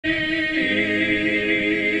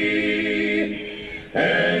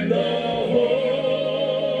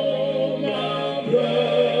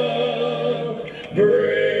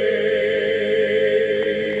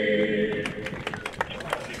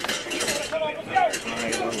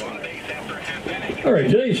All right,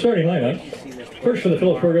 today's starting lineup. First for the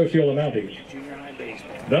Phillipsburg Osceola Mounties,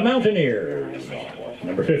 the Mountaineers.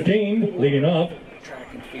 Number 15, leading off.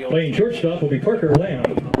 Playing shortstop will be Parker Lamb.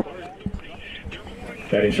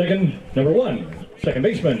 Batting second, number 1, second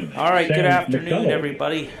baseman. All right, Sam good afternoon, McDonald.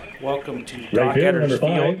 everybody. Welcome to Right Doc field, Edders number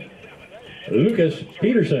 5, Field Lucas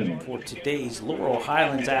Peterson. for today's Laurel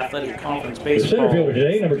Highlands Athletic Conference The center baseball fielder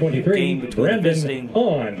today, number game 23, between the Brandon visiting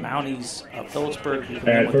On. Mounties of Phillipsburg, who come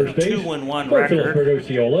At in with first a base, 2-1 for record, Phillipsburg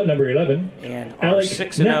Osceola, number 11, and our Alex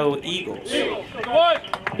 6-0 Eagles.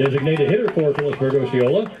 designated hitter for Phillipsburg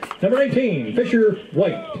Osceola, number 19, Fisher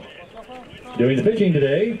White. Doing the pitching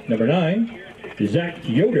today, number 9, Zach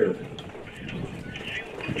Yoder.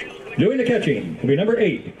 Doing the catching will be number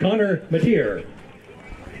 8, Connor Mateer.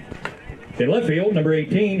 In left field, number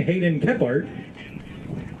 18, Hayden Kephart.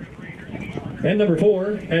 And number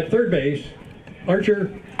 4, at third base,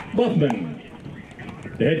 Archer Buffman.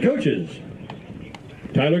 The head coaches,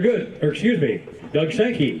 Doug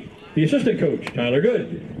Sankey. The assistant coach, Tyler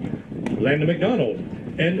Good, Landon McDonald,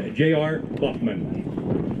 and J.R.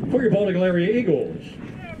 Buffman. For your Baltimore area Eagles,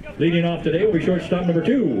 leading off today will be shortstop number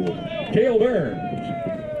 2, Cale Burns.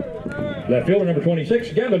 Left fielder number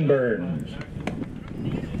 26, Gavin Burns.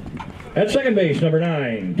 At second base, number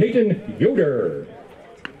 9, Tayton Yoder.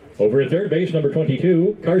 Over at third base, number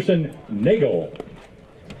 22, Carson Nagel.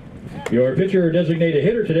 Your pitcher designated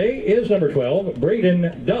hitter today is number 12,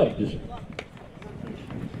 Braden Dubs.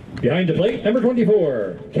 Behind the plate, number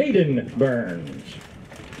 24, Caden Burns.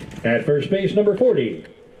 At first base, number 40,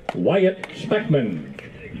 Wyatt Speckman.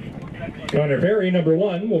 Connor Perry, number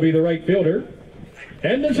 1, will be the right fielder.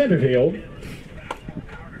 And in center field,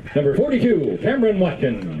 number 42, Cameron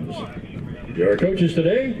Watkins. Your coaches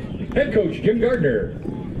today, head coach Jim Gardner.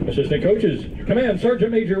 Assistant coaches, Command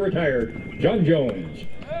Sergeant Major retired John Jones,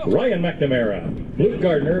 Ryan McNamara, Luke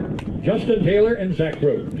Gardner, Justin Taylor, and Zach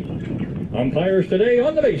Rote. Umpires today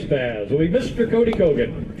on the base paths will be Mr. Cody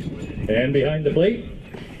Cogan. And behind the plate,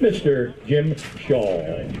 Mr. Jim Shaw.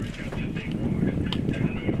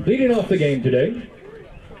 Leading off the game today,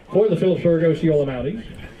 for the Phillipsburg Osceola Mounties,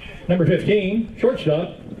 number 15,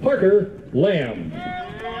 shortstop, Parker Lamb.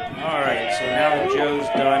 All right, so now that Joe's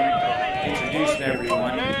done introducing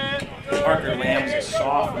everyone, Parker Lamb's a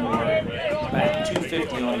sophomore, back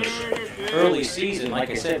 250 on his early season. Like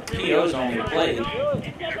I said, PO's only played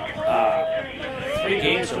 3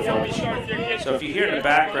 games so far this year. So if you hear in the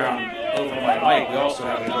background over my mic, we also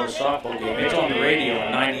have a girls softball game. It's on the radio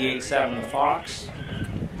on 98.7 The Fox.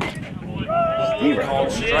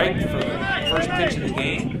 Called strike for the first pitch of the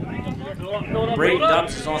game. Braden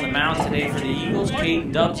Dubs is on the mound today for the Eagles.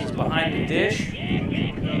 Caden Dubs is behind the dish.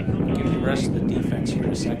 Give the rest of the defense here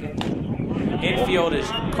in a second. Infield is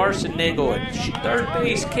Carson Nagel at third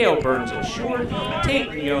base. Cale Burns at short.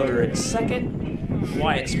 Tayton Yoder at second.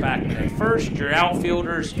 Wyatt Speckman at first. Your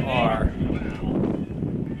outfielders are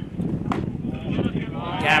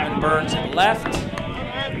Gavin Burns at left.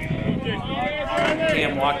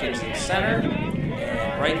 Cam Watkins in center,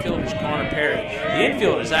 and right fielder is Connor Perry. The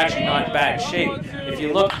infield is actually not in bad shape. If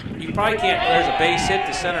you look, you probably can't, there's a base hit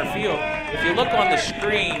to center field. If you look on the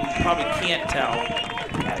screen, you probably can't tell.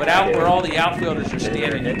 But out where all the outfielders are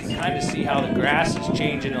standing, you can kind of see how the grass is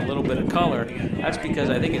changing a little bit of color. That's because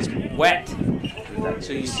I think it's wet.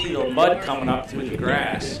 So you see the mud coming up through the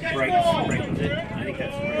grass. Between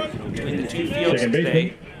the two fields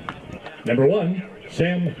today. Number 1,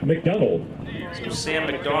 Sam McDonald. So Sam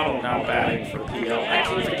McDonald now batting for PL. I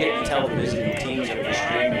keep forgetting to tell the visiting teams that we're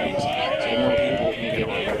streaming these so more people can get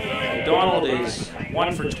on. McDonald is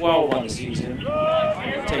 1 for 12 on the season. He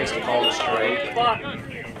takes the call to strike.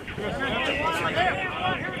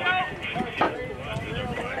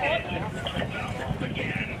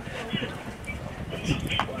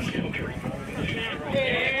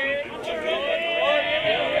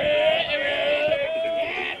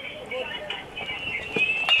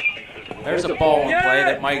 There's a ball in play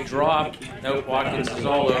that might drop. Nope, Watkins is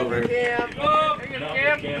all over it.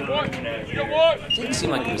 Didn't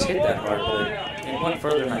seem like it was hit that hard, but it went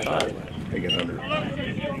further than I thought it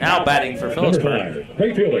would. Now batting for Phillipsburg.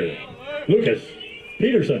 Right fielder, Lucas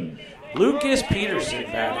Peterson. Lucas Peterson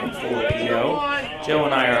batting for PO. Joe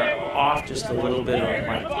and I are off just a little bit on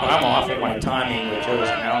my, I'm off with my timing with Joe's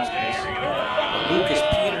announcements. Lucas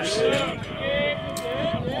Peterson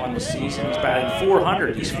on the season, he's batting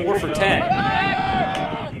 400. He's 4 for 10.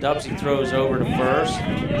 Dubsy throws over to first.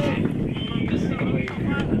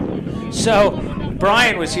 So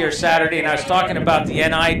Brian was here Saturday, and I was talking about the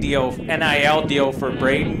NIL deal for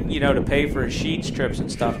Braden, you know, to pay for his Sheets trips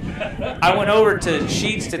and stuff. I went over to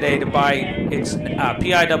Sheets today to buy its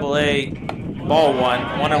PIAA Ball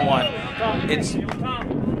 1-1. It's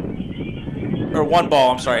or 1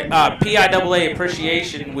 ball. I'm sorry. PIAA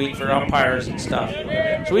Appreciation Week for umpires and stuff.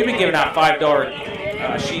 So we've been giving out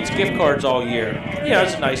 $5 Sheets gift cards all year. Yeah,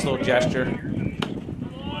 it's a nice little gesture.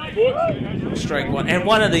 Strike 1. And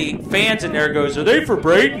one of the fans in there goes, "Are they for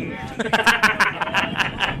Brayton?"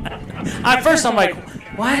 At first I'm like,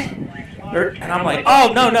 "What?" And I'm like,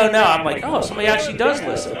 "Oh, no." I'm like, "Oh, somebody actually does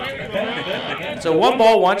listen." So 1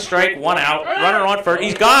 ball, 1 strike, 1 out. Runner on first.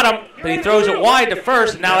 He's got him, but he throws it wide to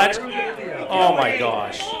first. And now that's, oh my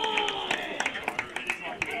gosh.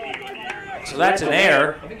 So that's an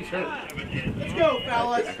error. Let's go,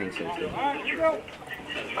 fellas. I think so too.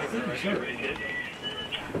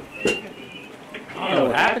 I don't know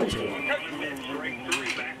what happened to him.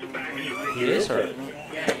 He is hurt.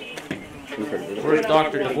 Where's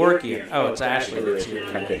Dr. Dvorkian? Oh, it's Ashley that's here.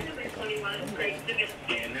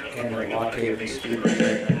 And the Lock Haven student.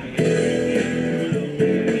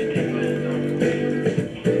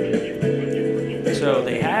 So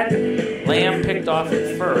they had Lamb picked off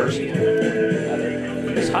at first. He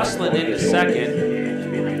was hustling into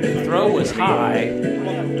second. The throw was high.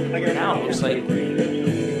 Now it looks like he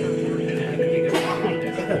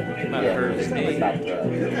might have hurt his knee.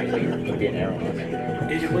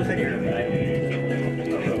 Did you listen here?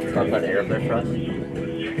 Talk about air up there for us?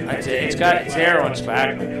 It's got its air on its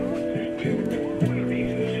back.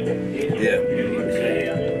 Yeah.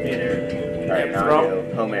 Alright, now Throw. I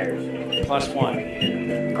go home airs. +1.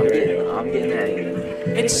 I'm getting that in.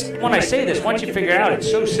 It's when I say this, once you figure it out, it's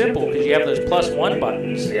so simple because you have those +1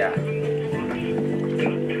 buttons. Yeah.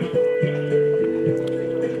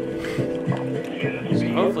 So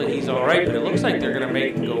hopefully he's all right, but it looks like they're going to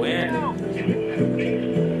make him go in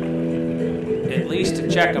at least to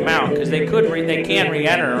check him out because they can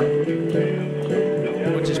re-enter,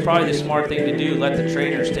 which is probably the smart thing to do. Let the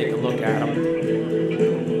trainers take a look at him.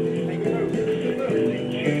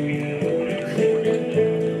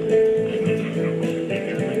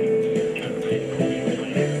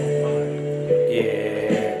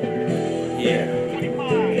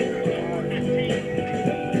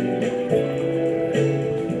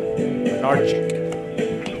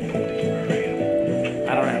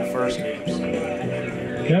 I don't have first names.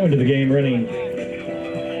 Now into the game running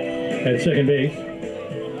at second base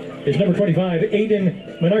is number 25,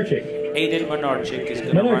 Aiden Menarchik. Aiden Menarchik is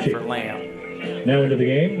going to run for Lamb. Now into the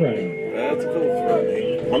game running. That's cool throw,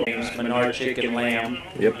 Nate. Names Menarchik and Lamb.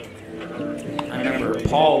 Yep. I remember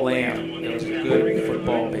Paul Lamb. He was a good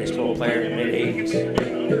football, baseball player in the mid-'80s.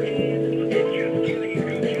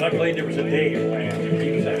 Luckily, there was a Dave Lamb.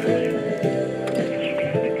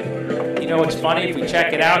 You know what's funny? If we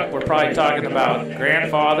check it out, we're probably talking about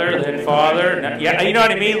grandfather, then father. Yeah, you know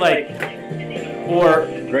what I mean? Like, or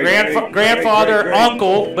grandfather,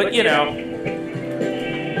 uncle, but you know.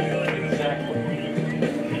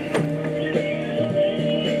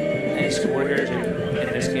 And we're here in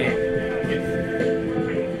this game.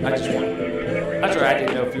 I just want. That's right. I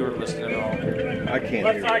didn't know if you were listening at all. I can't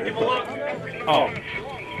hear you. Oh.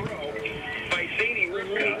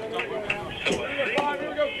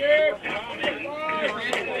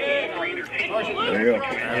 There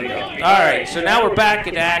you go. All right, so now we're back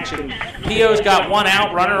in action. Pio's got 1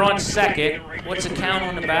 out, runner on second. What's the count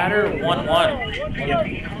on the batter? 1-1. Yep.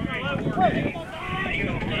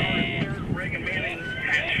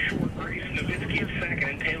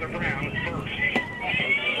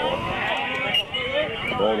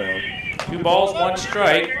 Ball down. 2 balls, 1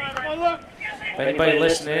 strike. If anybody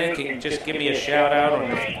listening can just give me a shout out on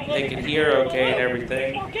if they can hear okay and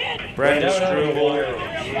everything. Brenda Struble, the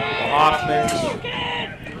Hoffmans,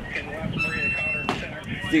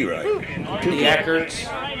 D-right. the Eckerts.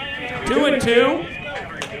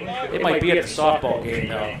 2-2. They might be at the softball game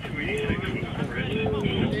though.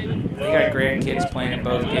 They got grandkids playing in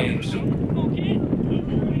both games.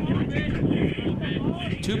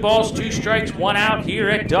 2 balls, 2 strikes, 1 out here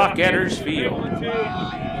at Doc Edders Field.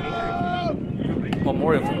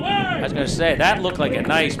 Memorial Field. I was going to say, that looked like a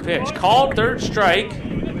nice pitch. Called 3rd strike.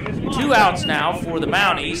 2 outs now for the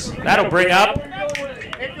Mounties. That'll bring up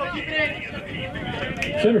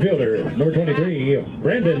Center fielder, number 23,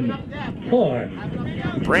 Brandon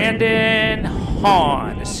Hahn. Brandon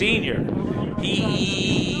Hahn, a senior.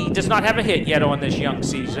 He does not have a hit yet on this young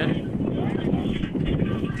season.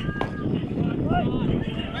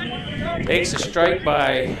 Takes a strike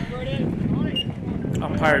by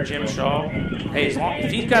umpire Jim Shaw. Hey,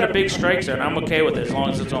 if he's got a big strike zone, I'm okay with it as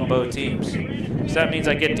long as it's on both teams. So that means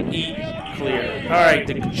I get to eat clear. All right,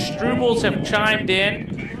 the Strubles have chimed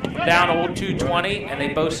in down old 220, and they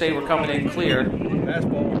both say we're coming in clear. Pass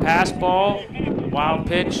ball. Pass ball. wild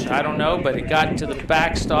pitch. I don't know, but it got to the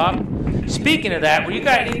backstop. Speaking of that, were you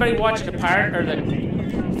guys, anybody watch the Pirate or the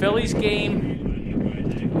Phillies game?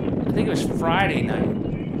 I think it was Friday night.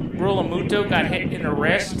 Rulamuto got hit in the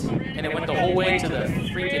wrist, and it went the whole way to the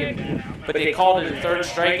freaking, but they called it a third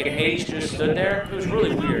strike, and Hayes just stood there. It was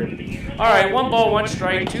really weird. All right, 1 ball, 1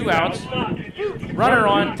 strike, 2 outs. Runner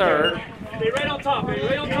on third. Stay right on top, baby.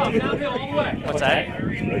 Right on top. Downhill all the way. What's that?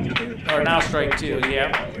 Or now strike 2,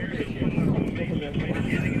 yeah.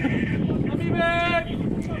 I'll be back.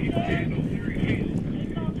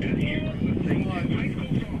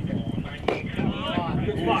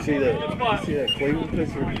 You see that Cleveland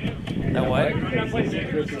pitcher? That what?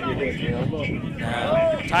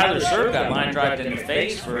 Tyler Serb got line drive in the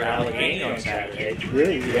face for Allegheny on Saturday.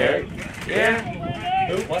 Really? Yeah.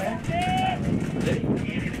 Who? What happened?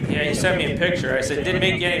 Yeah, he sent me a picture. I said, didn't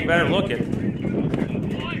make you any better looking.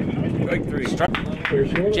 Clear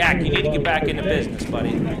score. Jack, you need to get back into business,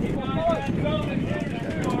 buddy.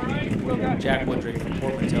 Jack Woodring from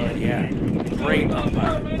Port Matilda, yeah. Great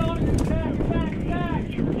umpire.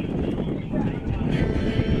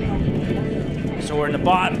 So we're in the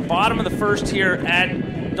bottom of the first here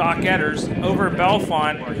at Doc Edders. Over at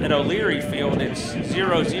Bellefonte at O'Leary Field, it's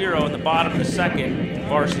 0-0 in the bottom of the second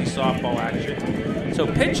varsity softball action. So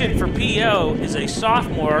pitching for PO is a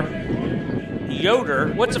sophomore,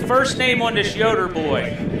 Yoder. What's the first name on this Yoder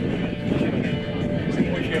boy?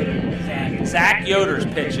 Zach Yoder's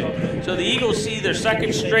pitching. So the Eagles see their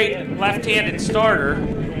second straight left-handed starter.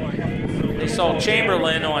 They saw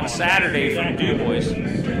Chamberlain on Saturday from Du Bois.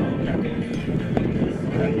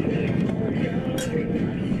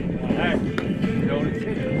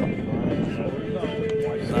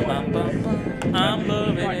 I'm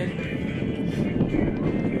loving it.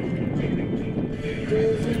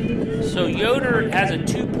 So Yoder has a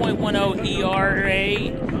 2.10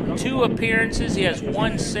 ERA, 2 appearances. He has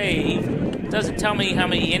 1 save. Doesn't tell me how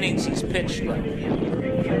many innings he's pitched though.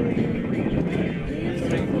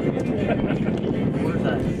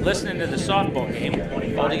 Listening to the softball game,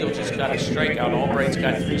 Bald Eagle just got a strikeout. Albright's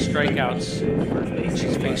got 3 strikeouts.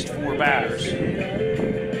 She's faced 4 batters.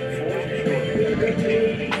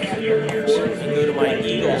 So if you go to my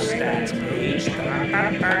Eagles stats page,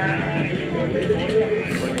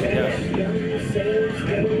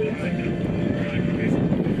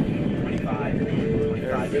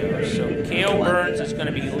 so Cale Burns is going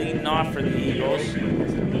to be leading off for the Eagles.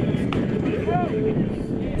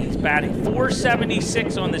 He's batting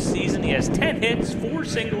 .476 on the season. He has 10 hits, 4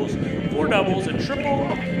 singles, 4 doubles, a triple,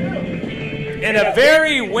 and a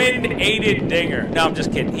very wind-aided dinger. No, I'm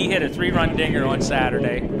just kidding. He hit a 3-run dinger on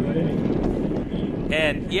Saturday.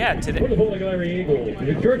 And yeah, today. For the Bowling Alley Eagles,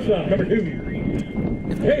 the shortstop, number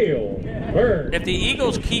 2, Cale Burns. If the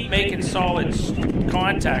Eagles keep making solid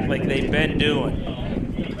contact like they've been doing,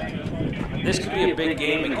 this could be a big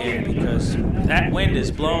game again because that wind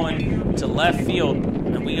is blowing to left field,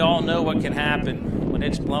 and we all know what can happen when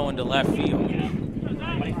it's blowing to left field.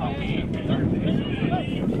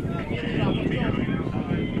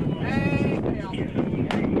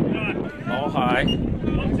 All high.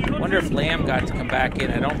 Wonder if Lamb got to come back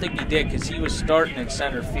in. I don't think he did because he was starting in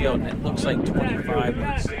center field, and it looks like 25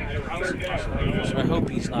 was. So I hope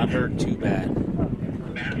he's not hurt too bad.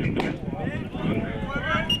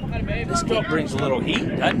 This kid brings a little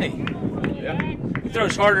heat, doesn't he? Yeah. He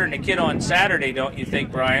throws harder than the kid on Saturday, don't you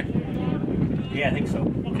think, Brian? Yeah, I think so.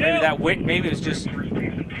 Maybe that wind, maybe it was just.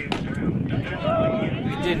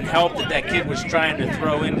 It didn't help that kid was trying to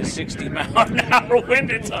throw into 60-mile-an-hour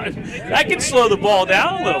wind at times. That can slow the ball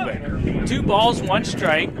down a little bit. 2 balls, 1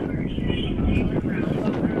 strike.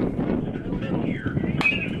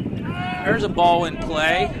 There's a ball in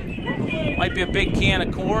play. Might be a big can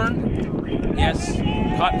of corn. Yes,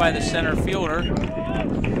 caught by the center fielder.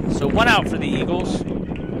 So 1 out for the Eagles.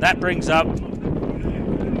 That brings up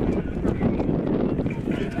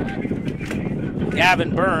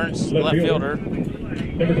Gavin Burns, left fielder.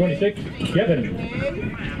 Number 26,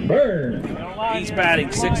 Kevin Burns. He's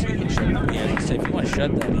batting 6. You can shut, yeah, if you want to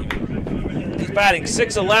shut that even. He's batting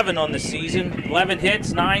 .611 on the season. 11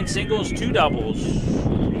 hits, 9 singles, 2 doubles.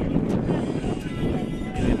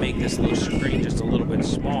 Gonna make this little screen just a little bit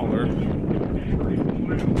smaller.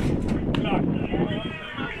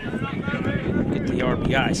 Get the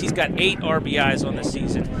RBIs. He's got 8 RBIs on the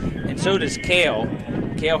season, and so does Cale.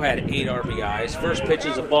 Cale had 8 RBIs. First pitch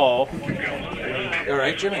is a ball. All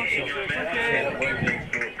right, Jimmy.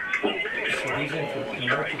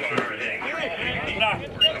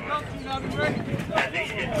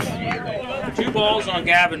 2 balls on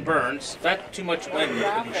Gavin Burns. If that's too much wind, you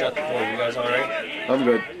can shut the door. You guys all right? I'm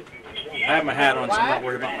good. All I have my hat on, so I'm not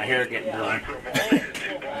worried about my hair getting blown.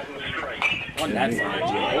 Wasn't that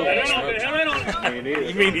fun, Jim?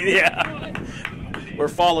 You mean, yeah. We're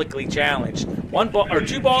follically challenged.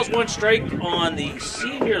 Two balls, one strike on the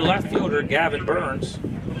senior left fielder, Gavin Burns.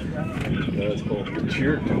 That's cool.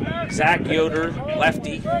 Cheered. Zach Yoder,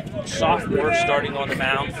 lefty, sophomore, starting on the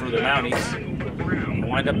mound for the Mounties.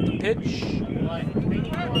 Wind up the pitch.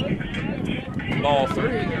 Ball 3.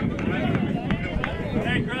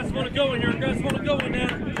 Hey, grass want to go in here. Grass want to go in there.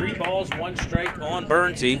 3 balls, 1 strike on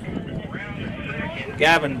Burnsy.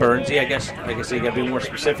 Gavin Burnsy. I guess you got to be more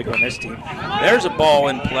specific on this team. There's a ball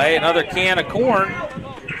in play. Another can of corn.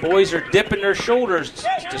 Boys are dipping their shoulders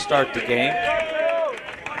to start the game.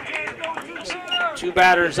 2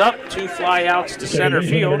 batters up, 2 fly outs to center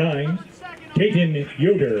field. Number 9, Peyton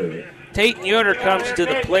Yoder. Tate Yoder comes to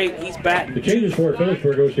the plate. He's batting. The changes for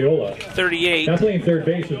Phillipsburg, Osceola. 38. Now playing third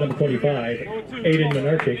base is number 25, Aiden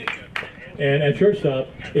Menarchik. And at shortstop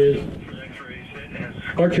is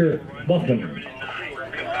Archer Buffman.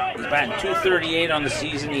 He's batting .238 on the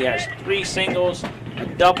season. He has 3 singles, a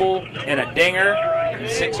double, and a dinger, and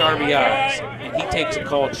 6 RBIs. And he takes a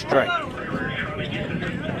called strike.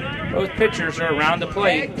 Both pitchers are around the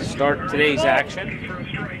plate to start today's action.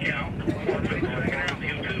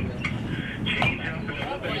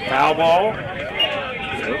 Foul ball.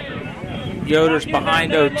 Yoder's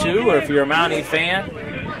behind 0-2, or if you're a Mountie fan,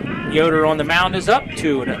 Yoder on the mound is up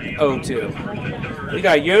 2-0-2. We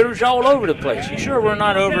got Yoders all over the place. You sure we're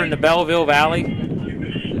not over in the Belleville Valley?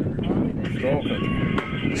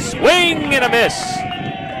 Swing and a miss.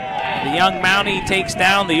 The young Mountie takes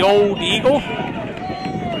down the old Eagle.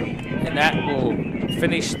 And that will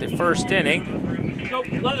finish the first inning.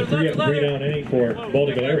 3-down inning for Bald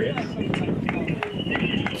Eagle area.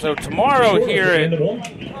 So tomorrow here at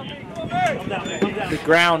the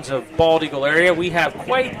grounds of Bald Eagle area, we have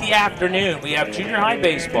quite the afternoon. We have junior high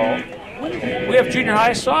baseball, we have junior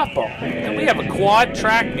high softball, and we have a quad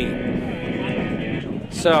track meet.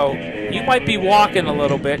 So you might be walking a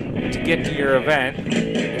little bit to get to your event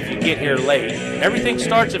if you get here late. Everything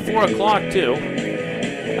starts at 4 o'clock too.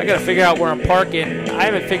 I got to figure out where I'm parking. I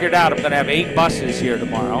haven't figured out. I'm going to have 8 buses here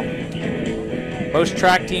tomorrow. Most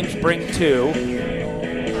track teams bring 2.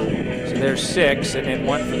 So there's 6, and then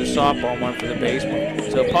 1 for the softball and 1 for the baseball.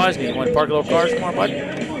 So Posny, you want to park a little cars tomorrow, bud?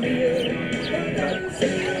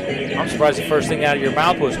 I'm surprised the first thing out of your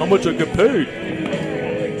mouth was, how much I get paid?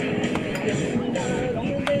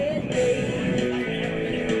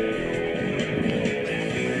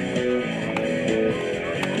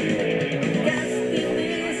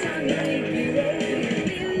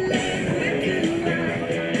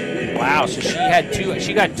 Wow, so she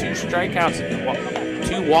got 2 strikeouts and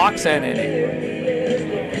 2 walks in it.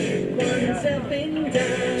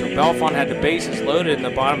 So Belfont had the bases loaded in the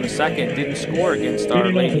bottom of the second, didn't score against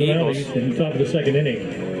our Lady Eagles. In the top of the second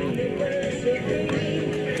inning.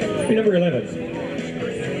 Number 11,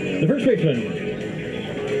 the first baseman,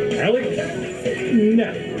 Alex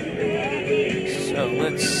Knapp. So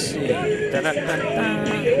let's see.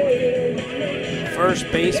 First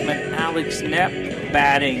baseman Alex Knapp,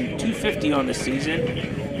 batting .250 on the season.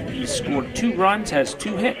 He scored 2 runs, has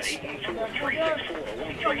 2 hits.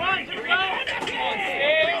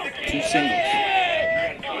 2 singles.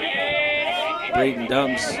 Braden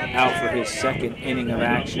Dumbs out for his second inning of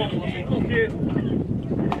action.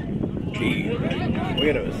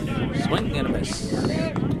 Swing and a miss.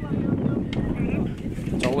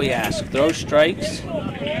 That's all we ask. Throw strikes.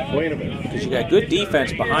 Because you got good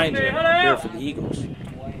defense behind you here for the Eagles.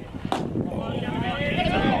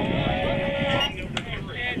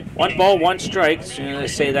 1 ball, 1 strike. As soon as I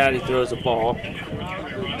say that, he throws a ball.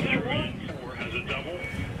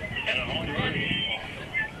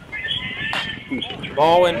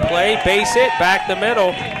 Ball in play, base hit, back the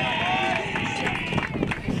middle.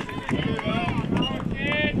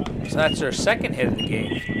 So that's their second hit of the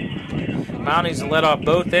game. Mounties led off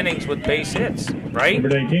both innings with base hits, right?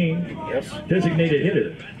 Number 19, yes. Designated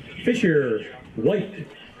hitter, Fisher White.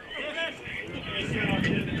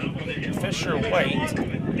 Fisher White,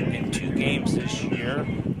 in 2 games this year,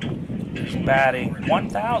 is batting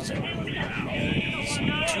 1,000. He's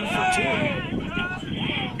 2 for 2.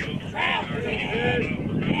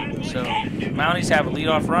 So Mounties have a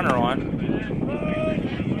leadoff runner on.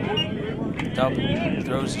 Double,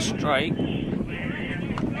 throws a strike.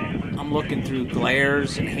 I'm looking through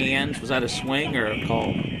glares and hands. Was that a swing or a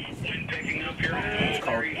call? It's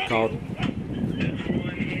called.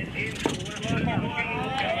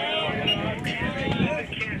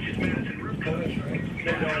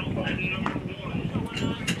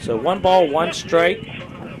 So 1 ball, 1 strike.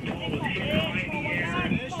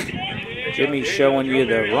 Jimmy's showing you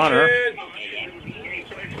the runner.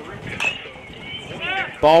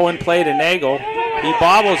 Ball in play to Nagel. He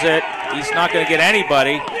bobbles it. He's not going to get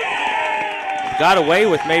anybody. Got away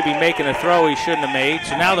with maybe making a throw he shouldn't have made.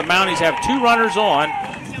 So now the Mounties have 2 runners on.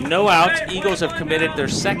 No outs. Eagles have committed their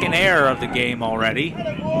second error of the game already.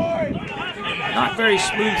 Not very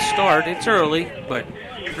smooth start. It's early, but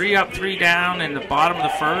 3 up, 3 down in the bottom of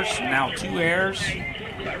the first. Now 2 errors.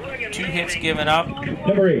 2 hits given up.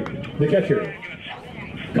 Number 8, the catcher,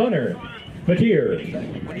 Connor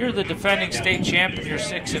Mateer. When you're the defending state champion, you're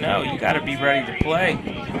 6-0. You got to be ready to play.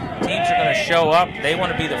 Teams are going to show up. They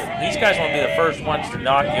want to be these guys want to be the first ones to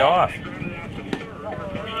knock you off.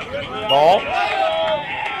 Ball.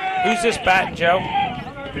 Who's this batting, Joe?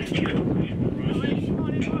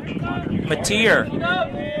 Mateer.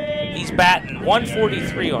 He's batting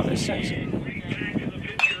 143 on this season.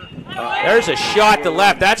 There's a shot to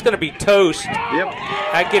left. That's going to be toast. Yep.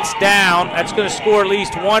 That gets down. That's going to score at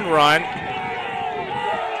least 1 run.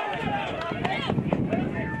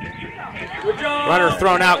 Runner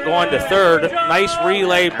thrown out going to third. Nice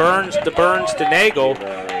relay, Burns to Nagel.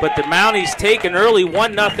 But the Mounties take an early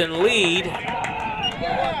 1-0 lead.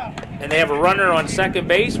 And they have a runner on second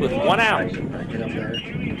base with 1 out.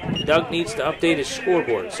 Doug needs to update his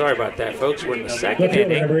scoreboard. Sorry about that, folks. We're in the second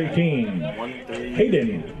inning. Number 18,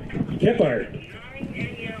 Hayden Kephart.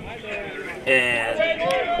 And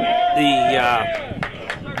the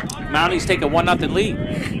Mounties take a 1-0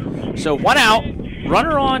 lead. So 1 out,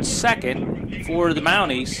 runner on second for the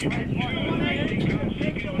Mounties.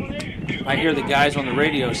 I hear the guys on the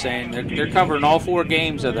radio saying they're covering all 4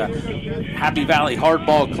 games of the Happy Valley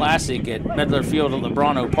Hardball Classic at Medler Field at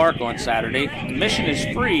Lebrano Park on Saturday. Admission is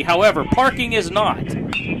free, however, parking is not.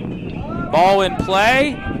 Ball in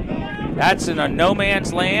play. That's in a no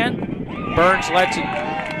man's land. Burns lets it.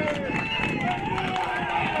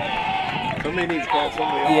 Somebody needs to call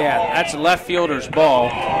somebody off. Yeah, that's a left fielder's ball.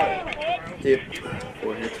 Yep.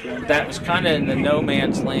 That was kind of in the no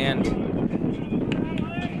man's land.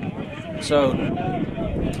 So,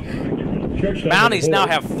 Mounties now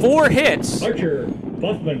have 4 hits. Archer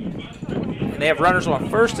Buffman. And they have runners on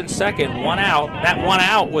first and second, 1 out. That 1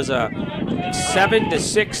 out was a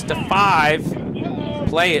 7-6-5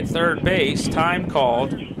 play at third base. Time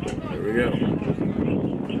called. There we go.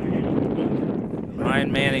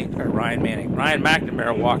 Ryan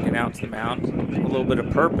McNamara walking out to the mound. A little bit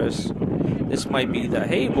of purpose. This might be the,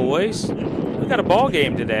 hey boys, we got a ball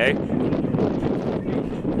game today.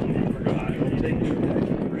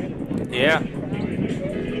 Yeah.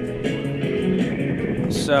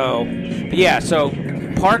 So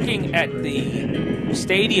parking at the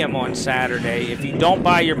stadium on Saturday, if you don't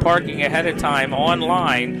buy your parking ahead of time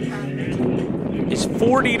online, is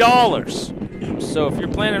 $40. So if you're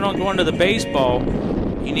planning on going to the baseball,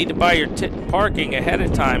 you need to buy your parking ahead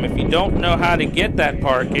of time. If you don't know how to get that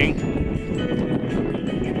parking,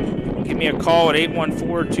 give me a call at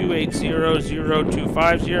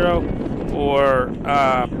 814-280-0250 or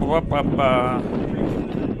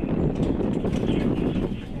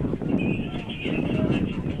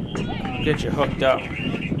get you hooked up.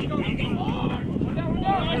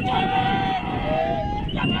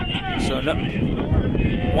 So no,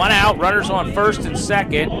 1 out, runners on first and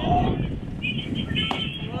second.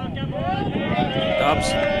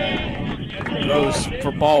 Dubs goes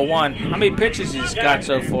for ball 1. How many pitches he's got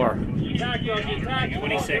so far?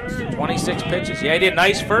 26 pitches. Yeah, he did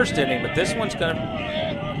nice first inning, but this one's going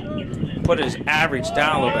to put his average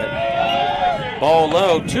down a little bit. Ball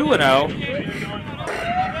low, 2-0.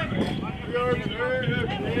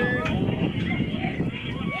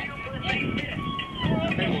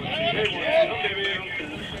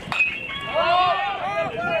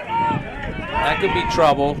 That could be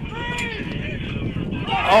trouble.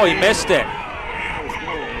 Oh, he missed it.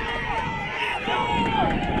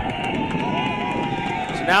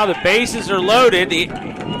 So now the bases are loaded.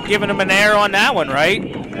 Giving him an error on that one, right?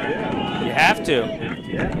 You have to.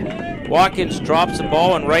 Watkins drops the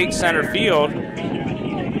ball in right center field.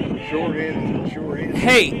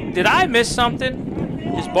 Hey, did I miss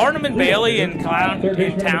something? Is Barnum and Bailey in town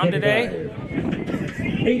today?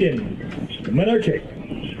 Hayden Menarchik.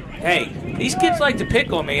 Hey, these kids like to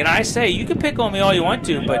pick on me, and I say, you can pick on me all you want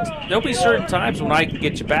to, but there'll be certain times when I can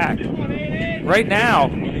get you back. Right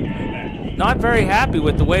now, not very happy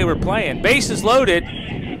with the way we're playing. Bases loaded,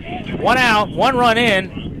 1 out, 1 run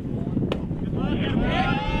in.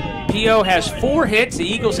 P.O. has 4 hits, the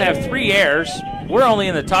Eagles have 3 errors. We're only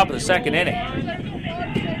in the top of the second inning.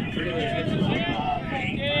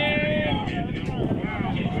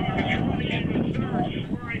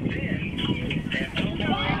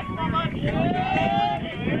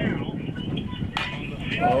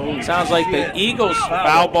 Sounds like the Eagles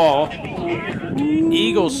foul ball.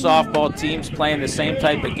 Eagles softball team's playing the same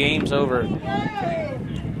type of games over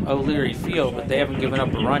O'Leary Field, but they haven't given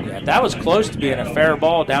up a run yet. That was close to being a fair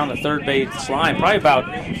ball down the third base line, probably about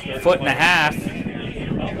a foot and a half.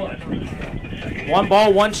 1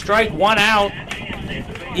 ball, 1 strike, 1 out.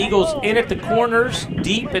 Eagles in at the corners,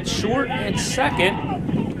 deep at short and second.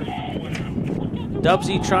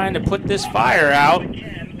 Dubsy trying to put this fire out.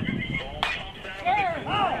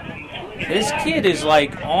 This kid is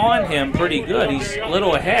like on him pretty good. He's a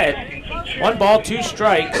little ahead. 1 ball, 2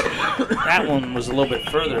 strikes. That one was a little bit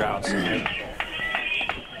further outside.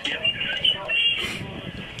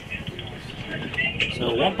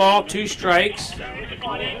 So 1 ball, 2 strikes.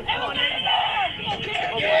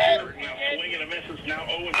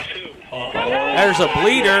 There's a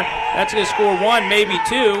bleeder. That's going to score 1, maybe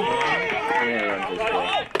 2.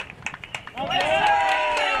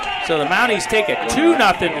 So the Mounties take a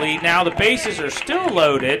 2-0 lead. Now the bases are still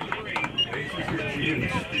loaded.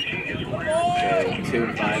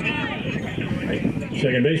 2-5.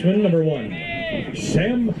 Second baseman, number 1,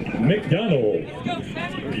 Sam McDonald.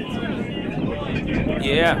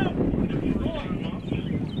 Yeah.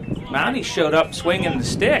 Mounties showed up swinging the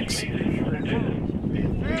sticks.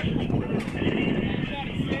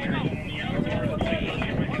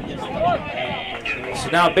 So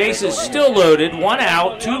now bases still loaded, 1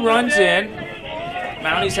 out, 2 runs in.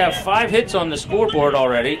 Mounties have 5 hits on the scoreboard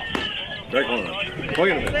already.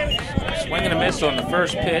 Swing and a miss on the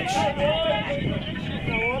first pitch.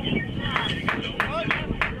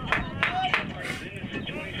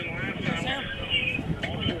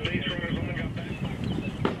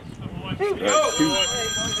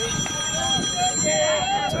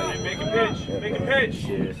 Make a pitch. Make a pitch.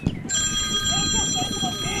 Cheers.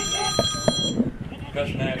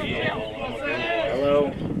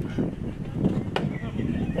 Hello.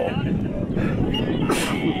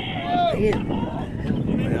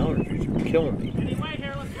 My allergies are killing me.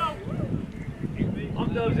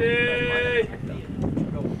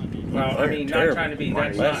 Well, I mean, not trying to be,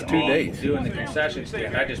 that's Last not 2 me days. doing the concession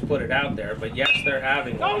stand. I just put it out there. But yes, they're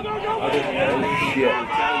having one. Other than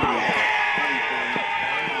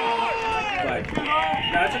but,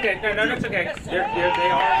 no, it's okay. No, it's okay. They are.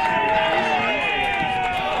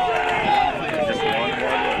 Just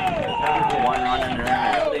one run in there.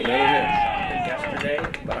 Yesterday,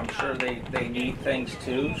 but I'm sure they need things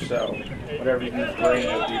too. So whatever you need to bring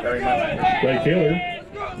will be very much. Right fielder,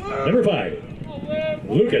 number 5,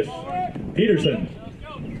 Lucas Peterson.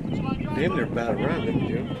 Damn, they're bad around, didn't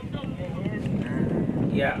you?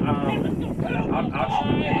 Yeah, I'll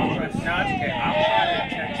try. No, it's okay. I'll try to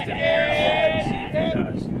text him here and see if he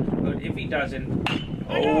does. But if he doesn't,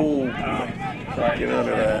 sorry. Get out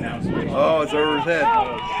of that. Oh, it's over his head.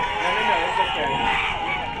 No, it's okay.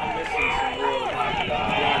 I'm missing some real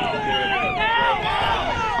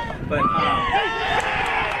but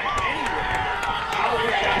I'll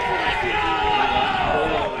reach out to him and see if he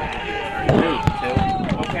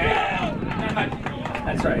okay.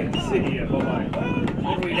 That's right. See you. Bye-bye.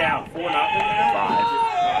 What are we down? 4-0 now? 5.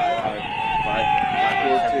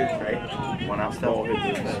 1 out still.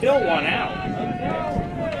 Still 1 out.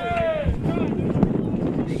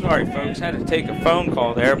 Sorry, folks. Had to take a phone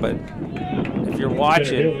call there, but if you're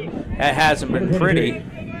watching, that hasn't been pretty.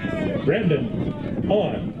 Brandon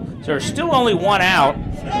on. So there's still only 1 out.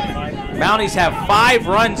 Mounties have 5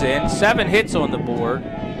 runs in, 7 hits on the board.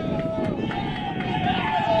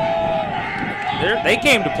 They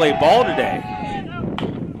came to play ball today.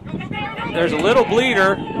 There's a little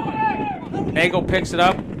bleeder. Nagel picks it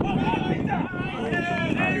up.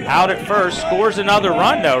 Out at first, scores another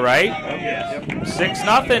run though, right?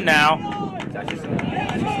 6-0 now.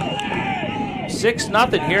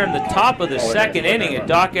 6-0 here in the top of the second inning at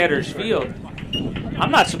Doc Edders Field.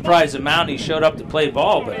 I'm not surprised the Mounties showed up to play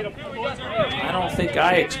ball, but I don't think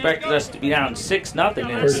I expected us to be down 6-0 in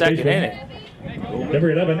the second inning.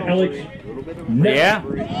 Number 11, Alex. Yeah.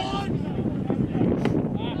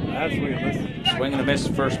 Swing and a miss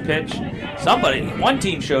first pitch. One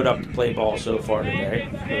team showed up to play ball so far today.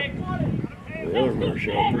 The other better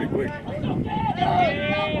show up pretty quick.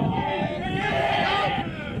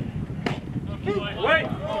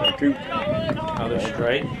 Another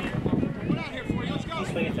strike.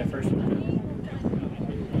 Swing at that first one.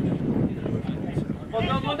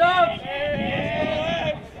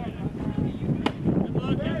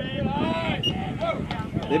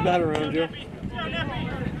 They bat around you.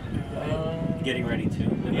 Getting ready to.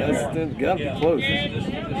 That's got to be close.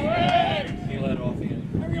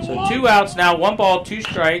 So 2 outs now, 1 ball, 2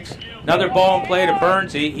 strikes. Another ball in play to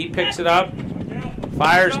Burnsy. He picks it up,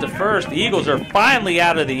 Fires to first. The Eagles are finally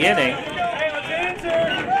out of the inning. But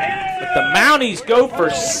the Mounties go for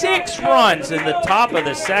 6 runs in the top of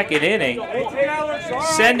the second inning,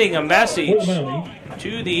 sending a message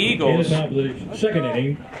to the Eagles. In the top of the second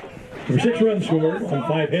inning, there were 6 runs scored on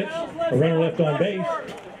 5 hits, a runner left on base.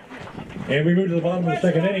 And we move to the bottom of the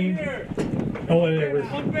second inning. Oh, and there were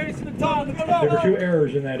 2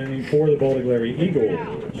 errors in that inning for the Baltic Larry Eagles.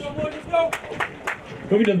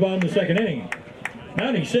 Moving to the bottom of the second inning.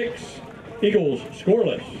 96, Eagles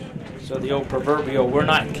scoreless. So the old proverbial, we're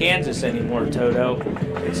not in Kansas anymore, Toto.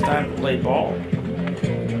 It's time to play ball.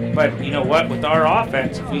 But you know what? With our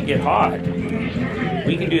offense, if we get hot,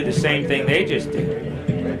 we can do the same thing they just did.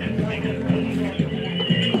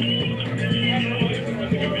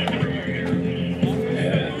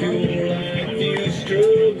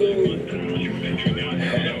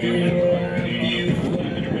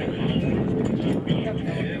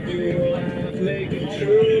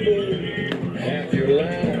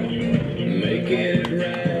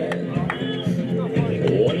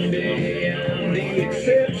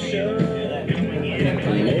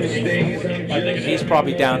 I think he's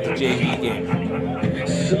probably down to JV game.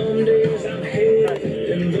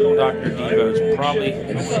 Dr. Devo's probably at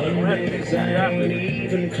the softball.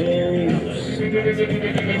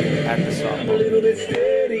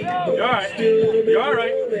 You're all right. You're all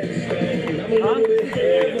right. Huh? Yeah,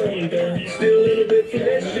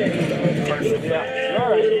 you're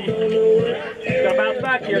all right. Gotta bounce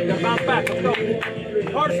back here. Gotta bounce back. Let's go.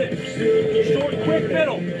 Carson, short, quick,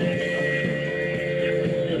 middle.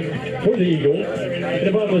 For the Eagles, in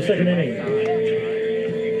the bottom of the second inning.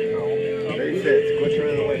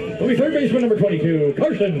 Will be third baseman number 22,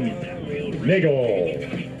 Carson Nagel.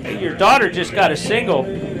 Hey, your daughter just got a single.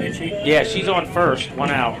 Yeah, she's on first, 1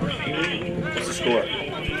 out. What's the score? I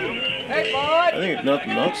think it's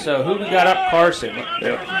nothing much. So who we got up? Carson.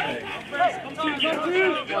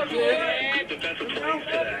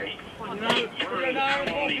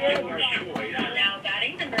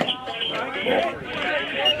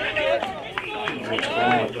 What's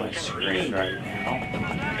wrong with my screen right now?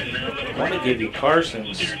 I want to give you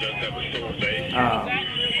Carson's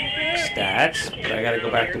stats, but I got to go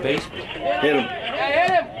back to baseball. Hit him.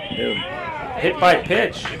 Hit him. Hit by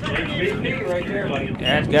pitch.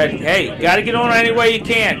 That's good. Hey, got to get on any way you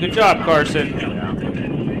can. Good job, Carson.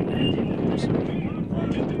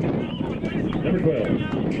 Number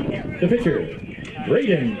 12, the pitcher,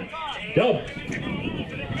 Braden Dub.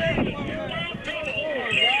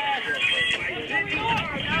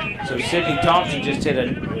 So Sidney Thompson just hit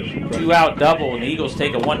a 2-out double, and the Eagles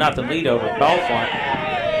take a 1-0 lead over Belfont.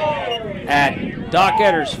 At Doc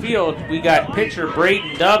Edders Field, we got pitcher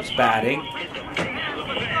Braden Dubs batting.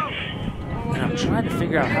 And I'm trying to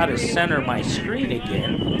figure out how to center my screen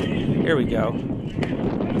again. Here we go.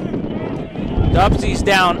 Dubsy's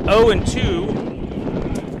down 0-2.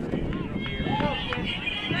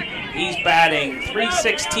 He's batting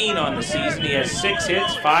 .316 on the season. He has 6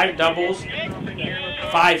 hits, 5 doubles,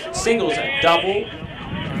 5 singles, a double,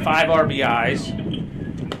 and 5 RBIs.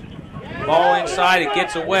 Ball inside, it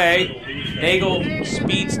gets away. Nagel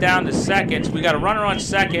speeds down to second. So we got a runner on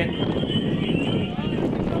second.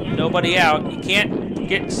 Nobody out. You can't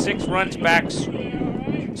get 6 runs back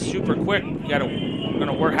super quick. We're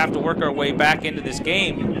gonna have to work our way back into this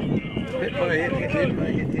game.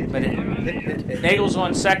 But Nagel's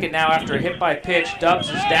on second now after a hit by pitch. Dubs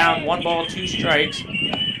is down, 1 ball, 2 strikes.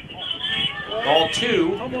 Ball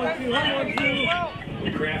 2.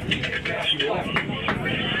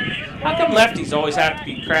 How come lefties always have to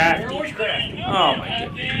be crafty? Oh my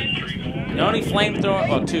goodness. The only flamethrower,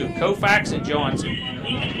 well, 2, Koufax and Johnson.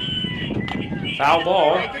 Foul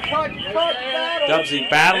ball. Dubsy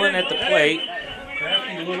battling at the plate.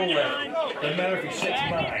 Crafty little lefty. Doesn't matter if he sits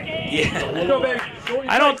by. Yeah.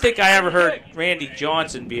 I don't think I ever heard Randy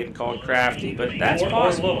Johnson being called crafty, but that's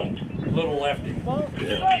possible. Little lefty.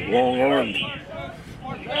 Yeah, long armed. I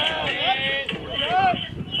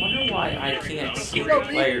wonder why I can't see the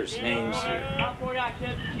players' names here.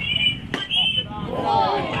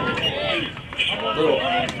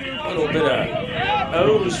 Little bit of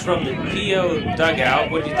O's from the PO dugout.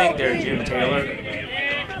 What do you think there, Jim Taylor?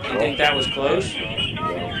 You think that was close? A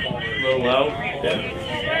little low?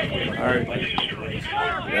 Yeah. All right.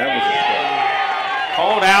 That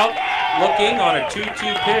Called out, looking on a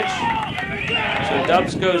 2-2 pitch. So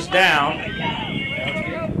Dubs goes down.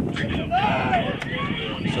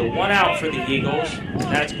 So 1 out for the Eagles. And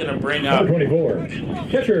that's going to bring up Number 24,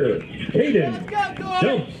 catcher, Caden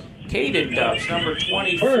Dubs. Caden Dubs, number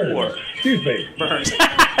 24. Burns. Excuse me. Burns.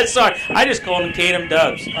 Sorry, I just called him Caden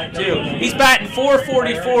Dubs, too. He's batting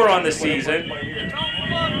 .444 on the season.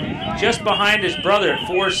 just behind his brother at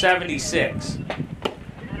 476.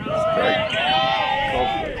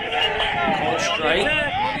 Called strike.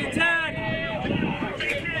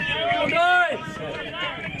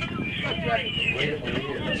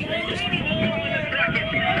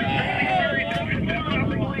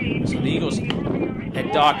 So the Eagles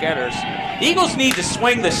at Doc Edders. The Eagles need to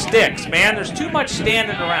swing the sticks, man. There's too much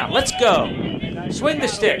standing around. Let's go. Swing the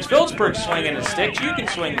sticks. Phillipsburg's swinging the sticks. You can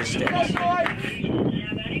swing the sticks.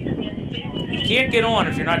 You can't get on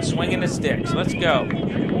if you're not swinging the sticks. Let's go.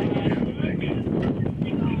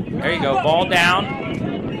 There you go. Ball down.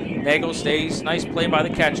 Nagel stays. Nice play by the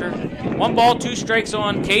catcher. 1 ball, 2 strikes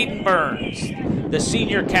on Caden Burns, the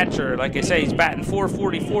senior catcher. Like I say, he's batting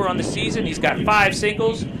 .444 on the season. He's got 5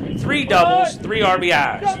 singles, 3 doubles, 3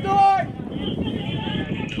 RBIs.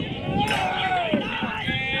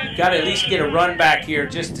 Got to at least get a run back here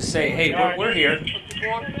just to say, hey, we're here.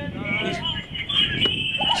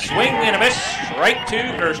 Swing and a miss. Strike 2.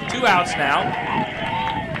 There's 2 outs now.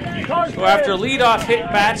 So after a leadoff hit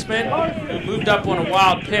batsman who moved up on a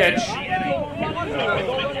wild pitch,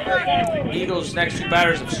 Eagles' next 2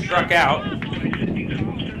 batters have struck out.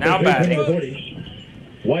 Now batting.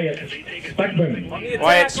 Wyatt Spackman.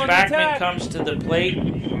 Wyatt Spackman comes to the plate.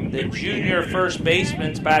 The junior first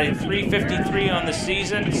baseman's batting .353 on the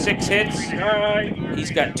season, 6 hits.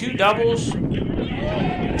 He's got 2 doubles,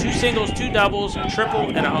 2 singles, 2 doubles, a triple,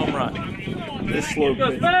 and a home run. This slow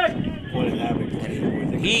pitch, what is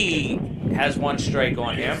happening? He has 1 strike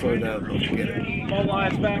on him. Slow down, don't forget it. Ball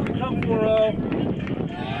lines back. Come 4-0.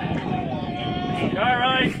 All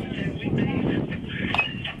right.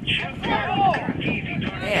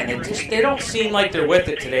 Man, they don't seem like they're with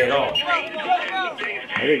it today at all. I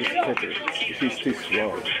think it's the pitcher. He's too slow.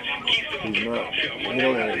 He's not. He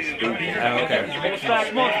don't have any speed. Oh, okay. Come back.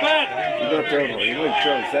 Come on, back. He's not throwing. He wasn't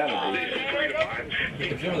throwing Saturday.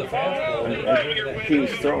 He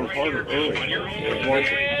was throwing harder early. Once.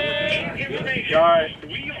 All right.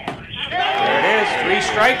 There it is,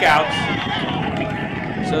 3 strikeouts.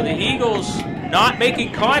 So the Eagles not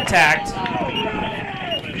making contact,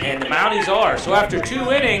 and the Mounties are. So after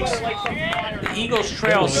 2 innings, the Eagles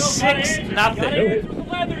trail 6-0. No hit.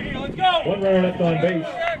 1 runner left on base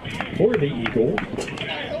for the Eagles,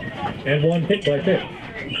 and 1 hit by pitch.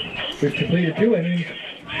 We've completed 2 innings.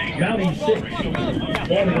 Mounties 6,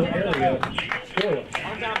 Waterville area scoreless.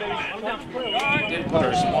 Didn't put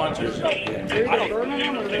our sponsors up yet.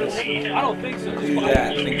 I don't think so. Do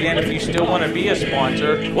that. And again, if you still want to be a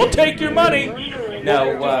sponsor, we'll take your money.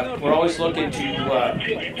 No, we're always looking to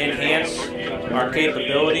enhance our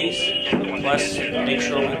capabilities, plus make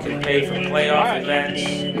sure we can pay for playoff events.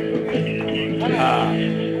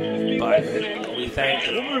 But we thank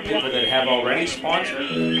the people that have already sponsored.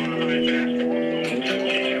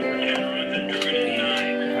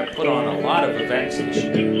 I put on a lot of events this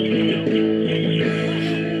year.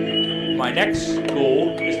 My next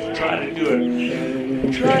goal is to try to do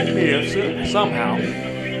a track meet somehow.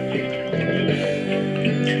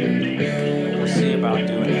 We'll see about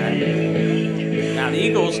doing that. Now the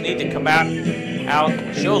Eagles need to come out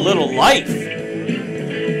and show a little life.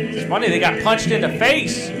 It's funny, they got punched in the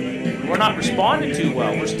face. We're not responding too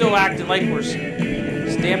well. We're still acting like we're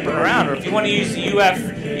stamping around. Or if you want to use the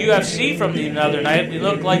UFC from the other night, we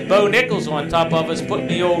look like Bo Nichols on top of us putting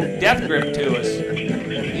the old death grip to us.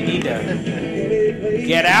 You need to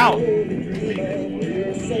get out.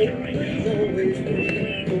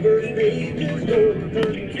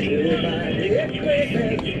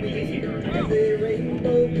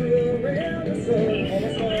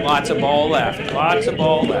 Lots of ball left. Lots of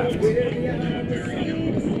ball left.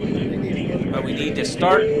 But we need to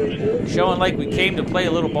start showing like we came to play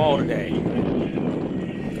a little ball today.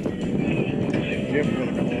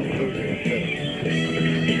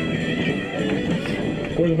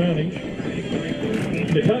 For the Mounties,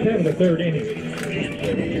 the top half of the 3rd inning.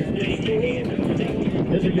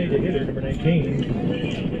 Designated hitter number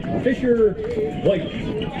 19, Fisher White.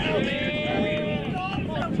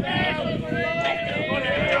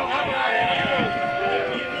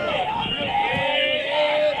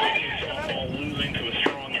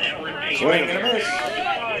 Swing and a miss.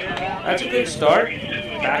 That's a good start.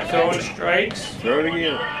 Back throwing strikes. Throw it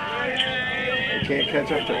again. They can't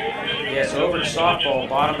catch up to it. Yes, over to softball,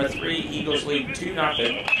 bottom of 3, Eagles lead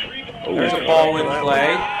 2-0. There's a ball in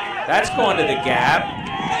play. That's going to the gap.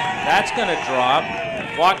 That's going to drop.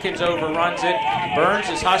 Watkins overruns it. Burns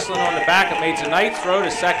is hustling on the back. It makes a nice throw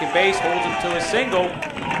to second base, holds him to a single.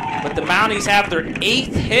 But the Mounties have their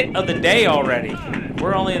 8th hit of the day already.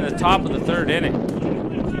 We're only in the top of the 3rd inning.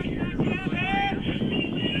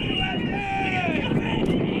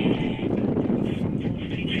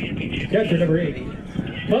 Catcher number 8,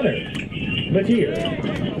 Connor Matier.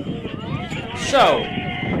 So,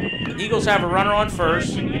 Eagles have a runner on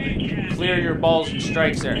first. Clear your balls and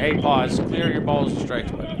strikes there. Hey, pause. Clear your balls and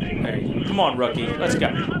strikes. There you go. Come on, rookie. Let's go.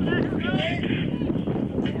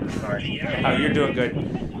 Sorry. Oh, you're doing good.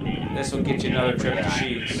 This will get you another trip to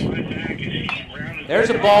Sheets. There's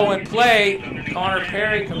a ball in play. Connor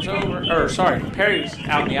Perry comes over. Perry's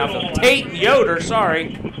out in the outfield. Tate and Yoder,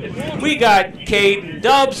 sorry. We got Caden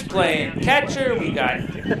Dubs playing catcher. We got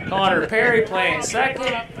Connor Perry playing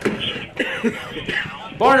second.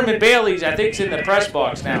 Barnum and Bailey's, I think, is in the press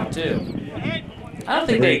box now, too. I don't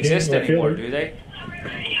think they exist anymore, do they?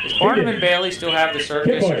 Does Barnum and Bailey still have the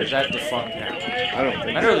circus, or is that defunct now? I don't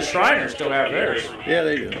think I know the Shriners still have theirs. Yeah,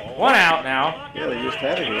 they do. One out now. Yeah, they just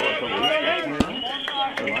had it here a couple weeks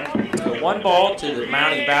ago. So 1 ball to the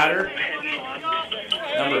Mountie batter,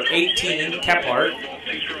 number 18, Kephart.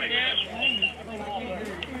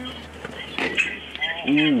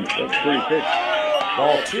 Ooh, that's pretty pitch.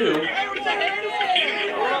 Ball 2.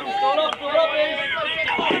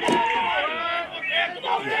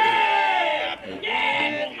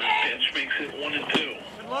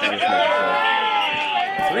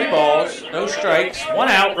 Three balls, no strikes, 1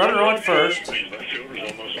 out, runner on first.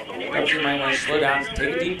 Perhaps you might want to slow down,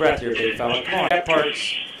 take a deep breath here, big fella. Come on, that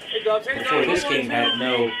part's before this game had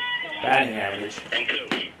no batting average.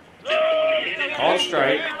 Called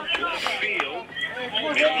strike.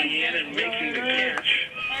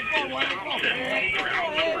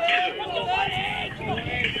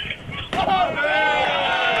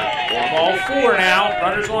 Ball 4 now.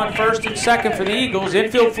 Runners on first and second for the Eagles.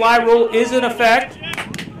 Infield fly rule is in effect.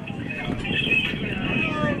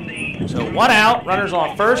 So 1 out. Runners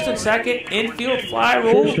on first and second. Infield fly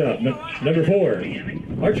rule. Shortstop, number 4,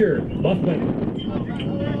 Archer Buffman.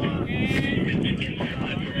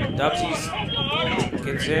 Dubsies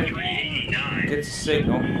gets in. Gets a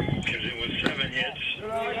signal.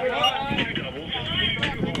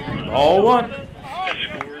 Ball 1.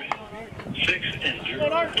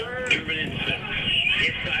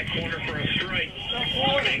 Inside corner for a strike.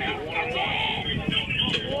 Makes it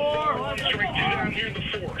 1-1. Strike 2 down here in the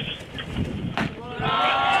 4th.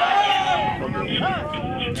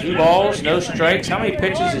 2 balls, no strikes. How many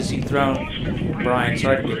pitches has he thrown, Brian?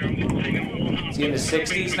 Sorry to be. Is he in the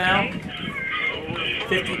 60s now?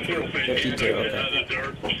 52. 52, okay.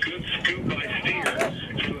 Good scoop by Steer to the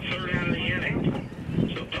 3rd out of the inning.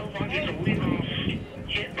 So Belmont gets a leadoff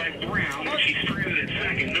hit by Brown. She's stranded at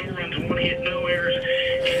second. No runs, 1 hit, no errors,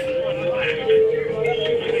 and 1 left.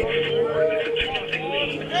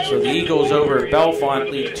 So the Eagles over at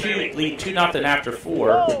Belfont lead 2-0 after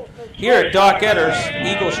 4. Here at Doc Edders,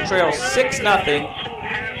 Eagles trail 6-0.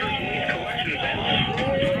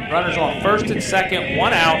 Runners on first and second,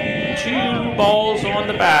 1 out, 2 balls on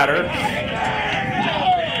the batter.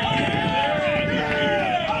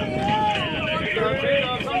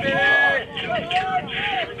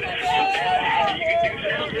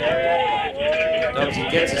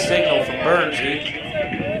 Dubsy gets a signal from Burnsy.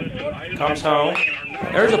 Comes home.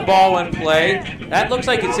 There's a ball in play. That looks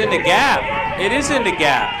like it's in the gap. It is in the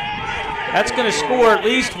gap. That's going to score at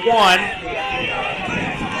least 1.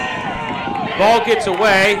 Ball gets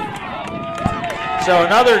away. So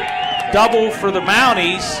another double for the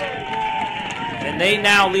Mounties. And they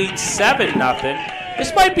now lead 7-0.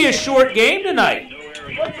 This might be a short game tonight.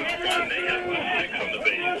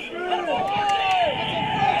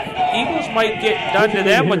 Eagles might get done to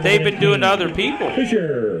them what they've been doing to other people.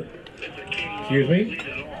 Fisher. Excuse me.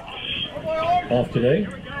 Off today.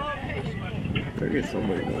 Better get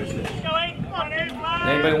somebody noisy.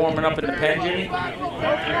 Anybody warming up in the pen, Jimmy?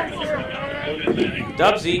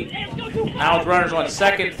 Dubsy. Now with runners on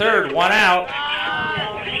second, third, 1 out.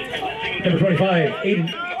 Number 25, Aiden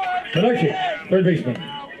Menarchik, third baseman.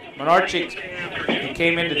 Menarchik, who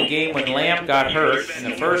came into the game when Lamb got hurt in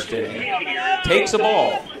the first inning, takes a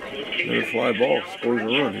ball. Another fly ball, scores a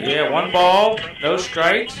run. Yeah, 1 ball, no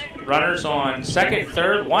strikes. Runners on second,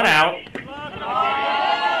 third, 1 out. 2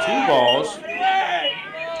 balls.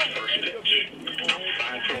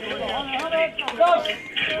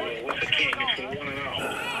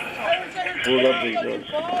 Pulled up these runs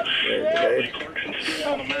there today.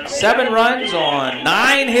 7 runs on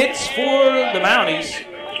 9 hits for the Mounties.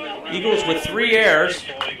 Eagles with 3 errors.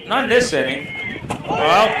 None this inning.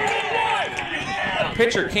 Well,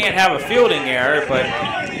 pitcher can't have a fielding error, but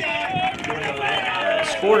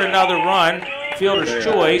scored another run. Fielder's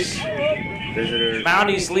choice. Visitors.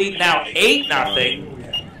 Mounties lead now 8-0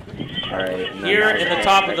 here in the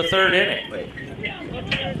top of the 3rd inning. Wait.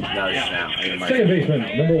 No, this is now. Second baseman,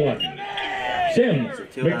 number 1, Sim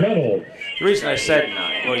McDonald. The reason I said,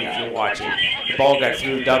 well, if you're watching, the ball got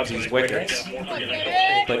through Dubsy's wickets.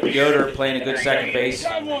 But Yoder playing a good second base,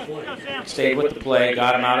 stayed with the play,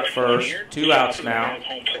 got him out at first. 2 outs now.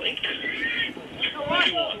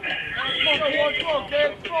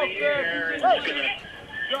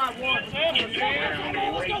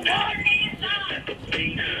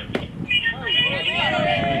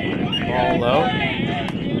 Ball low.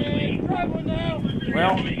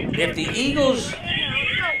 Well, if the Eagles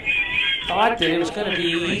thought that it was going to be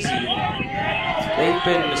easy, they've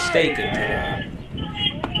been mistaken today.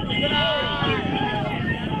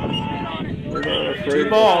 2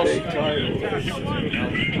 balls.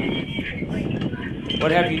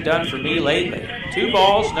 What have you done for me lately? 2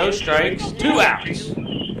 balls, no strikes, 2 outs.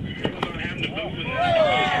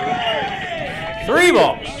 3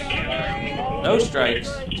 balls, no strikes,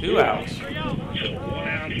 2 outs. One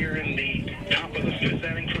out here in the top of the 5th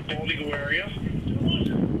inning football league area.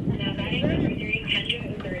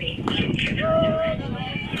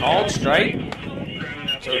 Called strike.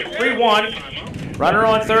 So 3-1. Runner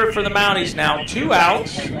on third for the Mounties now. 2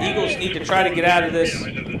 outs. Eagles need to try to get out of this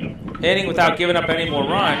inning without giving up any more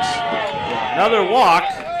runs. Another walk.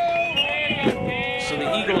 So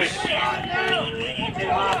the Eagles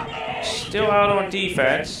still out on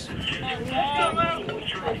defense.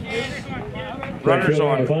 Runners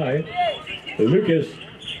on. 5. Lucas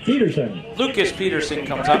Peterson. Lucas Peterson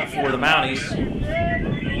comes up for the Mounties.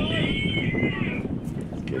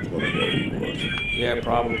 Yeah,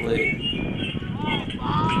 probably.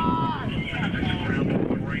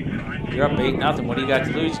 You're up 8-0. What do you got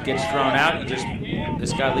to lose? Gets thrown out.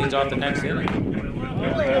 This guy leads off the next inning.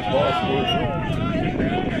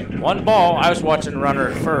 1 ball. I was watching the runner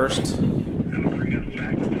at first.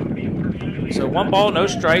 So 1 ball, no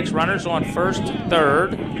strikes. Runners on first and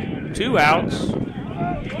third. 2 outs.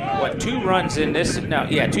 What, 2 runs in this? No,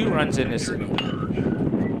 yeah, 2 runs in this inning.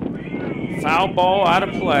 Foul ball out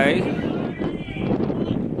of play.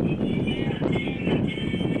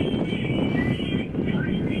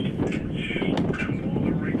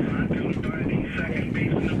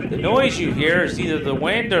 The noise you hear is either the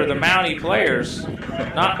wind or the Mountie players.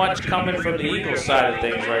 Not much coming from the Eagles side of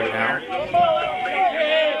things right now.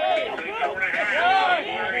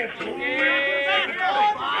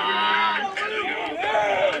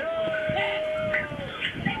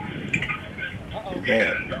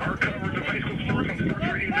 Bad.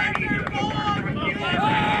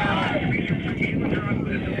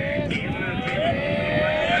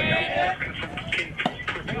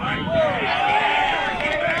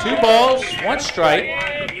 2 balls, 1 strike,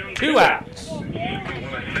 2 outs.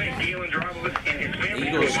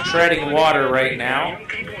 Eagles treading water right now.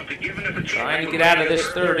 Trying to get out of this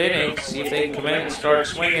 3rd inning, see if they can come in and start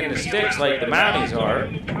swinging the sticks like the Mounties are.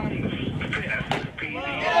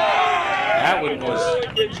 That one was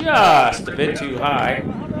just a bit too high.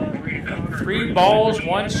 3 balls,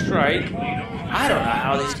 1 strike. I don't know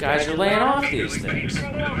how these guys are laying off these things.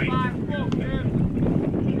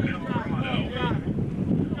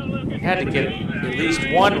 Had to get at least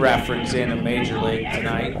 1 reference in a major league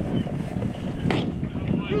tonight.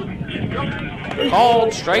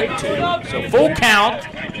 Called strike 2. So full count,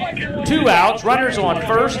 2 outs, runners on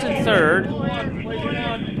first and third.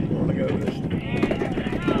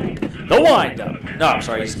 The windup. No, I'm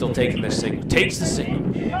sorry, he's still taking this signal. Takes the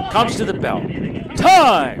signal. Comes to the belt.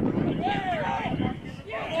 Time!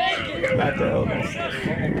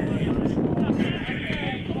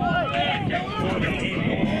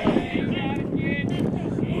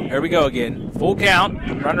 Here we go again. Full count.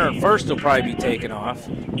 Runner on first will probably be taken off.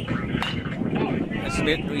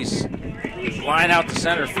 He's flying out to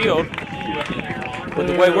center field. With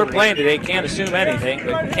the way we're playing today, can't assume anything,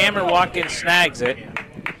 but Cameron Watkins snags it.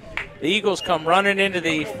 The Eagles come running into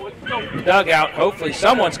the dugout. Hopefully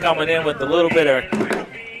someone's coming in with a little bit of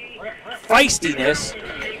feistiness.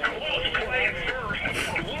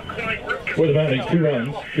 For the Mounties, 2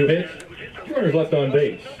 runs, 2 hits, 2 runners left on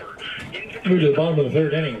base. Move to the bottom of the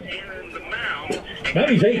 3rd inning.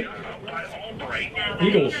 Mounties 8.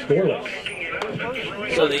 Eagles scoreless.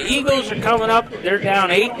 So the Eagles are coming up. They're down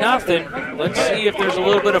 8-0. Let's see if there's a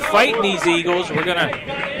little bit of fight in these Eagles. We're going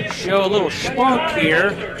to show a little spunk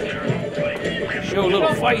here. Show a little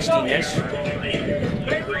feistiness.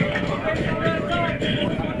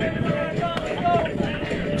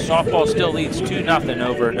 Softball still leads 2-0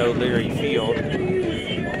 over at O'Leary Field.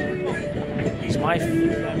 He's my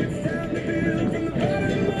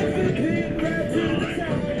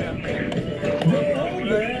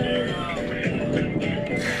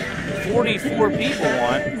 44 people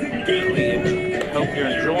won. Hope you're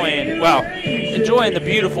enjoying the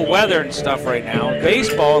beautiful weather and stuff right now.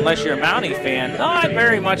 Baseball, unless you're a Mountie fan, not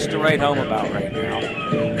very much to write home about right now.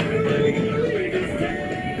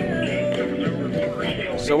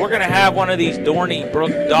 So we're going to have one of these Dorney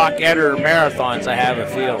Brook Dock Eder marathons, I have a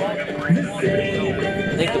feeling.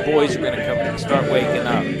 I think the boys are going to come and start waking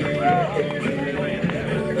up.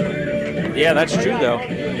 Yeah, that's true, though.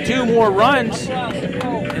 2 more runs,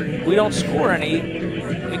 and we don't score any.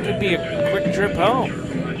 It could be a quick trip home.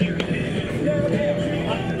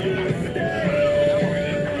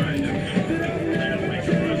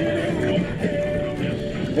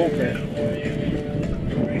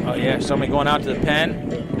 Oh, yeah, somebody going out to the pen.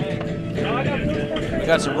 We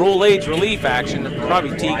got some rule age relief action.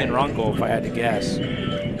 Probably Tegan Runkle, if I had to guess.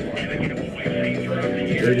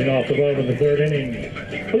 Leading off the ball in the 3rd inning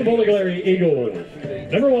for the Bulgaria Eagles.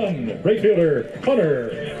 Number 1, right fielder, Connor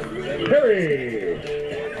Perry.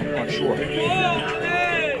 I'm not sure.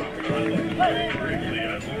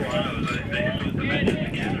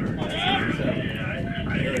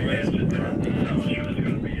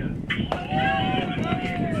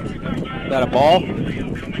 Is that a ball?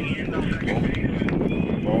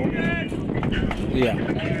 Yeah.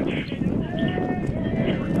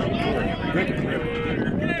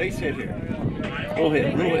 Base hit here. Little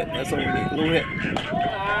hit. That's all we need. Little hit.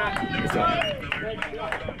 What's up?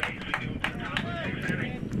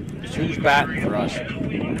 Who's batting for us?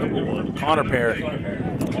 Connor Perry.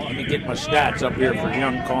 Let me get my stats up here for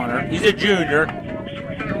young Connor. He's a junior.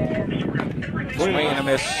 Swing and a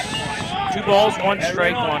miss. 2 balls, 1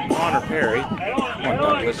 strike on Connor Perry. Come on,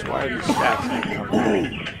 Douglas. Why are these stats not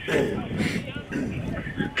coming?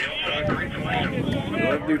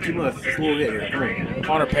 Don't do too much. Just a little hit here. Come on.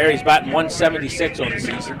 Connor Perry's batting 176 on the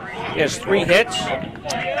season. He has 3 hits,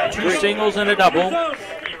 2 singles, and a double.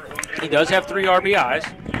 He does have 3 RBIs.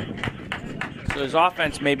 So his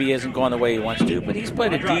offense maybe isn't going the way he wants to, but he's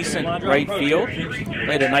played a decent right field.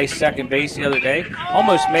 Played a nice second base the other day.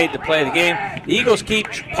 Almost made the play of the game. The Eagles keep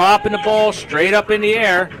popping the ball straight up in the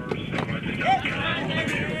air.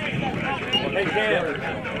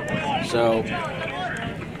 So,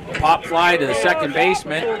 pop fly to the second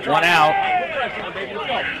baseman, 1 out.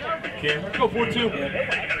 Go for 2.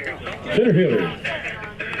 Center fielder,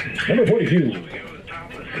 number 42,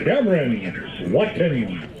 Cameron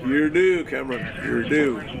Watkins. You're due, Cameron. You're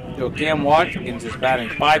due. So Cam Watkins is batting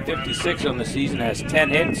 .556 on the season, has 10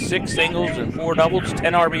 hits, 6 singles, and 4 doubles,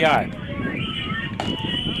 10 RBI.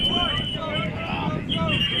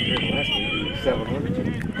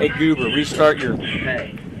 700. Hey Goober, restart your...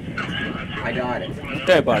 Hey, I got it.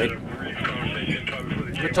 Okay, buddy.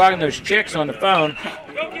 We're talking to those chicks on the phone.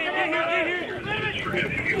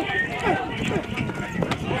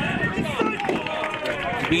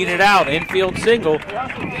 Beat it out, infield single.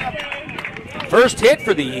 First hit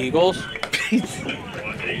for the Eagles.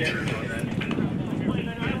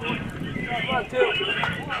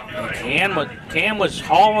 Cam was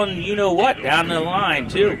hauling you-know-what down the line,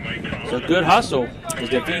 too. So good hustle,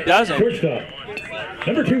 because if he doesn't... Shortstop,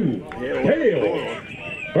 number 2, Cale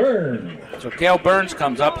Burns. So Cale Burns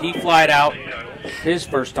comes up. He flied out his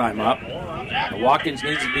first time up. Watkins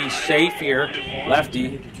needs to be safe here.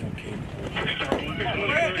 Lefty.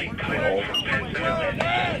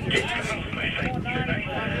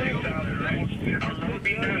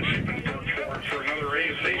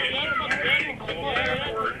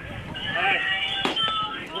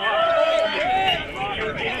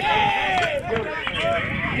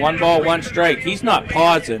 One ball, 1 strike. He's not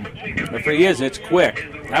pausing. If he is, it's quick.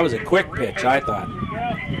 That was a quick pitch, I thought.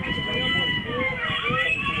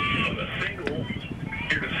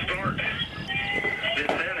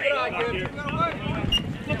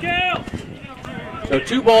 So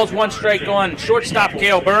 2 balls, 1 strike on shortstop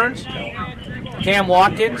Cale Burns. Cam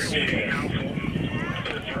Watkins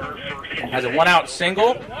has a 1-out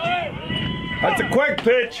single. That's a quick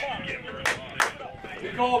pitch.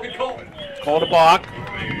 Good call, good call. Called a balk.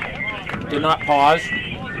 Did not pause.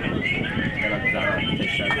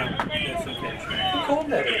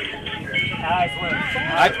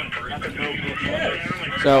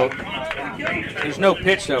 So there's no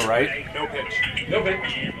pitch though, right? No pitch. No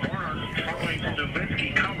pitch.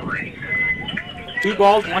 2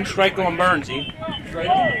 balls, 1 strike on Burnsy.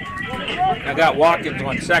 I got Watkins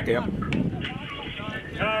on second.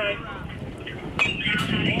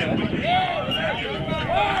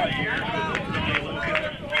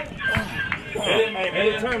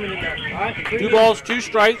 Two balls, 2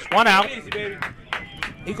 strikes, 1 out.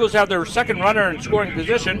 Eagles have their second runner in scoring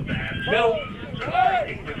position.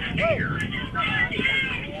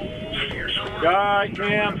 Guy,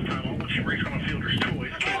 Cam. she breaks on a fielder's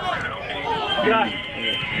choice.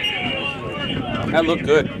 That looked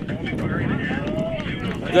good.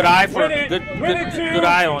 Good eye for good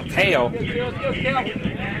eye on Kale.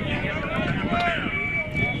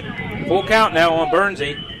 Full count now on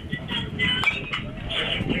Burnsy.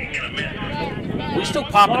 We still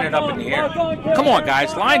popping it up in the air. Come on,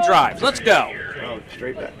 guys, line drives. Let's go. Oh,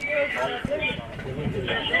 straight back.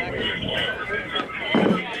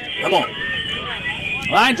 Come on.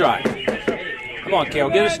 Line drive. Come on, Kale,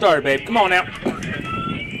 get us started, babe. Come on now.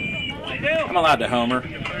 I'm allowed to homer.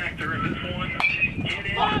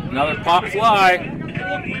 Another pop fly.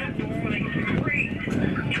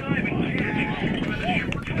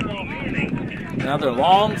 Another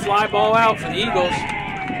long fly ball out for the Eagles.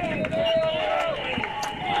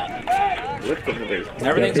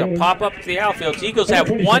 Everything's a pop up to the outfield. The Eagles have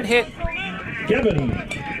one hit. Kevin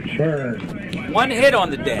Burns. One hit on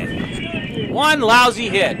the day. One lousy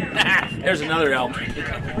hit. There's another elk.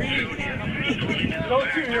 Go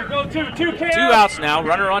two here, go two, Cam. 2 outs now.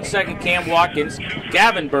 Runner on second, Cam Watkins.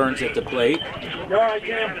 Gavin Burns at the plate. You're all right,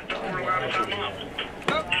 Cam.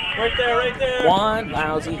 Right there, right there. One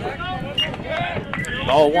lousy hit.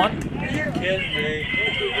 Ball one. You're kidding me.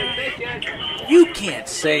 You can't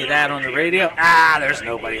say that on the radio. Ah, there's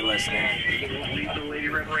nobody listening.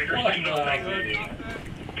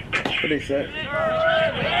 What did he say?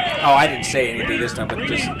 Oh, I didn't say anything this time, but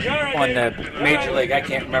just on the Major League, I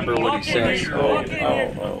can't remember what he says.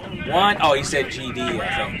 One, oh, he said GD, I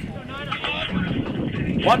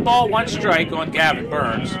think. 1 ball, 1 strike on Gavin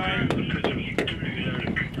Burns.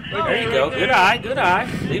 There you go. Good eye, good eye.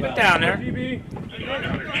 Leave it down there.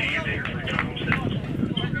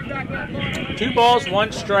 2 balls,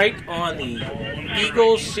 1 strike on the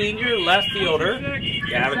Eagles senior left fielder,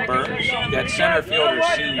 Gavin Burns. You got center fielder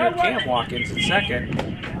senior Cam Watkins at second.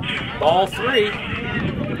 Ball 3.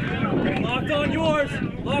 Locked on yours.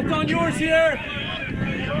 Locked on yours here.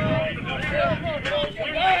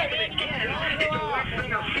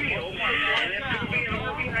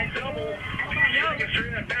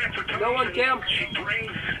 No one, Cam.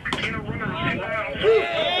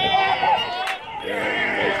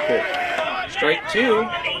 Strike 2.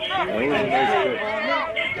 That was a nice pitch.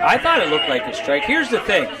 I thought it looked like a strike. Here's the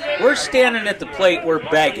thing. We're standing at the plate. We're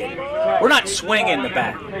begging. We're not swinging the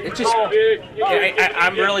bat. It just,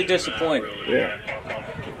 I'm really disappointed. Yeah.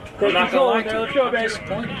 I'm not going to lie to you. I'm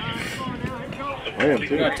disappointed. I am too.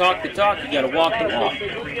 You're going to talk the talk. You got to walk the walk.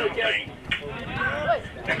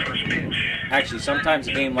 Actually, sometimes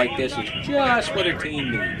a game like this is just what a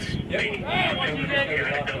team needs.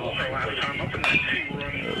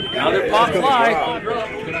 Another pop fly.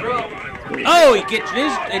 Oh, he gets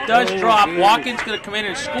his. It does drop. Watkins going to come in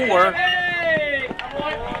and score.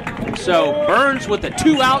 So Burns with a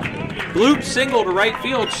 2-out bloop single to right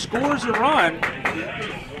field scores a run.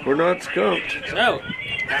 We're not skunked. So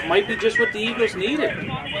that might be just what the Eagles needed.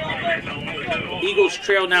 Eagles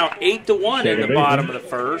trail now 8-1 in the bottom of the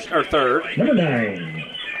third. Number 9,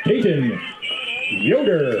 Peyton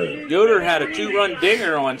Yoder. Yoder had a 2-run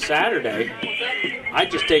dinger on Saturday. I'd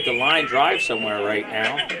just take a line drive somewhere right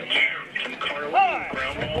now.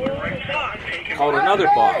 Called another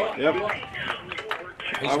ball. Yep.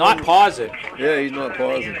 He's not pausing. Yeah, he's not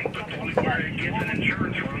pausing.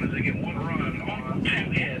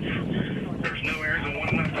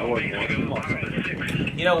 I wasn't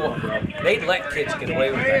watching. You know what? They let kids get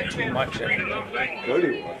away with that too much anymore.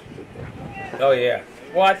 Cody watched Oh, yeah.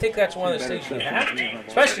 Well, I think that's one of the things you have to,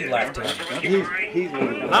 especially left-handed. it. He's one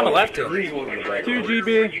of the I'm a left-hander. He's one of the best. 2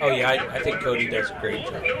 GB. Oh, yeah, I think Cody does a great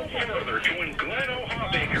job.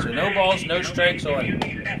 So no balls, no strikes on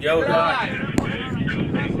Yoder.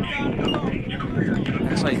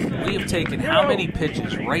 It's like we have taken how many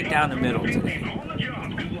pitches right down the middle today?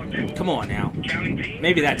 Come on now.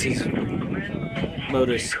 Maybe that's his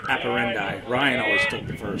modus operandi. Ryan always took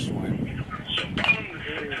the first one.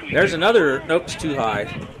 There's another. Nope, it's too high.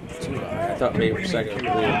 Too high. I thought maybe for a second it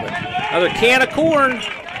was blue, but another can of corn.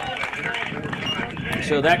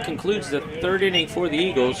 So that concludes the third inning for the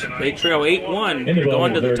Eagles. They trail 8-1,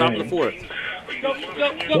 going to the top of the fourth.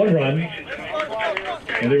 1 run.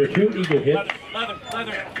 And there were 2 Eagle hits.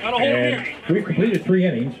 And we've completed 3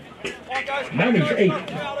 innings. Mounties 8.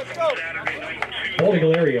 Bald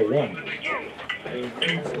Eagle area 1.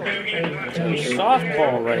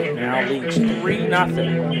 Softball right now leads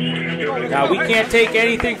 3-0. Now we can't take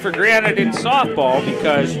anything for granted in softball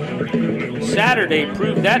because Saturday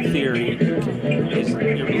proved that theory is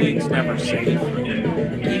your league's never safe.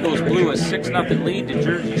 Eagles blew a 6-0 lead to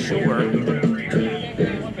Jersey Shore.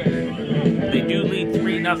 They do lead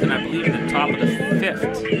 3-0, I believe, in the top of the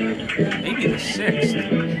 5th, maybe the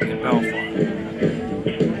 6th. Belfont.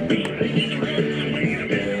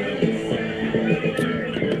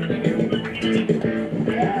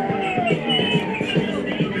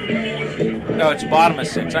 No, it's bottom of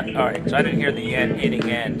 6. All right, so I didn't hear the inning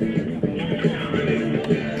end.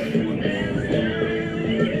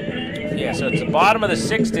 Yeah, so it's the bottom of the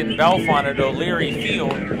 6th in Belfont at O'Leary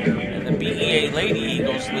Field, and the BEA Lady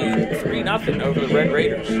Eagles lead 3-0 over the Red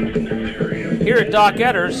Raiders. Here at Doc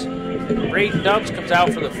Edders, Braden Dubs comes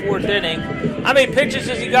out for the 4th inning. How many pitches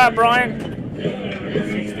has he got, Brian?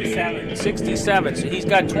 67. So he's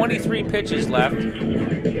got 23 pitches left.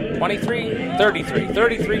 23?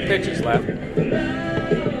 33 pitches left.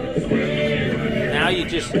 Now you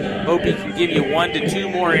just hope he can give you 1 to 2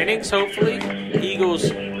 more innings, hopefully.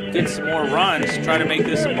 Eagles get some more runs, try to make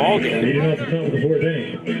this a ball game. Leading off the top of the 4th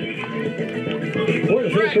inning. For the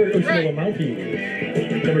first coach of the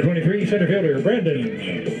Mounties, number 23, center fielder,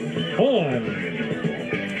 Brandon Hahn.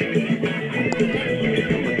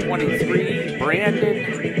 Number 23, Brandon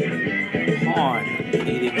Hahn,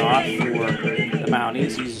 leading off for the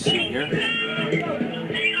Mounties. He's a senior.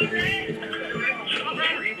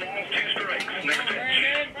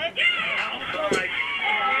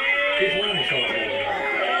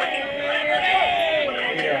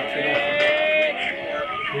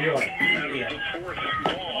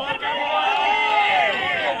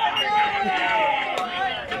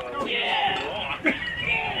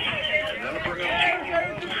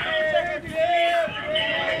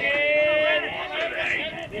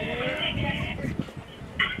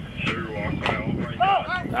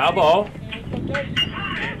 Foul ball.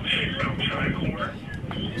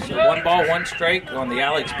 So 1 ball, 1 strike on the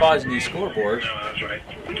Alex Posney scoreboard.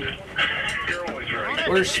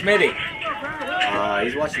 Where's Smitty?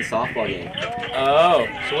 He's watching the softball game. Oh,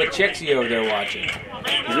 so what chick's he over there watching?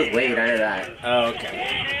 He's with Wade, I know that. Oh,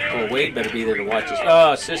 okay. Well, Wade better be there to watch his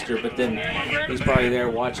sister, but then he's probably there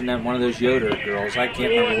watching that one of those Yoder girls. I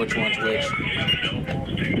can't remember which one's which.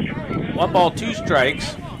 1 ball, 2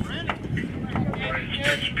 strikes.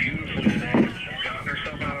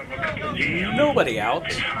 Nobody out.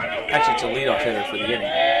 Actually, it's a leadoff hitter for the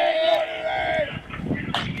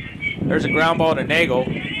inning. There's a ground ball to Nagel.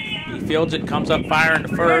 He fields it, comes up firing to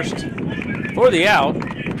first for the out.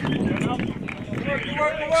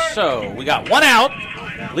 So we got 1 out.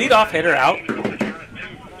 Leadoff hitter out.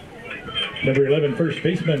 Number 11, first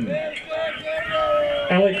baseman,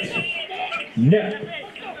 Alex Knepp.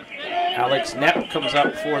 Alex Knepp comes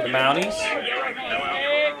up for the Mounties.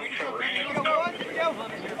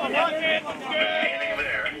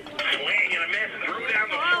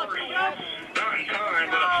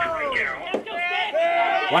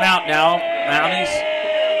 One out now. Mounties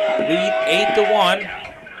lead 8-1.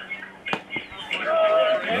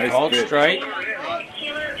 Nice Called pitch. strike.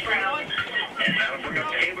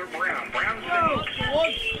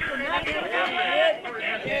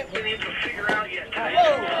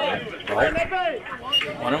 Ball.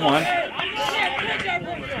 1-1.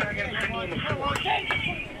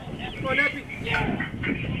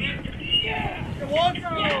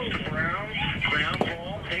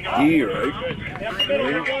 D, right?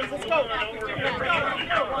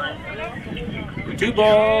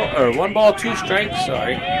 1 ball, 2 strikes.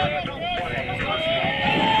 Sorry.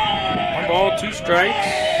 1 ball, 2 strikes.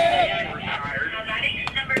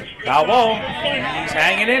 Foul ball. He's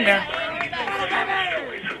hanging in there.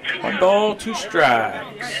 1 ball, 2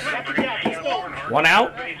 strikes. 1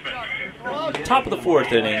 out. Top of the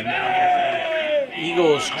 4th inning.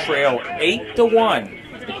 Eagles trail 8-1.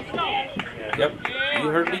 Yep, you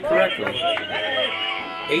heard me correctly.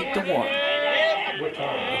 8-1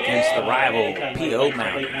 against the rival P.O.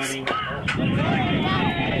 Mounties,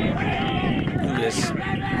 who has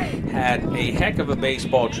had a heck of a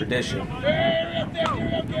baseball tradition.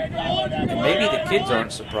 And maybe the kids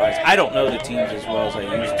aren't surprised. I don't know the teams as well as I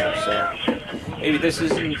used to, so maybe this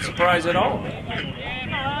isn't a surprise at all.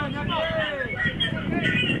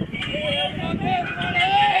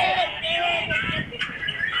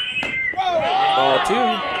 Ball 2.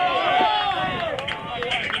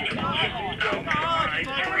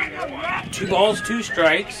 2 balls, 2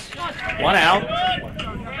 strikes. 1 out.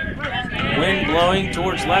 Wind blowing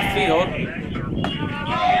towards left field.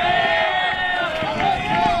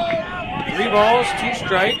 3 balls, 2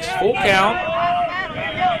 strikes. Full count.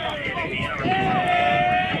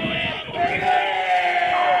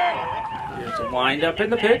 There's a wind up in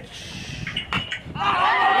the pitch.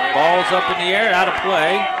 Ball's up in the air, out of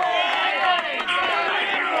play.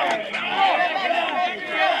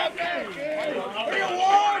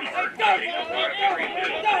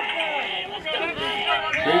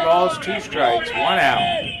 Three balls, 2 strikes, 1 out.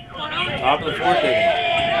 Top of the 4th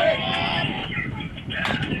inning.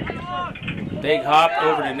 Big hop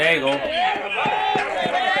over to Nagel.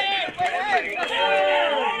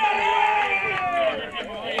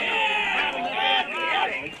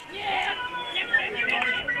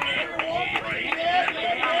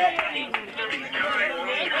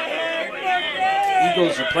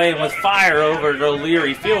 Eagles are playing with fire over at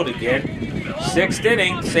O'Leary Field again. 6th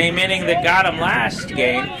inning, same inning that got them last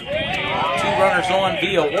game. 2 runners on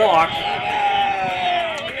via walk.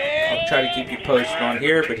 I'll try to keep you posted on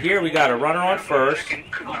here, but here we got a runner on first.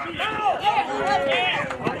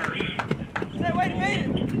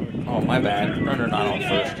 Oh, my bad. Runner not on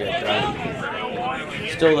first yet, though.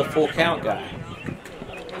 Still the full count guy.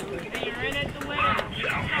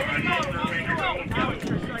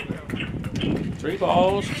 Three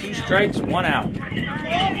balls, 2 strikes, 1 out.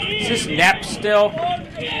 Is this Nepp still?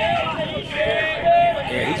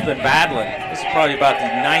 Yeah, he's been battling. This is probably about the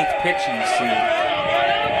 9th pitch he's seen.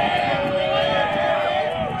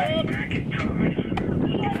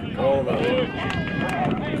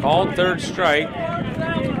 Called 3rd strike.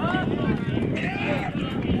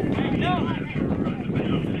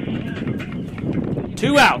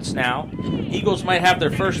 Two outs now. Eagles might have their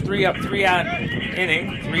first 3 up, 3 out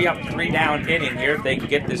inning. 3 up, 3 down inning here if they can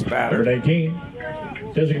get this batter. Number 19,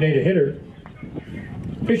 designated hitter,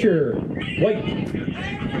 Fisher White. He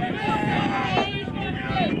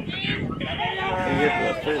hit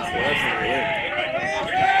the fence last time.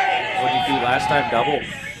 What did he do last time? Double?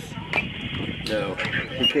 No,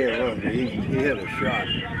 he can't run. He had a shot.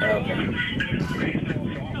 Okay.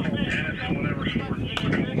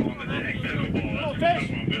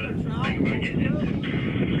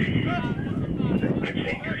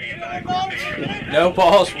 No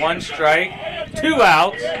balls, 1 strike, 2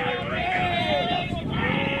 outs.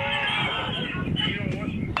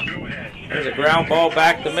 There's a ground ball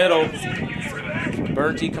back the middle.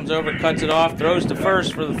 Bertie comes over, cuts it off, throws to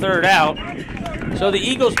first for the 3rd out. So the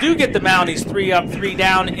Eagles do get the Mounties 3 up, 3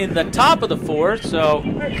 down in the top of the 4th. So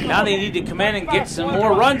now they need to come in and get some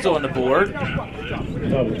more runs on the board. Top of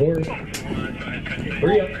the board.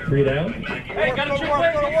 3 up, 3 down. Hey, got a chip.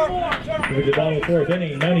 With the bottom of the 4th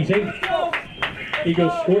inning, Mounties 8.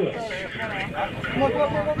 Eagles scoreless.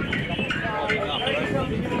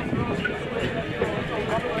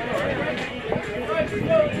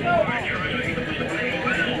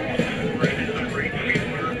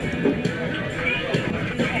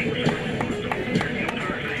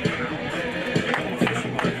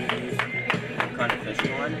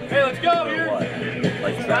 Hey, let's go here.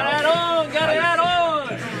 Like Got it on. Got it on.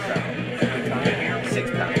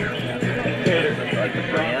 6 pounds. Like the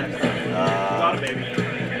brand.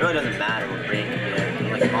 It really doesn't matter what brand you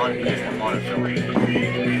get. Like it's the monofilament.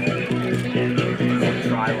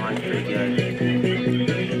 Try one, pretty good.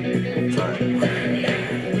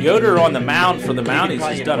 Yoder on the mound for the Mounties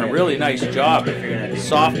has done a really nice job.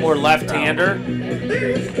 Sophomore left-hander.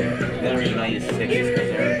 The reason I use 6 is because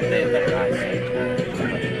they have better eyesight.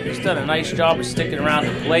 He's done a nice job of sticking around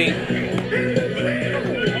the plate.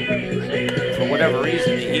 For whatever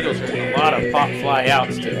reason, the Eagles are getting a lot of pop fly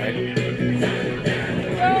outs today.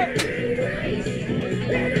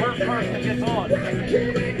 First person gets on.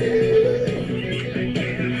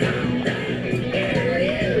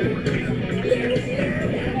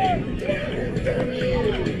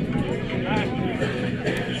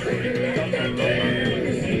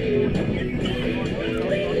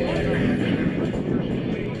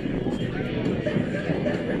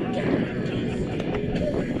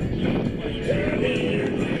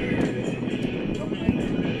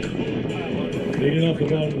 Leading off the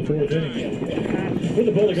bottom of the 4th inning. With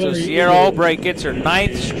the ball, So Sierra Albright gets her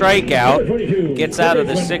 9th strikeout, gets out of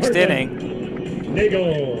the 6th inning.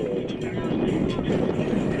 Nagel.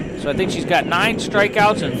 So I think she's got 9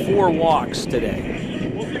 strikeouts and 4 walks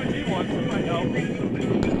today. We'll see what he wants. Might help.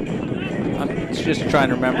 I'm just trying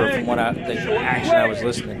to remember from what the action I was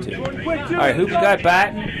listening to. All right, who we got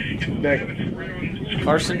batting?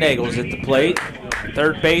 Carson Nagel's at the plate.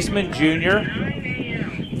 3rd baseman, junior.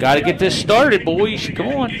 Got to get this started, boys. Come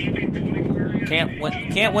on.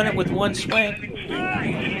 Can't win it with 1 swing.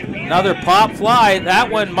 Another pop fly. That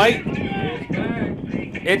one might.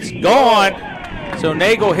 It's gone. So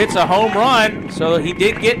Nagel hits a home run. So he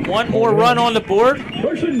did get 1 more run on the board.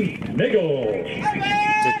 Carson Nagel.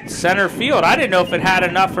 To center field. I didn't know if it had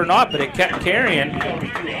enough or not, but it kept carrying.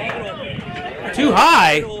 Too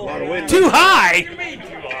high? Too high?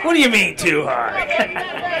 What do you mean too high?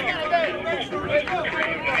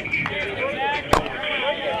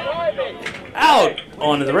 Out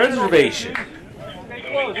onto the reservation.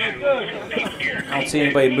 I don't see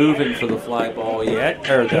anybody moving for the fly ball yet,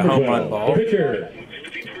 or the home run ball. The pitcher,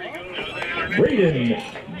 Braden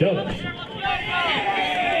Dulles.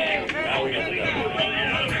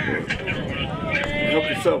 Help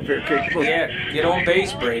yourself here, Kate. Come on. Yeah, get on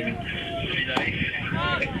base, Braden. Is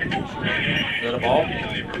that a ball?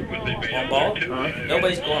 One ball?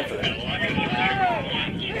 Nobody's going for that.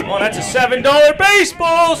 Oh, that's a $7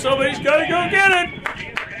 baseball. Somebody's got to go get it.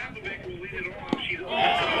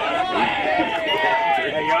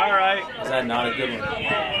 Hey, you all right? Is that not a good one?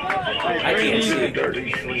 I can't see.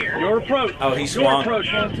 Your approach. Oh, he Your swung.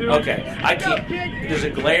 approach, 1, 2. Okay, I can't. There's a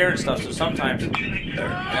glare and stuff, so sometimes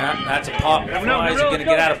that's a pop. Is it going to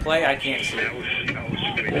get out of play? I can't see.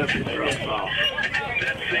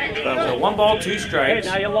 So 1 ball, 2 Hey, strikes.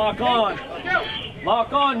 now you lock on.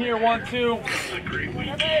 Lock on here, 1, 2.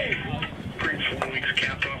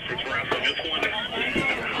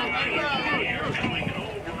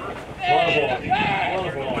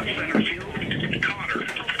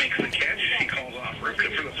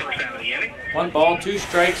 One ball, 2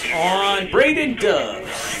 strikes on Braden Doves.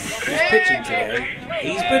 He's pitching today.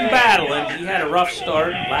 He's been battling. He had a rough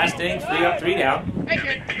start. Last inning, 3 up, 3 down.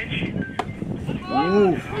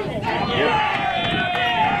 Ooh. Yep.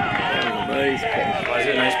 Nice pitch. Was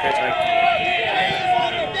it a nice pitch?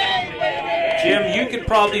 Jim, you could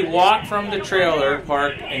probably walk from the trailer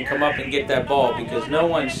park and come up and get that ball because no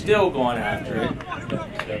one's still going after it.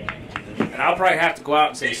 And I'll probably have to go out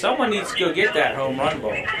and say, someone needs to go get that home run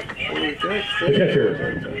ball. The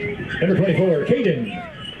catcher, number 24, Caden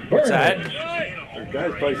Burns. What's that? The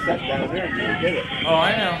guy's probably sat down there and didn't get it. Oh,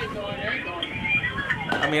 I know.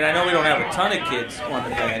 I mean, I know we don't have a ton of kids on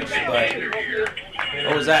the bench, but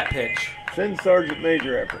what was that pitch? Send Sergeant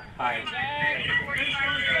Major effort. Hi.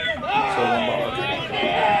 So 1 ball.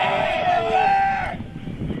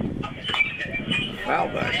 Foul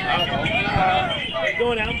back.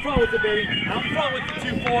 Going out in front with it, baby. Out in front with the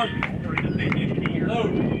 2-4.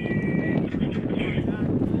 Load.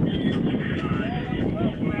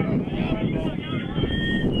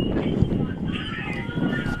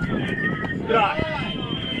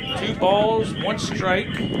 Good. 2 balls, 1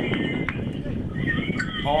 strike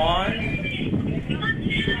on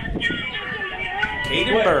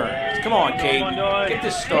Caden Burns. Come on, Caden. Get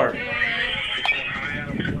this started.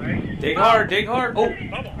 Dig hard, dig hard. Oh. Oh.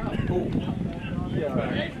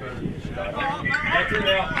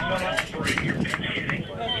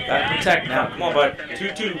 Gotta protect now. Come on, bud.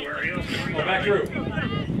 2-2. Go back through.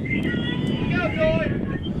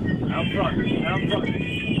 Out front. Out front.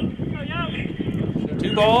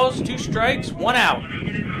 2 balls, 2 strikes, 1 out.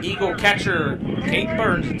 Eagle catcher Kate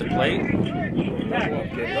Burns at the plate.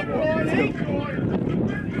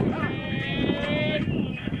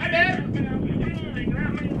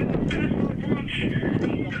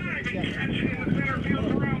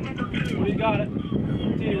 What do you got?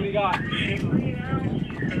 See what you got.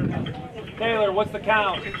 Taylor, what's the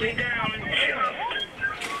count?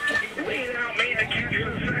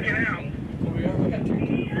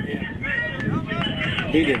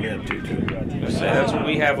 He didn't have 2-2. So that's what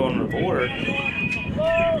we have on the board.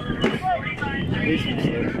 He's from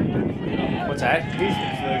Solution. What's that? He's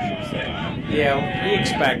from Solution. Yeah, we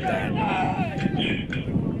expect that.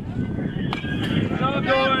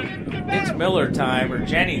 It's Miller time or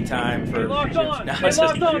Jenny time for. Locked on. No, Locked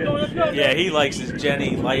on. Let's go. yeah, he likes his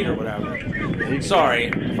Jenny light or whatever. Sorry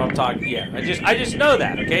if I'm talking. Yeah, I just know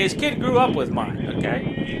that. Okay, his kid grew up with mine. Okay,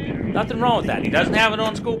 nothing wrong with that. He doesn't have it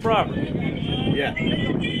on school property. Yeah.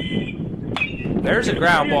 There's a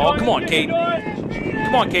ground ball. Come on, Caden.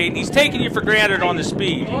 Come on, Caden. He's taking you for granted on the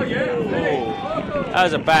speed. Oh, yeah. Oh, that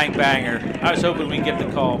was a bang banger. I was hoping we'd get the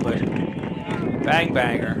call, but bang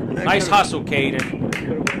banger. Nice hustle,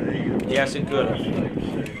 Caden. Yes, it could have.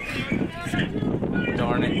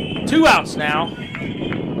 Darn it. 2 outs now.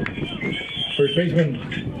 First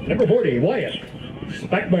baseman, number 40, Wyatt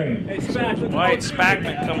Spackman. Hey, Spackman. Wyatt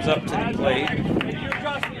Spackman comes up to the plate. You're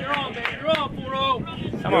Justin. You're on, baby. You're on,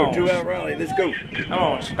 4-0. Come Go, on. 2-out rally. Let's go. Come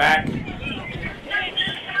on, Spack.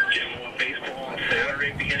 Baseball on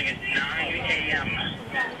Saturday beginning at 9 a.m.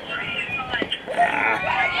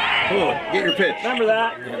 Come on, get your pitch. Remember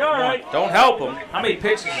that. You're all right. Don't help him. How many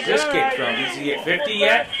pitches is this kid from? Is he at 50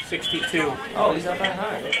 yet? 62. Oh, he's not that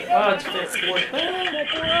high. Oh, it's 54.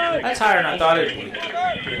 That's higher than I thought it would be.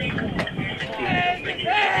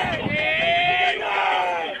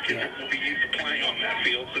 Will be used to playing on that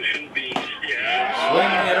field, so shouldn't be. Swing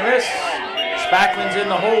and a miss. Spackman's in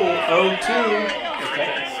the hole. 0-2.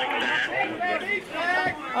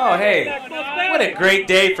 Oh, hey. What a great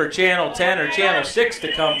day for Channel 10 or Channel 6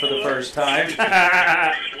 to come for the first time. Swing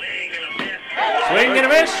and a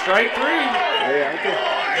miss. Strike 3.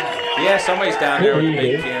 Yeah, somebody's down there with the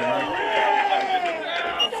big camera.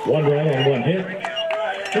 1 run on 1 hit.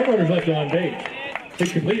 No runners left on base. They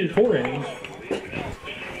completed 4 innings.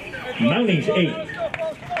 Mounties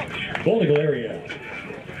 8. Bald Eagle area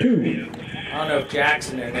 2. I don't know if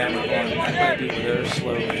Jackson and them are going. That might be where they're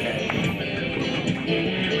slowly heading.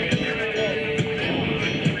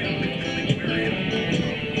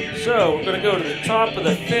 So we're going to go to the top of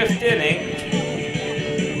the 5th inning.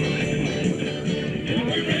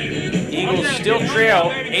 Eagles still trail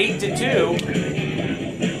 8-2.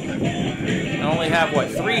 And only have, what,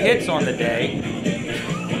 3 hits on the day.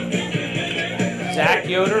 Zach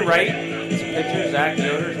Yoder, right? It's a pitcher. Zach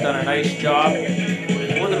Yoder's done a nice job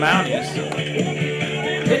for the Mounties.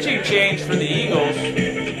 Pitching change for the Eagles.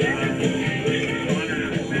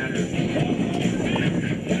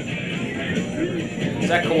 Is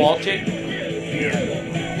that Kowalczyk?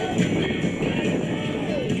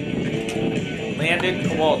 Landon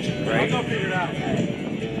Kowalczyk, right?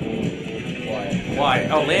 Why?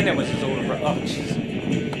 Oh, Landon was his older brother. Oh, jeez.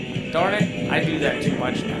 Darn it. I do that too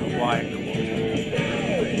much now. Why?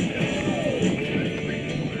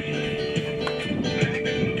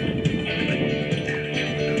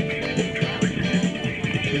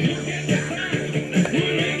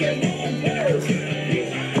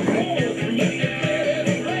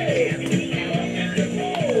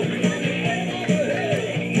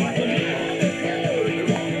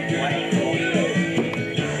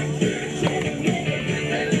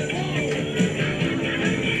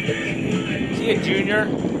 Junior?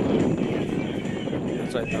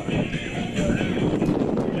 That's what I thought.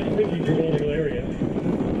 Pitching for Bald Eagle area.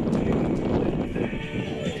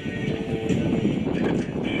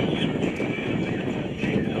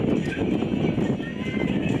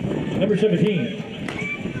 Number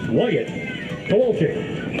 17, Wyatt Kowalczyk.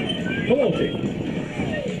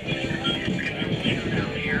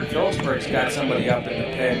 Phillipsburg's got somebody up in the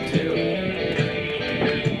pen, too.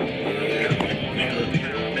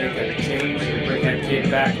 Bring that kid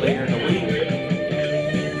back later in the week.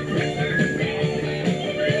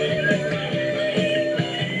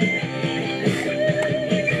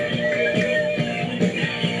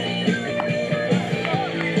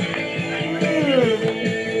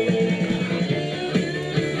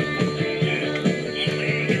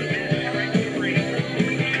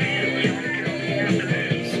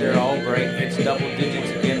 Sarah Albright hits double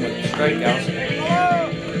digits again with strikeouts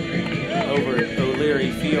over at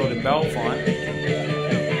O'Leary Field in Bellefonte.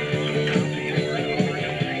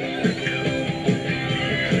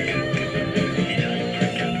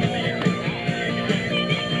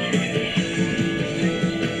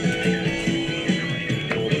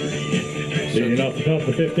 Leading off the top of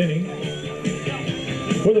the 5th inning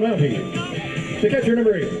for the Mounties, the catcher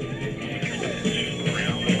number 8,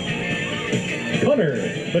 Connor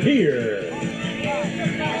Batir.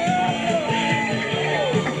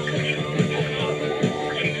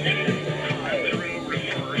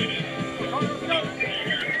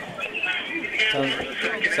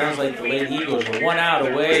 Sounds like the Lady Eagles are 1 out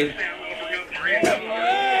away from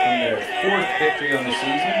their 4th victory on the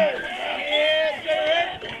season.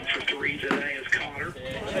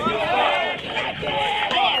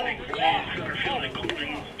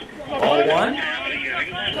 Ball 1.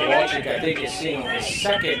 Kowalczyk, I think, is seeing his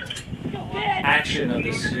 2nd action of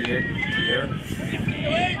this year.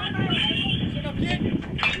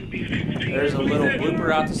 There's a little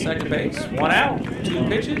blooper out to second base. 1 out. 2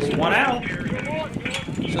 pitches. 1 out.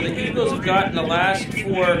 So the Eagles have gotten the last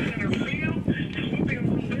 4.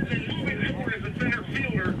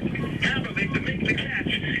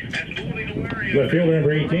 The fielder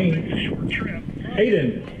number 18,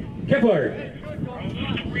 Aiden Kepler.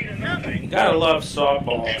 You gotta love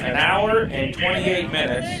softball. 1 hour and 28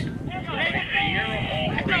 minutes.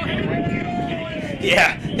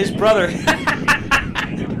 Yeah, his brother.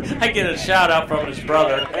 I get a shout out from his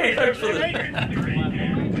brother. Hey, thanks for the.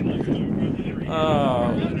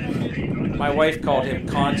 My wife called him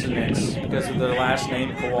Consonants because of the last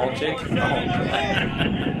name Kowalczyk.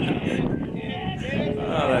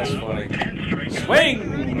 Oh, that's funny. Swing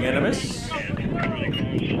and a miss.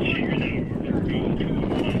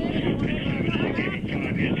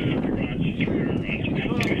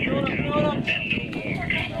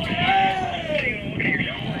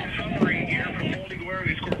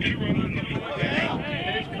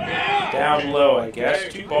 Down low, I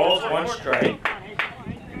guess. 2 balls, 1 strike.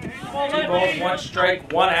 2 balls, 1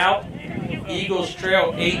 strike, 1 out. Eagles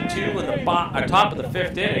trail 8-2 in the top of the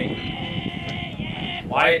 5th inning.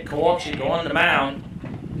 Wyatt Kowalczyk on the mound.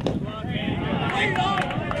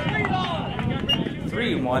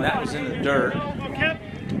 3-1. That was in the dirt.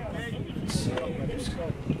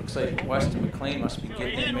 Looks like Weston McLean must be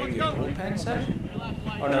getting in maybe a bullpen session.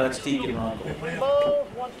 Oh no, that's Deacon Ronco.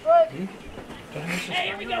 Here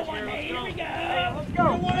we go. Let's go.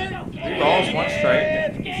 3 balls, 1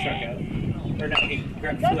 strike. He struck out. Or no, he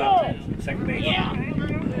grabbed the flew out to second base.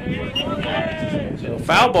 So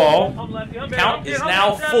foul ball. Count is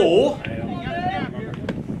now full.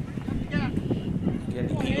 Again,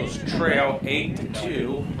 the Eagles trail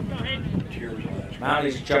 8-2.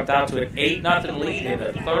 Mounties jumped out to an 8-0 lead in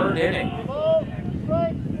the 3rd inning.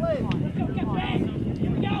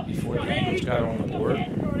 Before the Eagles got on the board.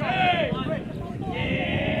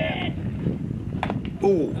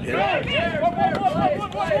 Ooh,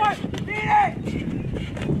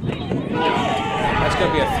 That's going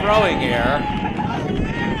to be a throwing error.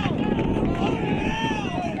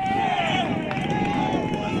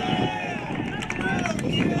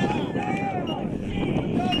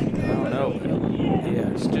 I don't know. Yeah,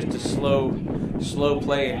 it's just a slow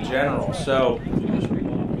play in general. So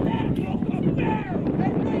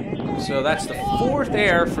that's the 4th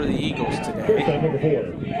error for the Eagles today. Shortstop number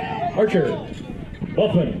 4, Archer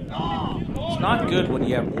Buffman. It's not good when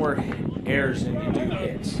you have more errors than you do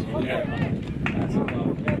hits. Yeah.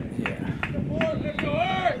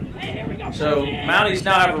 So Mounties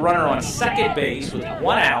now have a runner on second base with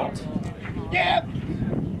 1 out.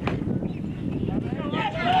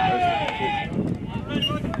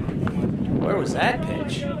 Where was that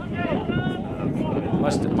pitch?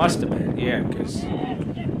 Must have been, yeah, because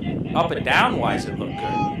up and down wise it looked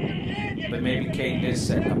good. But maybe Caden is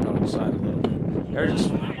setting up on the side a little bit. There's a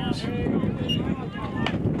swing.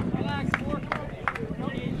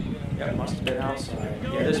 Yeah, it must have been outside.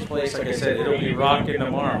 Yeah, this place, like I said, it'll be rocking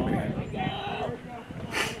tomorrow, man.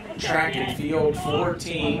 Track and field, 4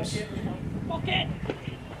 teams. Swing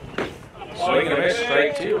and a miss,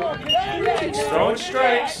 strike 2. He's throwing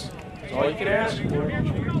strikes. That's all you can ask for.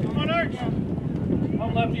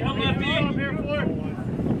 Home lefty. I'm here for it.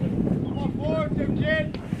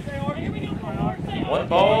 1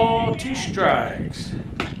 ball, 2 strikes.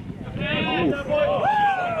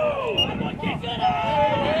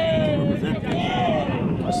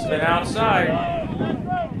 Must have been outside.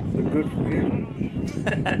 good for you.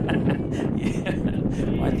 Yeah.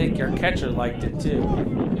 Well, I think your catcher liked it too.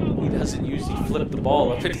 He doesn't usually flip the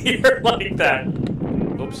ball up in the air like that.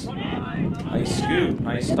 Oops. Nice scoop.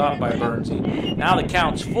 Nice stop by Burnsy. Now the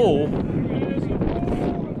count's full.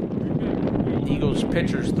 Eagles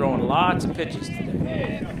pitchers throwing lots of pitches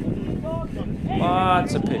today.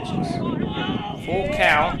 Lots of pitches. Full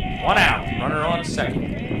count. 1 out. Runner on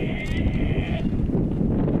second.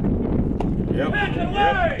 Yep.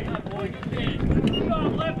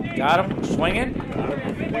 Got him. Swinging.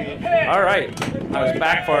 All right. I was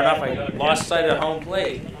back far enough. I lost sight of home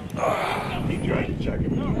plate. He tried to check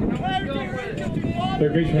him.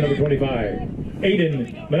 Third baseman number 25,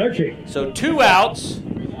 Aiden Menarche. So 2 outs.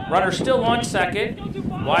 Runner still on second.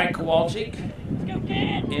 Wyatt Kowalczyk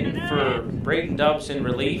in for Braden Dubs in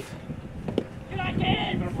relief.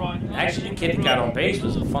 Actually, the kid that got on base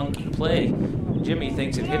was a funky play. Jimmy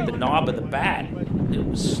thinks it hit the knob of the bat. It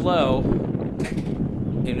was slow,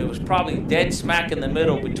 and it was probably dead smack in the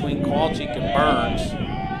middle between Kowalczyk and Burns.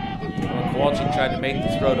 When Kowalczyk tried to make the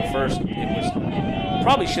throw to first, it was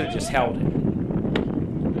probably should have just held it.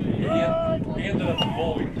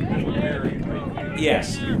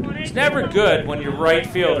 Yes. It's never good when your right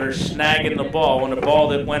fielder's snagging the ball when a ball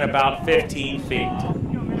that went about 15 feet.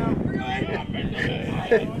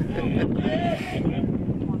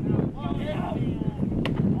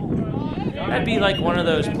 That'd be like one of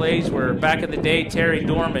those plays where back in the day, Terry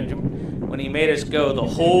Dorman, when he made us go the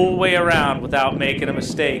whole way around without making a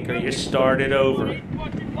mistake, or you start it over.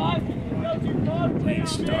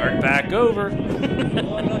 Please start back over.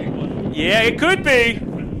 Yeah, it could be.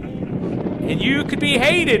 And you could be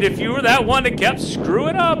hated if you were that one that kept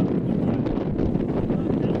screwing up.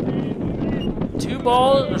 2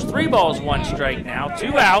 balls, there's 3 balls, 1 strike now.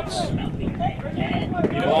 2 outs.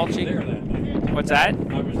 Kowalczyk. What's that?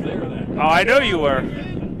 Oh, I know you were.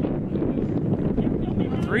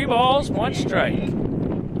 3 balls, 1 strike.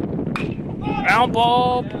 Ground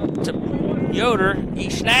ball to Yoder. He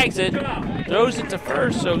snags it, throws it to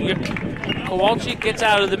first, so Kowalczyk gets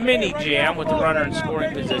out of the mini jam with the runner in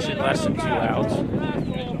scoring position, less than 2 outs.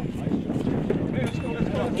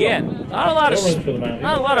 Again, not a lot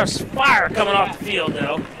of fire coming off the field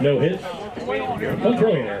though. No hits. One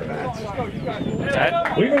throwing error.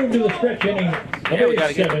 That, We move to the stretch inning of Yeah, we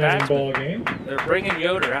gotta a get the 7-inning batsman. ball game. they're bringing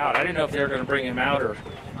Yoder out. I didn't know if they were going to bring him out or.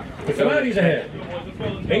 The Commodities ahead,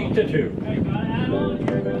 8-2.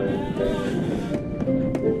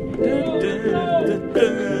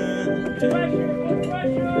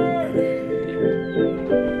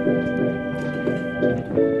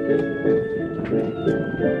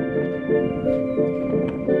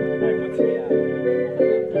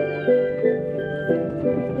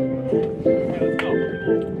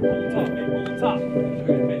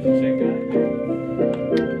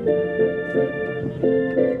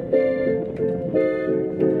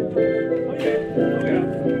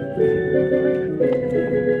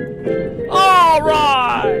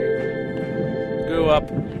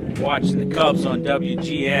 watching the Cubs on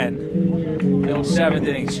WGN. The old 7th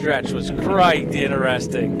inning stretch was quite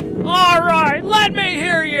interesting. All right, let me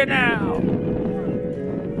hear you now.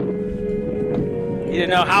 You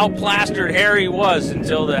didn't know how plastered Harry was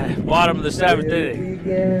until the bottom of the 7th inning.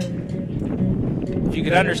 If you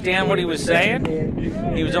could understand what he was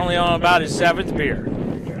saying, he was only on about his 7th beer.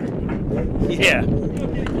 Yeah.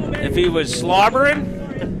 If he was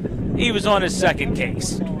slobbering, he was on his 2nd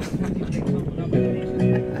case.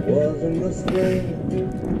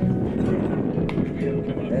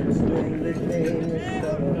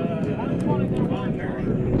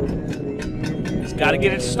 He's got to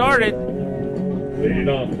get it started. Leading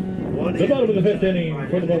off the bottom of the 5th inning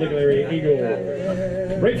for the Baltic area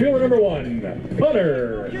Eagles. Right fielder number 1,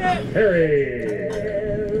 Connor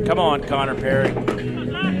Perry. Come on, Connor Perry.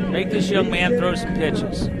 Make this young man throw some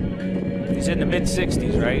pitches. He's in the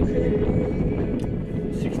mid-60s, right?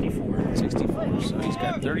 64. 64, so he's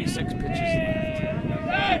got 36 pitches left.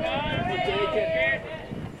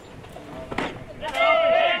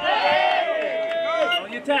 On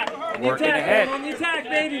the attack. On the Working attack. ahead. On the attack,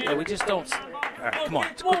 baby. Yeah, we just don't. All right, come on.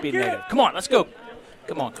 Let's quit being negative. Come on, let's go.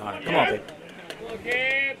 Come on, Connor. Come on, baby.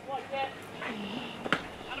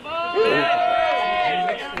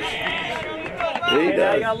 He Now you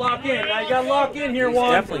does. gotta lock in. Now you gotta lock in here, He's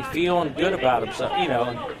one. definitely feeling good about himself, you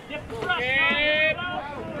know.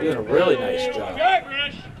 Doing a really nice job.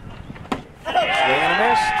 Swing and a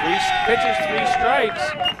miss. 3 pitches, 3 strikes.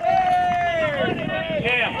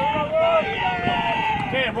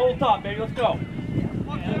 Cam, roll top, baby. Let's go.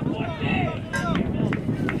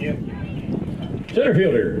 Center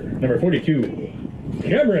fielder number 42,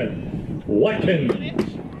 Cameron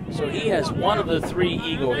Watkins. So he has one of the 3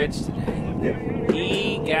 Eagle hits today.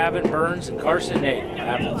 He, Gavin Burns, and Carson Nagel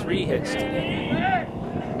have the 3 hits today.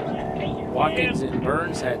 Watkins and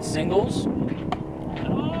Burns had singles,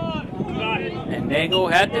 and Nagel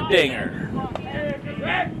had the dinger.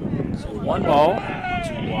 So 1 ball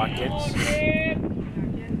to Watkins.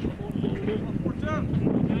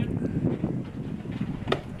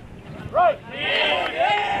 Right.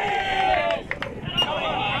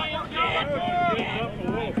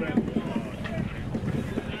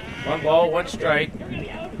 1 ball, 1 strike.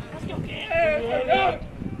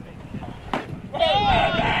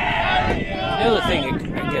 The other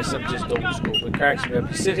thing, I guess I'm just old school, but cracks me up.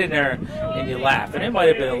 You sit in there and you laugh, and it might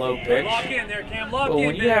have been a low pitch. Lock in there, Cam. Lock But in.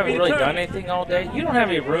 when you haven't really done anything all day, you don't have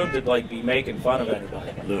any room to like be making fun of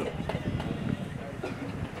anybody. No.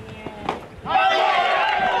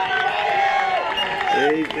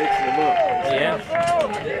 He's mixing them up. Yeah.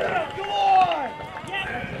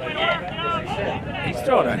 He's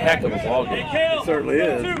throwing a heck of a ball game. It certainly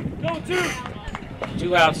is. Go 2.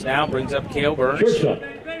 2 outs now, brings up Cale Burns. Shortstop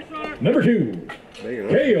number 2,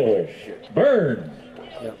 Cale Burns.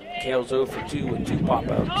 Yep. Cale's 0 for 2 with 2 pop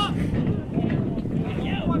outs.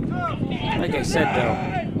 Like I said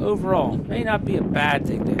though, overall, may not be a bad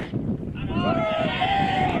thing to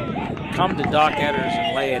come to Doc Edders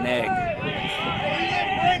and lay an egg.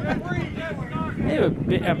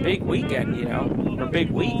 They have a big weekend, you know, or big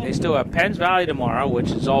week. They still have Penns Valley tomorrow,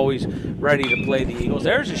 which is always ready to play the Eagles.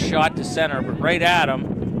 There's a shot to center, but right at him.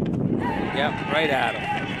 Yep, right at him.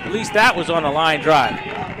 At least that was on a line drive.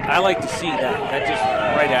 I like to see that. That just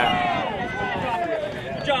right at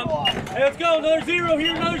him. Good job. Hey, let's go. Another 0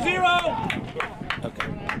 here. Another 0. Okay.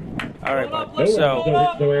 All right, bud. No, So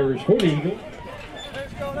no errors for the Eagles.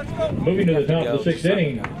 Moving to the top of the 6th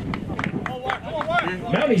inning.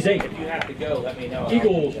 Mounties 8, if you have to go, let me know.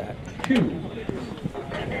 Eagles 2.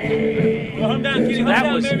 Hum down, kitty. So Hum that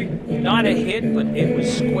down, was baby. not a hit, but it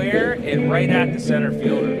was square and right at the center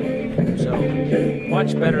fielder. So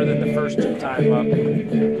much better than the first 2 time up.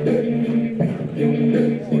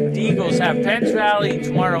 The Eagles have Penns Valley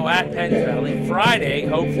tomorrow at Penns Valley. Friday,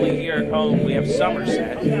 hopefully here at home, we have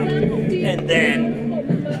Somerset. And then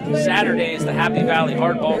Saturday is the Happy Valley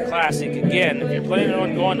Hardball Classic. Again, if you're planning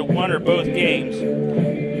on going to one or both games,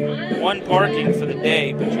 1 parking for the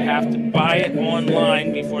day, but you have to buy it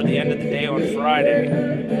online before the end of the day on Friday,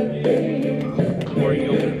 or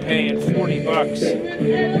you'll be paying $40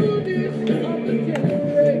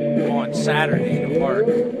 on Saturday to park.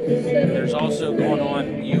 There's also going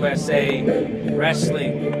on USA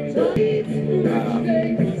Wrestling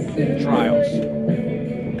trials.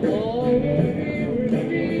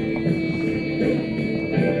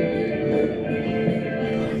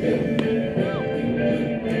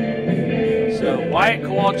 Wyatt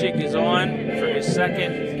Kowalczyk is on for his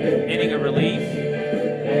 2nd inning of relief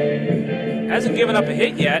Hasn't given up a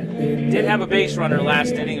hit yet. Did have a base runner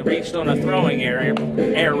last inning. Reached on a throwing error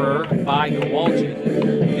by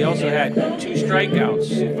Kowalczyk. He also had 2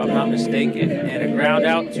 strikeouts, if I'm not mistaken, and a ground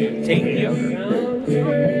out to Tate Yoder.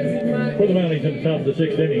 For the Mounties in the top of the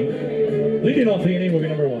 6th inning, leading off the inning will be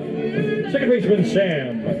number 1, second baseman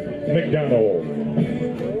Sam McDonald.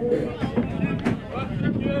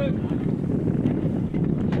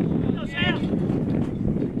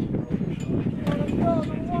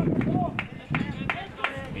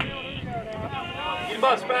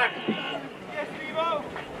 Bus back.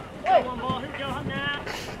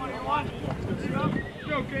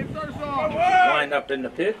 Lined up in the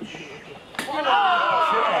pitch.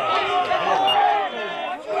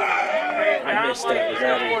 I missed that. Was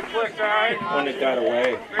that when it got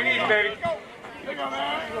away?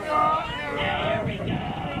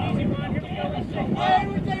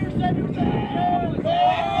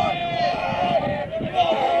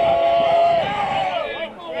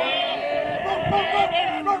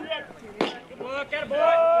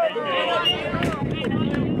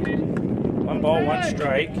 One ball, 1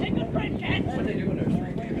 strike.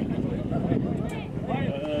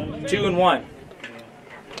 2-1.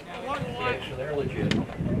 They're legit.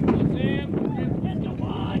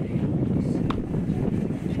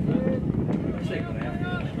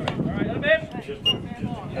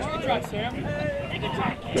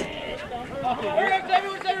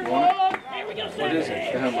 What is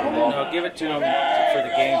it? No, give it to him for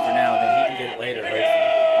the game for now, then he can get it later. Right?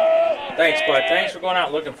 Thanks, bud. Thanks for going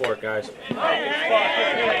out looking for it, guys.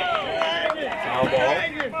 Foul ball.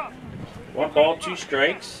 1 ball, 2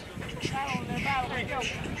 strikes.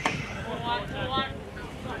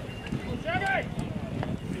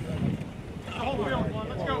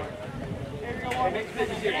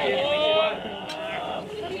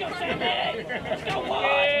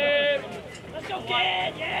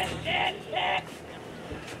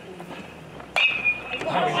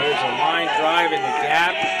 There's a line drive in the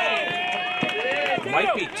gap.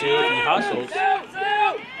 Might be 2 if he hustles.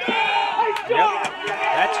 Yep.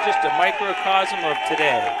 That's just a microcosm of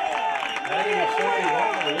today.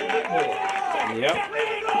 Yep.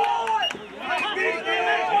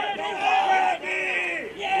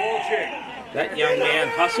 That young man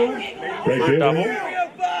hustled for a double.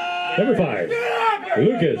 Number 5,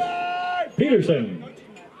 Lucas Peterson.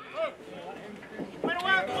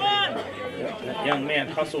 That young man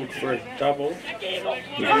hustled for a double.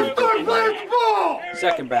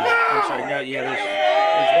 Second batter. I'm sorry. No, yeah, there's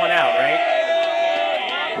 1 out, right?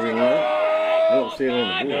 I don't see it on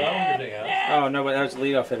the board. Oh, no, but that was the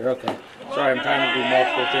leadoff hitter. Okay. Sorry, I'm trying to do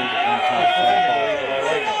multiple things at one time.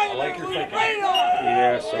 I like your thinking.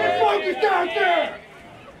 Yeah, sorry.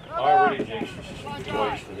 I already jinxed us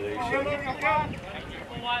twice today. So.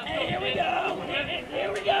 Here we go.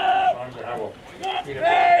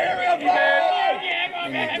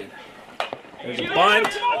 There's a bunt.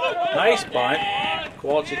 Nice bunt.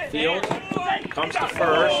 Kowalczyk fields. Comes to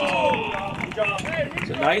first. It's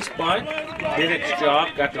a nice bunt. Did its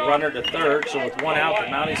job. Got the runner to third. So with 1 out, the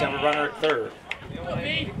Mounties have a runner at third.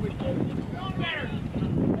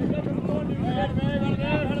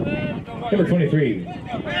 Number 23,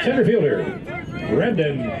 center fielder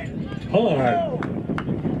Brendan Hahn.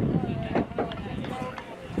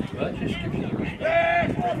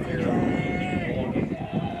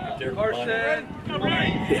 Carson.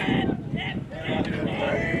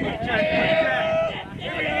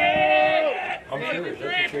 I'm serious.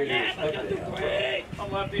 That's the trade he expected. I'm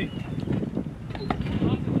lefty.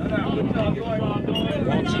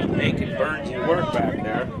 Kowalczyk making Burns work back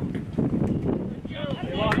there.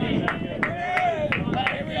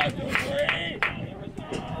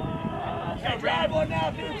 Drive 1 now,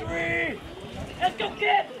 2, 3. Let's go,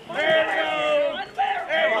 kid. There we go.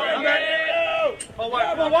 I'm ready. Oh,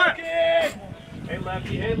 what? Hey,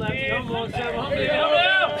 lefty. Come on, 700.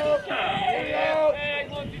 Hey,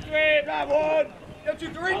 1, 2, 3. Drive 1. 1, 2,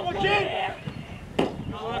 3. 1, kid.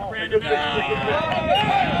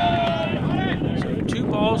 So 2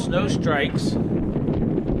 balls, no strikes.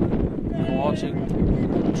 Kowalczyk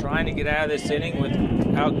trying to get out of this inning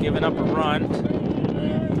without giving up a run.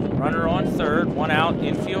 Runner on third, 1 out,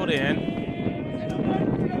 infield in.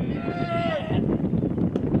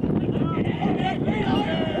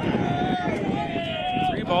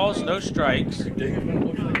 Three balls, no strikes. Yep.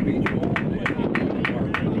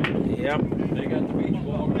 They got the beach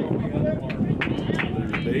ball. We got the mark.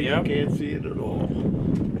 You can't see it at all.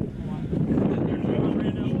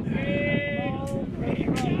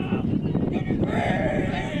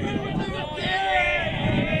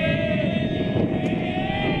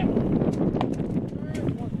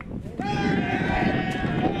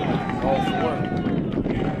 Ball 4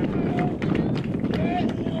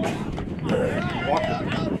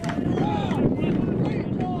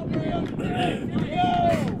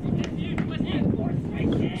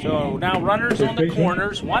 runners First on the baseman,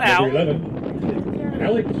 corners, one number out. 11,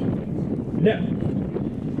 Alex Neff.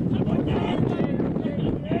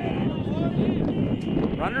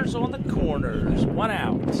 Runners on the corners, one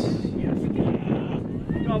out.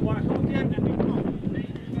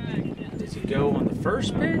 Does he go on the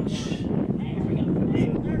first pitch?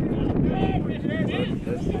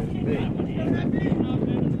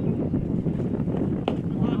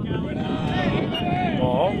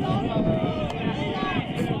 Ball.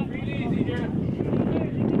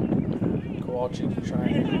 Kowalczyk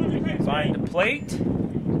trying to find the plate.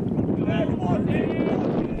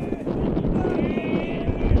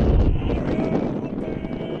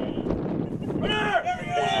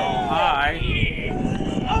 High.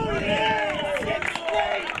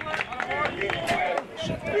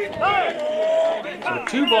 So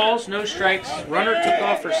 2 balls, no strikes. Runner took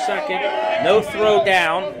off for second. No throw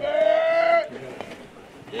down.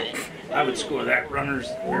 I would score that runner's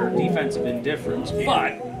or defensive indifference,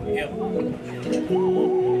 but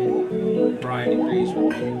Brian agrees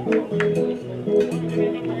with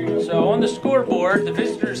me. So on the scoreboard, the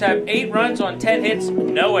visitors have 8 runs on 10 hits,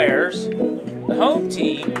 no errors. The home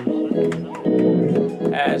team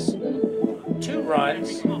has 2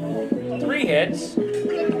 runs, 3 hits,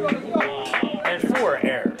 and 4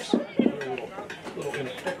 errors.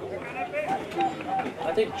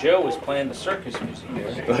 I think Joe was playing the circus music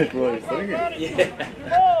there. That's what I was thinking. Yeah.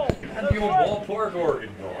 And the old ballpark organ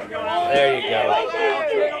going. There you go.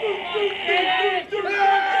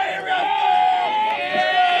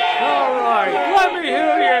 All right, let me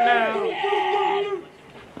hear you now.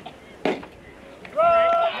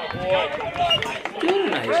 Doing a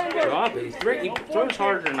nice job. He throws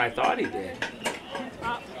harder than I thought he did.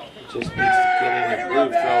 Just needs to get in the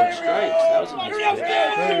groove throwing strikes. That was a nice pitch.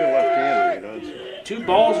 Very good left-hander, he does. 2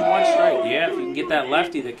 balls and 1 strike. Yeah, if you can get that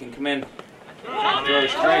lefty that can come in and throw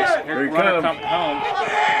strikes. Here, runner come home.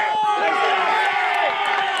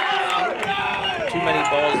 Too many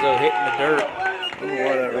balls though hitting the dirt. I don't know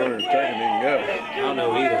why that runner's second didn't go. I don't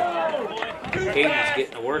know either. Caden's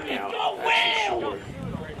getting a workout, that's for sure.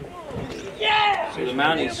 So the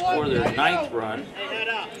Mounties score their 9th run.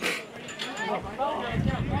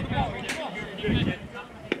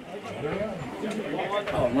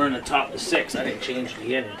 Oh, we're in the top of the 6th. I didn't change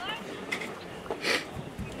the inning.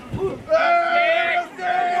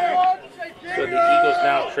 So the Eagles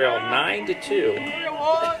now trail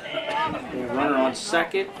 9-2. Runner on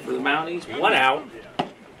second for the Mounties. 1 out.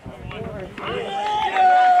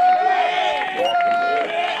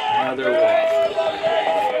 Another walk.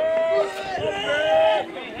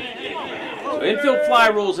 So infield fly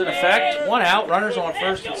rules in effect. 1 out. Runners on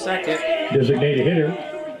first and second. Designated hitter,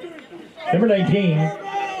 number 19,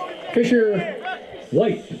 Fisher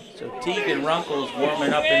White. So Tegan Runkle's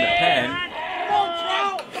warming up in the pen.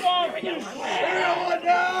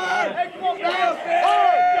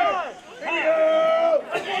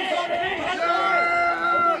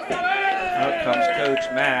 Out comes Coach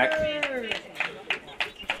Mack.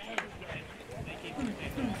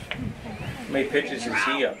 How many pitches is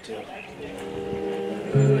he up to?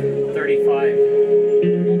 35.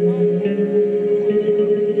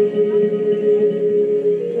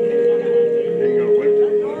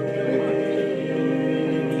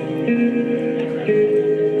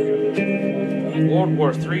 World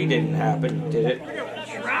War III didn't happen, did it?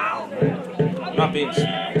 Not being just,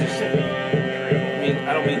 I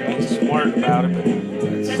don't mean to be smart about it, but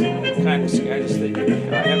it's kind of scary. I just think I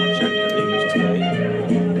haven't checked the news today.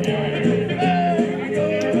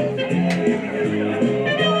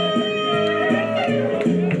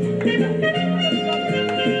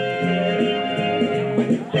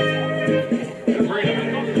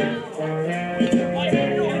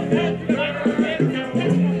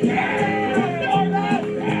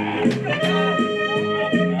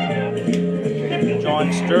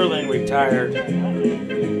 Sterling retired.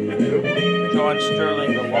 John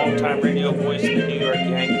Sterling, the longtime radio voice of the New York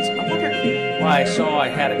Yankees. I wonder why I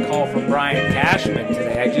had a call from Brian Cashman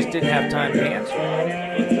today. I just didn't have time to answer.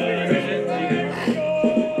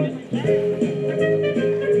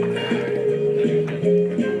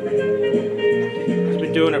 He's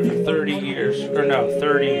been doing it for 30 years. Or no,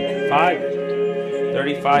 35.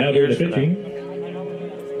 35 now years the for pitching.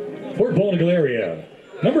 Fort Bowling area,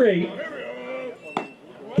 number 8,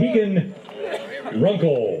 Tegan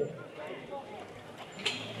Runkle.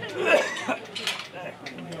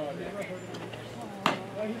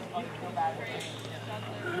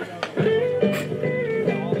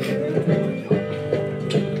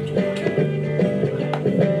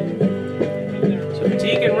 So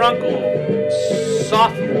Tegan Runkle,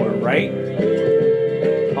 sophomore, right?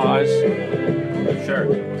 Pause. Sure. I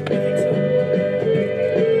think so.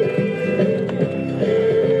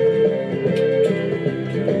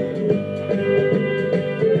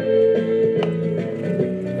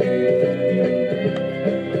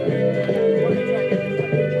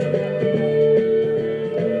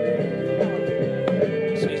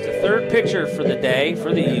 pitcher for the day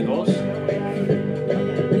for the Eagles.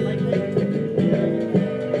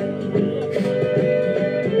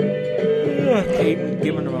 Caden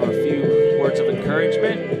giving them a few words of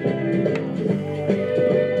encouragement.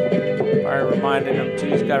 I reminded him too,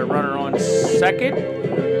 he's got a runner on second.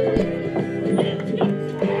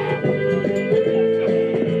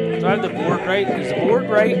 Do I have the board right? Is the board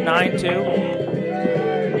right? 9-2?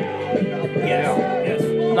 Yes. Yes.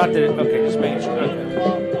 Not that it, okay, just making sure. Okay.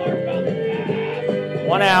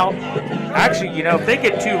 One out. Actually, you know, if they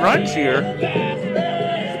get 2 runs here,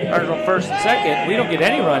 runners on first and second, we don't get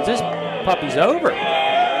any runs. This puppy's over.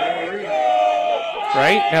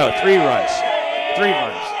 Right? No, 3 runs. 3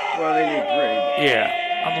 runs. Well, they need 3. Yeah,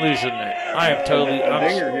 I'm losing it. I am totally. A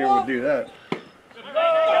dinger here would do that.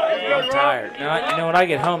 I'm tired. Now, you know, when I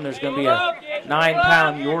get home, there's going to be a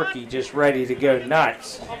 9-pound Yorkie just ready to go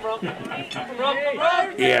nuts.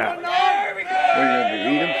 Yeah. What, are you going to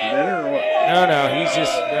eat him for dinner or what? No, he's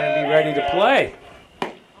just going to be ready to play.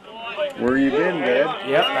 Where you been, Dad?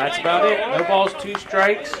 Yep, that's about it. No balls, 2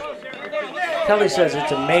 strikes. Kelly says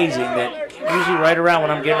it's amazing that usually right around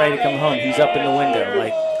when I'm getting ready to come home, he's up in the window.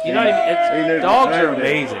 Like, you know, dogs are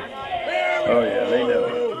amazing. Oh yeah, they know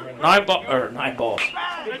it. 9 balls.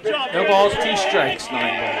 No balls, 2 strikes, 9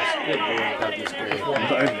 balls. Good Lord, that'd be scary.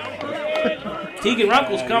 Tegan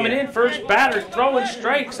Runkle's coming in, first batter, throwing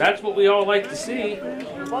strikes. That's what we all like to see.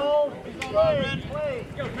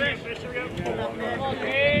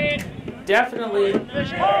 Definitely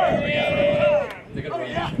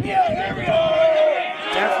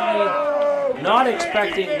not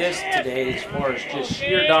expecting this today as far as just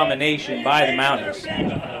sheer domination by the Mounties.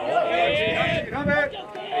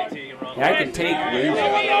 I can take losing.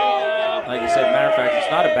 Like I said, matter of fact,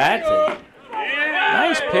 it's not a bad thing.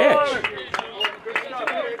 Nice pitch.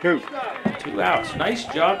 2 outs. Nice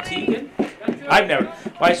job, Tegan.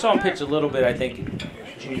 I saw him pitch a little bit, I think, in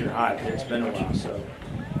junior high, but it's been a while, so.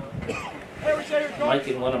 Mike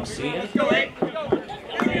can let him see it.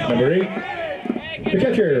 Number 8, the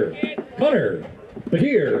catcher, Connor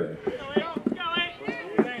Batir.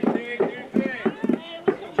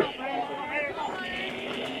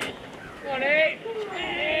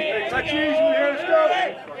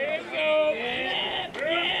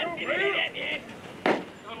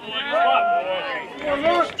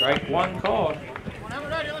 Strike 1 called.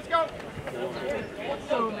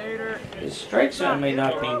 His strike zone may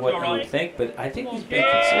not be what you would think, but I think he's been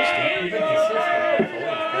consistent.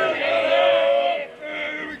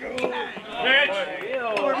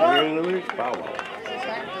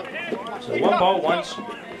 So 1 ball, 1 oh,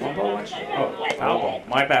 foul ball.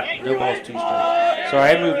 My bad. No balls, 2 strikes. Sorry,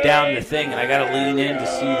 I moved down the thing and I got to lean in to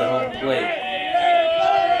see the home plate.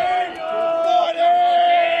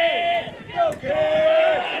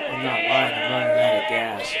 I'm not lying. I'm running out of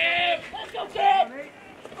gas.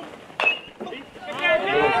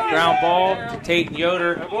 Ground ball to Tate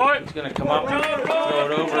Yoder. He's going to come up and throw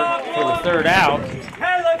it over for the 3rd out.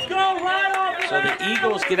 So the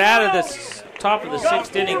Eagles get out of the top of the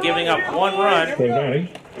 6th inning, giving up 1 run.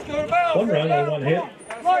 1 run on 1 hit.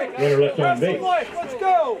 Runner left on base.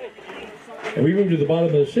 And we move to the bottom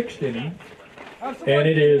of the 6th inning. And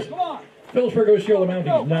it is Phillipsburg Osceola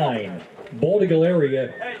Mounties 9. Baldy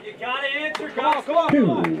Galeria 2.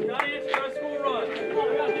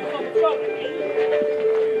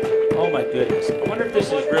 Oh my goodness. I wonder if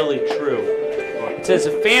this is really true. It says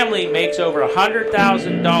a family makes over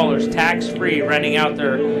 $100,000 tax-free renting out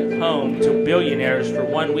their home to billionaires for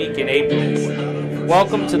 1 week in April.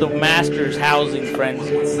 Welcome to the Masters Housing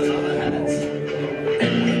Frenzy.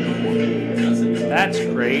 That's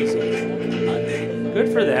crazy. Good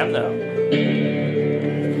for them, though.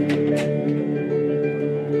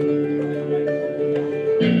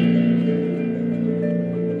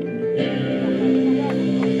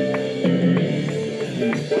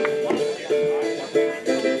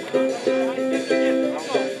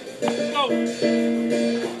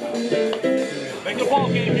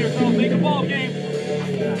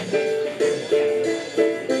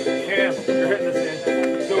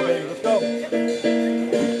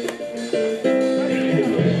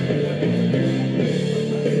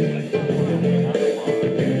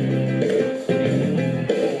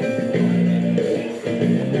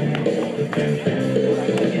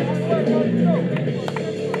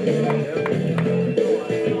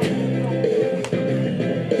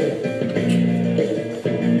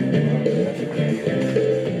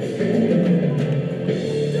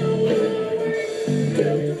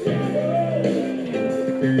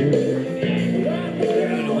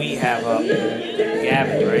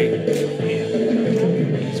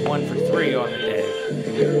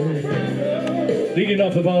 Leading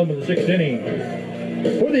off the bottom of the 6th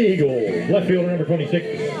inning for the Eagles, left fielder number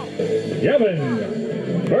 26,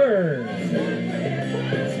 Gavin Burns.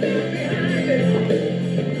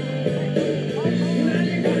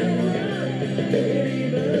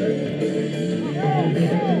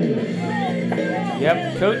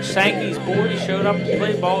 Yep, Coach Sankey's boys showed up to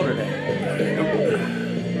play ball today.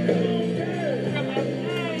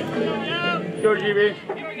 Go, GB.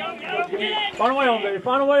 Find a way on, baby.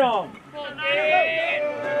 Find a way on.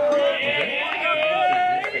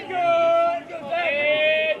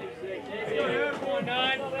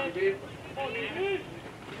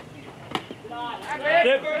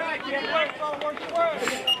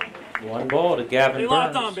 One ball to Gavin Stay Burns.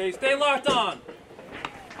 locked on, baby. Stay locked on.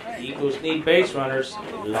 Eagles need base runners.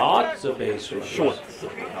 Lots of base runners. Short.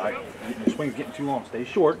 All right, your swing's getting too long. Stay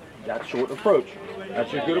short. That short approach.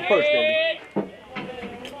 That's your good approach, baby.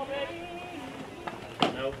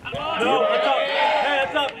 No, that's up. Hey,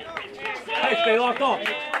 that's up. Hey, stay locked on.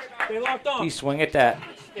 Stay locked on. He swing at that.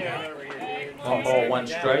 1 ball, 1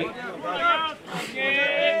 strike.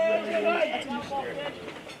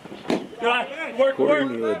 Work, According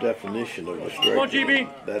to the definition of a strike, Come on,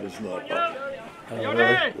 GB. that is not up.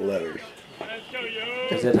 Really? Letters.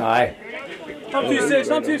 Is it high? I'm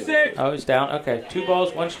 2-6. I'm 2-6. Oh, it's down. Okay, 2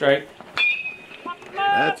 balls, 1 strike.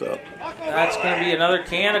 That's up. That's going to be another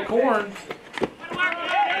can of corn.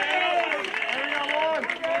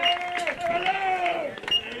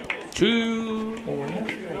 Two.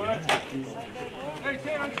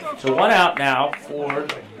 So 1 out now for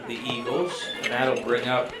the Eagles. And that'll bring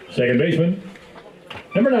up Second baseman,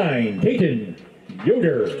 number 9, Peyton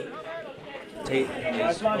Yoder. Tate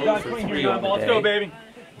is Come on, 0 Josh, for swing 3 here, on the Let's go, day. baby.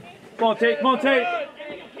 Come on, Tate. Come on, Tate.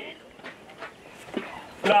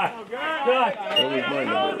 Good eye. Good eye. That was my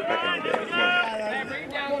number back in the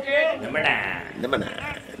day. Number 9. Number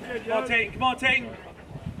 9. Come on, Tate. Come on, Tate.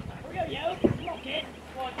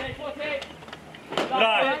 Good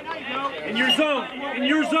eye. In your zone. In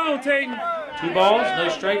your zone, Tate. 2 balls, no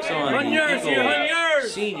strikes on Run the yours here. Run Eagle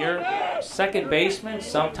yours. senior, second baseman,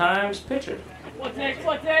 sometimes pitcher.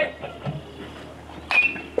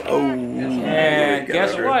 Oh. And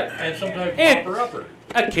guess what? And sometimes And upper.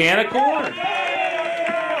 a can of corn.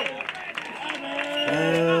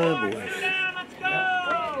 Boys.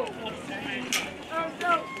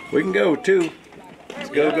 We can go, too. Let's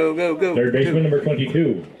go, go, go, go. Third baseman, number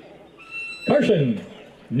 22, Carson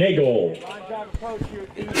Nagel.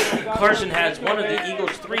 Carson has one of the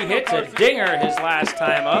Eagles' 3 hits, a dinger his last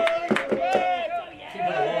time up.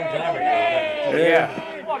 Yeah,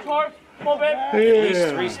 at least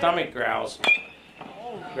 3 stomach growls.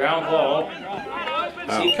 Ground ball.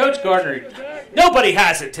 See, Coach Gardner, nobody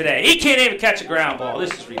has it today. He can't even catch a ground ball.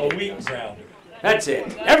 This is A ridiculous. weak ground. That's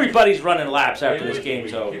it. Everybody's running laps after this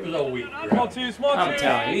game's It over. was a weak Small ground. 2, small 2. I'm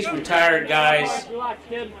telling you, these retired guys.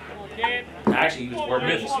 Actually, he was working.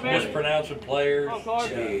 Mispronouncing players.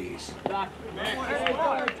 Jeez. That's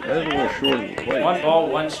a little short of the plate. 1 ball,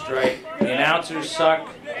 1 strike. The announcers suck.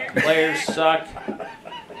 Players suck.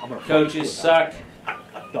 Coaches suck.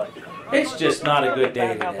 It's just not a good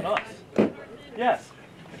day today. Yes.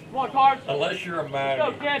 Unless you're a man.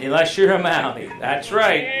 Unless you're a Mountie. That's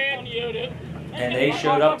right. And they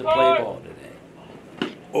showed up to play ball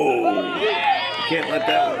today. Oh. Can't let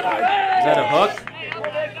that one ride. Is that a hook?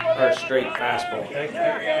 Or a straight fastball?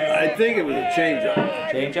 I think it was a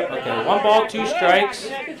changeup. Change up? Okay. 1 ball, 2 strikes.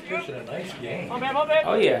 It's pitching a nice game.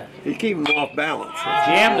 Oh, yeah. He's keeping him off balance.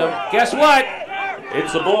 Jammed him. Guess what?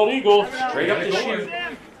 It's the bald eagle. Straight up the chute.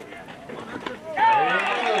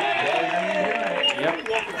 Yep.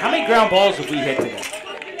 How many ground balls have we hit today?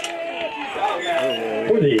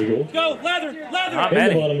 For the Eagles, Go, leather, leather. Not in the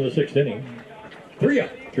many. bottom of the 6th inning, 3 up,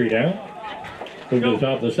 3 down. Move to the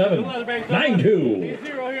top of the 7th, 9-2.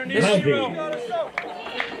 Mounties.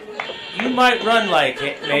 You might run like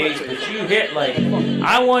it, Maze, but you hit like it.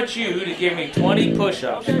 I want you to give me 20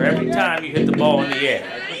 push-ups for every time you hit the ball in the air.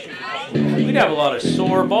 We'd have a lot of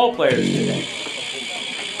sore ball players today.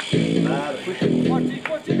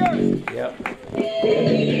 Yep.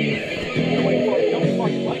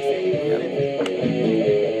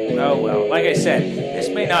 Oh well, like I said, this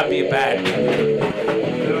may not be a bad game.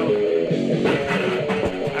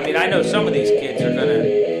 I mean, I know some of these kids are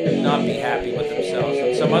gonna not be happy with themselves,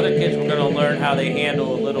 and some other kids were gonna learn how they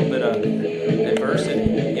handle a little bit of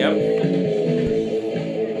adversity. Yep.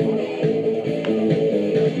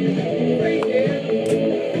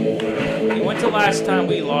 When's the last time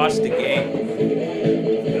we lost a game?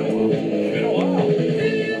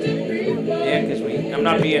 Yeah, because I'm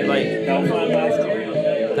not being like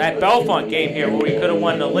that Belfont game here where we could have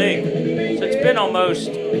won the league. So it's been almost,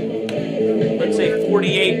 let's say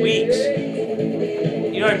 48 weeks.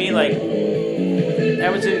 You know what I mean? Like, that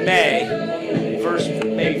was in May, first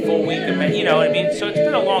maybe full week of May. You know what I mean? So it's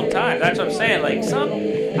been a long time. That's what I'm saying. Like,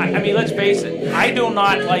 I mean, let's face it. I do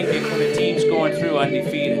not like it when a team's going through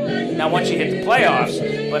undefeated. Now, once you hit the playoffs,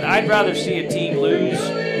 but I'd rather see a team lose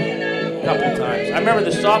a couple times. I remember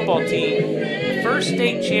the softball team, the first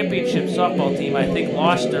state championship softball team, I think,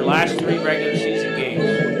 lost their last 3 regular season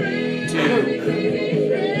games to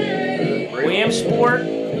Williamsport,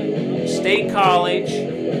 State College.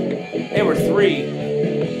 They were 3.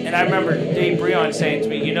 And I remember Dave Breon saying to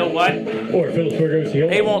me, you know what?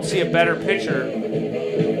 They won't see a better pitcher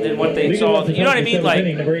than what they saw. You know what I mean? Like,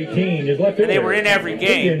 number 18 is left and they were in every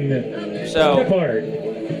game. So,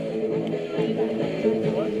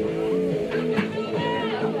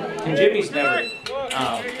 and Jimmy's never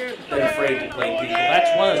been afraid to play people.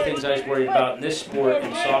 That's one of the things I was worried about in this sport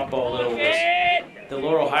in softball, though, was the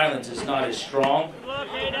Laurel Highlands is not as strong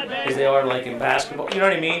as they are like in basketball. You know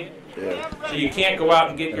what I mean? Yeah. So you can't go out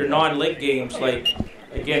and get your non-league games like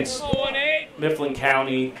against Mifflin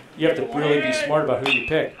County. You have to really be smart about who you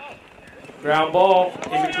pick. Ground ball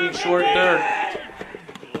in between short and third.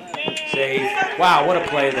 Save. Wow, what a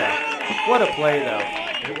play though. What a play though.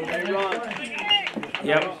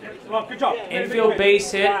 Yep. Infield base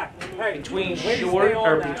hit between short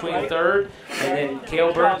or between third, and then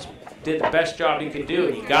Cale Burns did the best job he could do.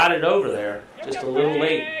 He got it over there, just a little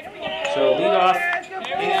late. So lead off,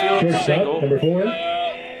 infield single. Number 4,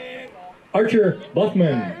 Archer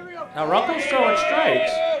Buffman. Now Ruckel's throwing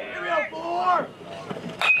strikes.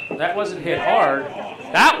 That wasn't hit hard.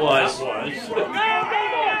 That was.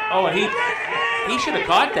 Oh, and he should have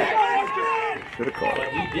caught that. Should have caught it.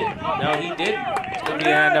 He didn't. No, he didn't. It's going to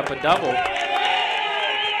end up a double.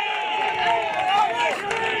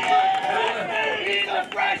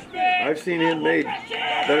 I've seen him made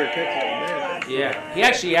better catches than that. Yeah, he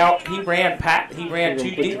actually he ran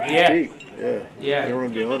too deep. Yeah. Yeah. They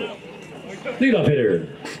run beyond it. Leadoff hitter,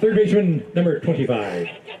 third baseman, number 25,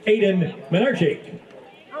 Aiden Menarchik.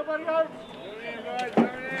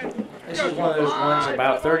 This is one of those ones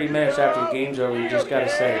about 30 minutes after the game's over, you just got to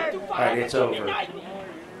say, all right, it's over.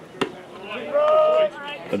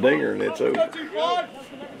 A dinger and it's over.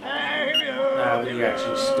 We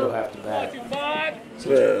actually still have to bat.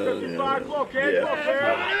 Yeah.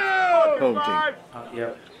 Home team.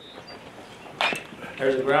 Yep.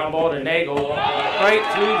 There's a ground ball to Nagel, right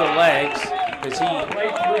through the legs.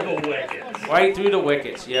 Right through the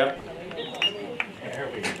wickets, yep.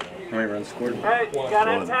 How many runs scored? Hey, you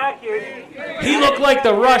gotta attack here. He looked like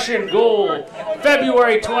the Russian goal,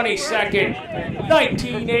 February 22nd,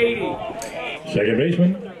 1980. Second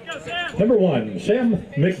baseman, number 1, Sam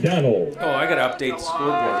McDonald. Oh, I gotta update the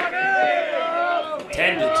scoreboard.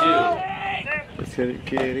 10-2. This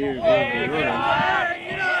kid here is going to be running.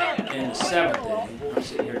 In the 7th inning. I'm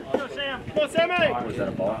sitting here. Was that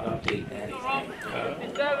a ball? Update anything.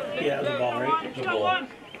 Yeah, it was a ball, right?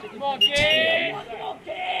 The ball. 10.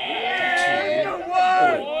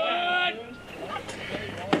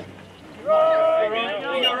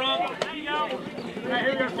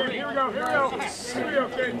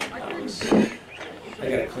 I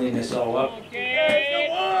gotta clean this all up.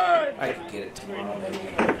 I can get it tomorrow, maybe.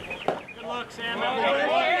 Good luck, Sam.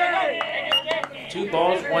 2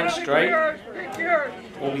 balls, 1 strike.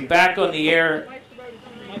 We'll be back on the air,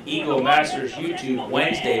 Eagle Masters YouTube,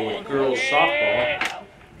 Wednesday with girls softball.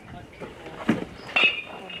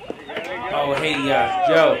 Oh, hey,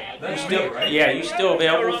 Joe. You still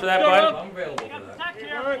available for that, bud? I'm available for that.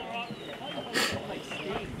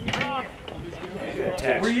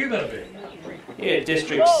 Text. Where are you going to be? Yeah,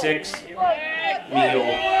 District 6 meal.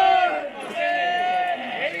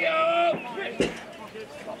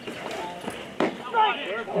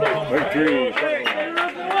 Victory.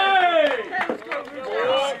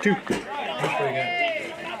 2.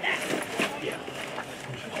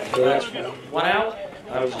 So that's 1 out.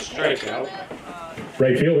 That was a strikeout.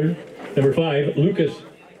 Right fielder, number 5, Lucas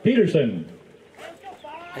Peterson.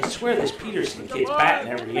 I swear this Peterson kid's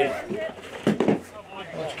batting every inning.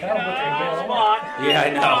 Yeah, I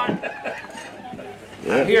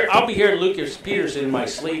know. I'll be hearing Lucas Peterson in my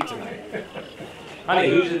sleep tonight. Honey,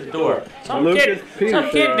 who's at the door? Some kid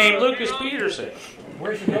named Lucas Peterson.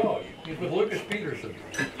 Where's the dog? He's with Lucas Peterson.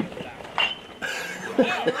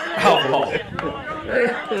 Oh,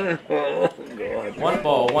 1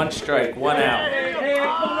 ball, 1 strike, 1 out.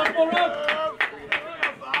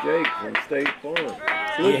 Jake from State Farm.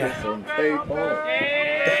 Yeah. From State Farm.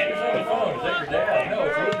 Who's on the phone? Is that your dad? No,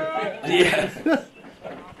 it's Lucas Peterson. Yeah.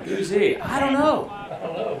 Who's he? I don't know. I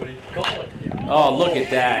don't know, but he's calling. Oh, look at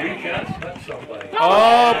that. Reach out and touch somebody.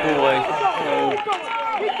 Oh, boy.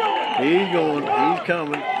 He's going. He's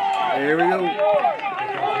coming. There we go.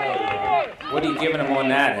 What are you giving him on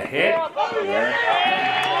that? A hit? Yeah.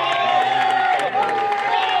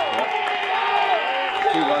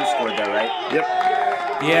 2 runs scored though, right? Yep.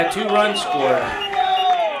 Yeah, 2 runs scored.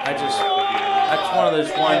 That's one of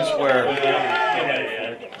those ones where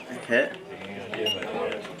Hit.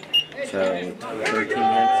 So 13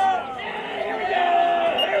 hits.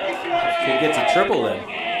 he gets a triple then.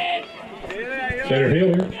 Center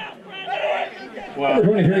fielder. Number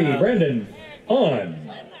 23, Brandon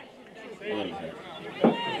On.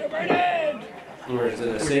 Or is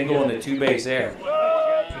it a single and a 2-base error?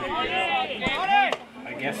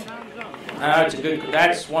 I guess. It's a good.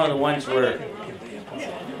 That's one of the ones where.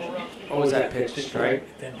 What was that pitch? Strike?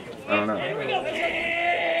 I don't know.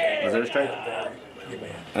 Was it a strike?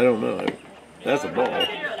 I don't know. That's a ball.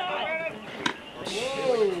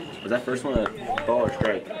 Was that first one a ball or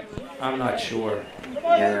strike? I'm not sure.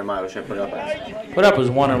 Yeah, never mind. What should I put up as? Put up was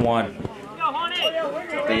 1-1.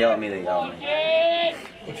 They yell at me. They yell at me.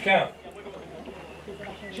 What's count?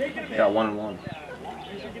 Got 1-1.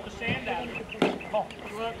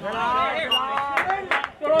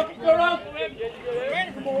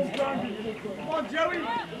 Come on, Joey.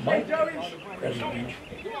 Hey, Joey.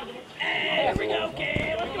 There we go,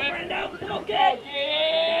 kid. Let's go, Brando. Let's go, kid.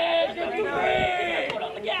 Let's go, kid. Put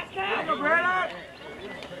on the gas now. Go, Brando.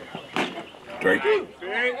 Drake.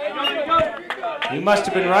 You must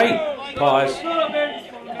have been right. Pause.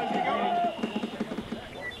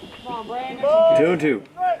 2-2.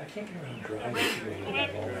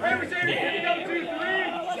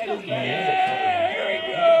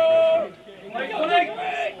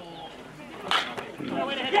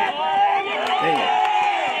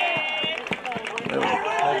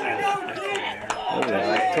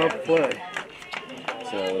 Tough play.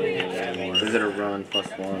 So is it a run plus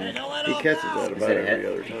 1? He catches that about every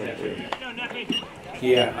other time, too.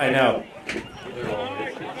 Yeah, I know.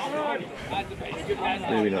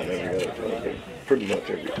 Maybe not every other time, but pretty much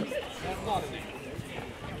every time.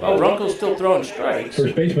 Well, Runkle's still throwing strikes.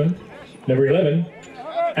 First baseman, number 11,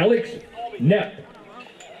 Alex Knepp.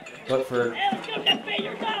 But for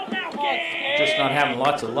just not having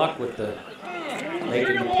lots of luck with the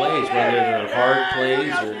making the plays, whether they're hard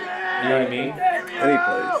plays or, you know what I mean? Any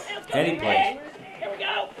plays. Any plays.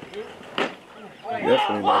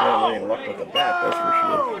 Definitely not having any luck with the bat, that's for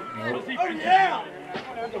sure.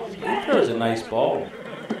 He throws a nice ball.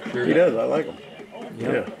 He does, I like him.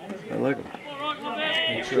 Yep. Yeah, I like him.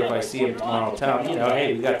 Make sure if I see him tomorrow, I'll tell him, you know,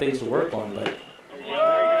 hey, we got things to work on, but.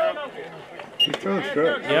 He's throwing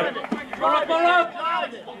strikes. Yep.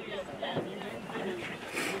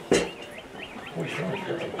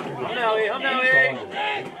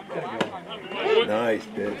 Nice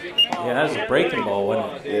pitch. Yeah, that was a breaking ball,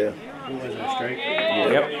 wasn't it? Yeah. Who was a strike?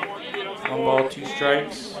 Yep. 1 ball, 2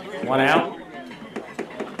 strikes, 1 out.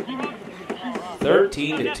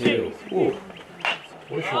 13-2. Ooh.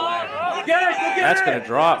 That's going to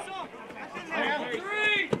drop.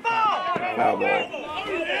 Foul ball.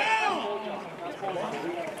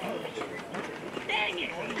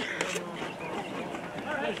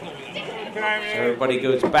 So everybody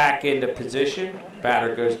goes back into position.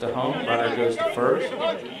 Batter goes to home. Runner goes to first.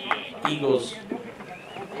 Eagles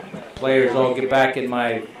players all get back in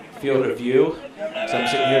my field of view. So I'm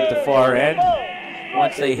sitting here at the far end.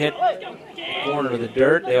 Once they hit the corner of the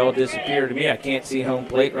dirt, they all disappear to me. I can't see home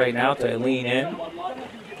plate right now until I lean in.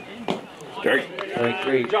 Strike. Strike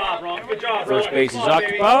 3. Good job, Ron. Good job, First base is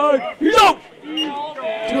occupied. He's out.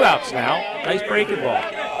 2 outs now. Nice breaking ball.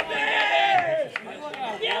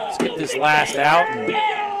 Let's get this last out.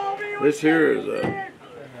 This here is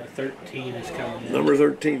 13 is coming in. number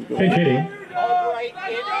 13. Pinch hitting,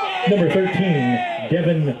 number 13,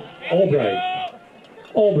 Devin Albright.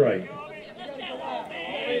 Albright.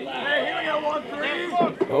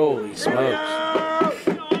 Holy smokes.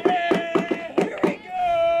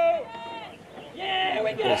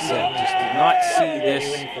 Listen, just did not see this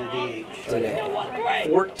today.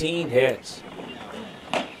 14 hits.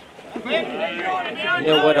 You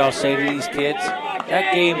know what I'll say to these kids?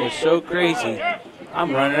 That game was so crazy,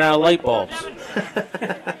 I'm running out of light bulbs.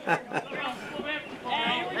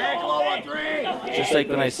 Just like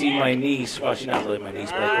when I see my niece, well, she's not really my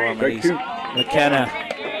niece, but I call her my niece, McKenna.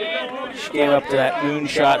 She came up to that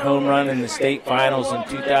moonshot home run in the state finals in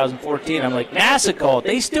 2014. I'm like, NASA called.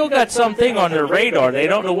 They still got something on their radar. They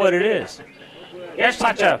don't know what it is. Here's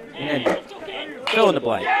such a... And then fill in the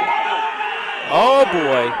blank. Oh,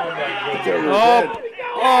 boy. Oh.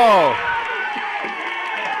 Oh.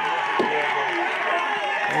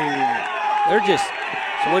 They're just...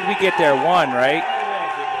 So what did we get there? 1, right?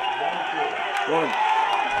 One.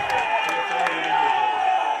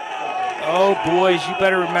 Oh, boys, you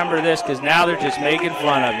better remember this because now they're just making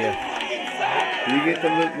fun of you. You get the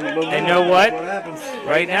And you know what? What happens?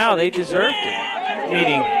 Right now, they deserved it.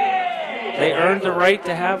 Meaning, they earned the right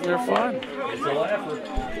to have their fun. It's a laugher.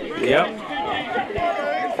 Yep.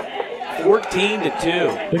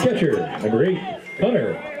 14-2. The catcher, number 8,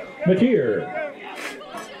 Connor Mateer.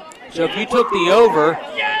 So if you took the over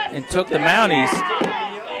and took the Mounties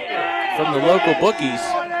from the local bookies,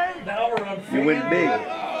 You win big.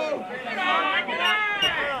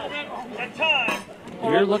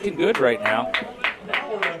 you're looking good right now. Now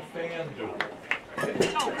we're on FanDuel.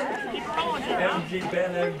 MG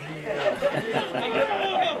Ben MGM.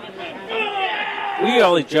 We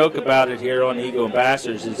only joke about it here on Eagle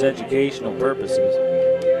Ambassadors as educational purposes.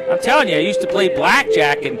 I'm telling you, I used to play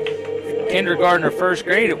blackjack in kindergarten or first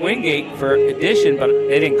grade at Wingate for addition, but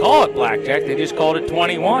they didn't call it blackjack, they just called it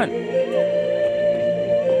 21.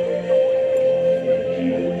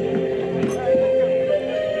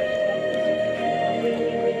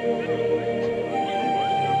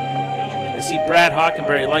 I see Brad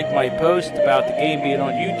Hockenberry liked my post about the game being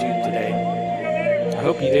on YouTube today. I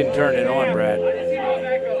hope you didn't turn it on, Brad.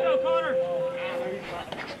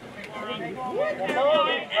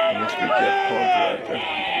 Must be Jeff Ponte right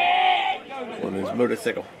there. On his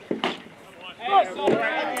motorcycle. Come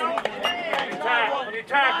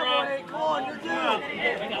on, you're down.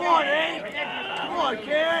 Come on, Abe. Come on,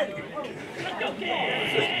 kid.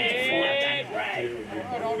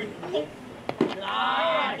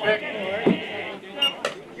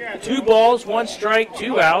 Two balls, 1 strike,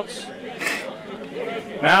 2 outs.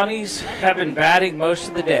 Mounties have been batting most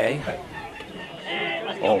of the day.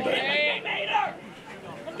 All day.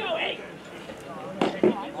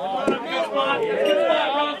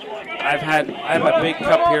 I have a big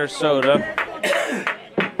cup here of soda.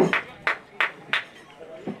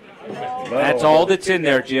 That's all that's in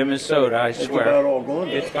there, Jim, is soda, I It's swear. about all gone.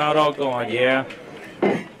 It's about all gone, yeah.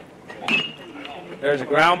 There's a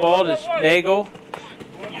ground ball to Nagel.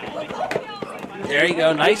 There you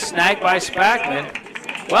go. Nice snag by Spackman.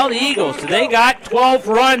 Well, the Eagles, they got 12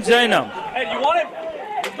 runs in them. Hey, you want it?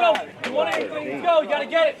 Let's go. You want it? Let's go. You got to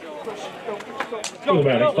get it. For the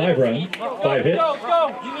Mounties, 5 runs, 5 hits. Go,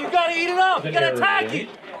 go. You got to eat it up. You got to attack it.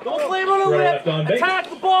 Don't blame it on the Runner lip. left on base. Attack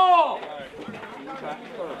the ball.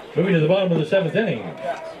 Moving to the bottom of the 7th inning.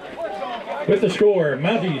 With the score,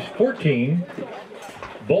 Mounties 14,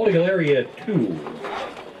 Baldwin area 2.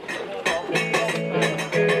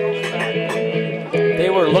 They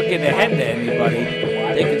were looking ahead to anybody.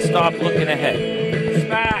 They can stop looking ahead.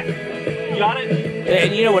 Smack. You got it?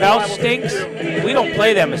 And you know what else stinks? We don't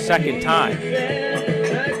play them a second time.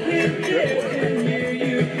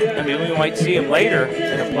 I mean, we might see them later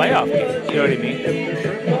in a playoff game. You know what I mean?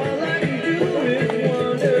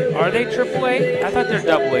 Are they AAA? I thought they're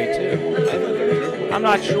AA too. I'm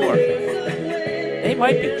not sure. They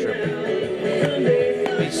might be AAA.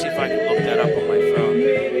 Let me see if I can look that up on my phone.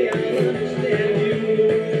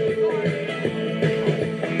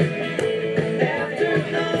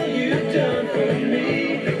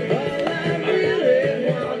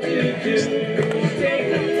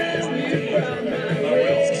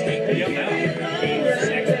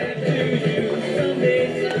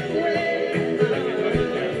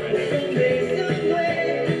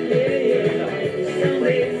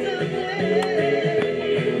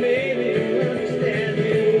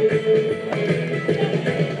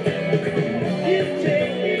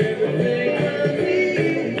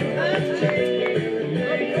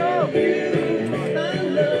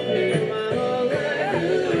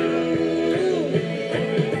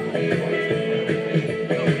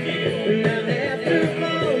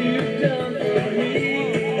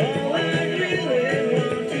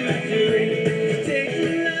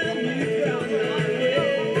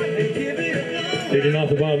 Leading off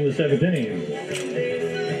the bottom of the 7th inning.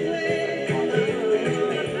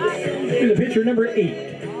 To the pitcher, number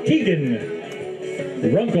 8, Tegan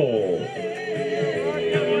Runkle.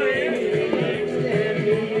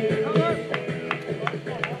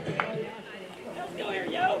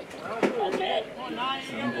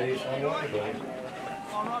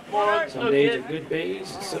 Some days are good days,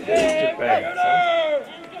 some days are bad.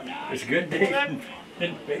 It's good day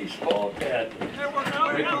in baseball, Dad.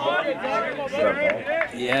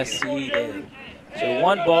 Yes, he did. So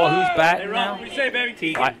 1 ball, who's batting now? What do you say,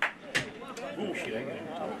 baby? What?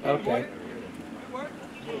 Okay.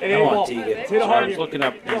 Come on, Tegan. Sorry, I was looking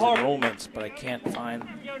up these enrollments, but I can't find.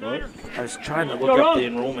 I was trying to look up the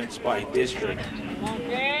enrollments by district.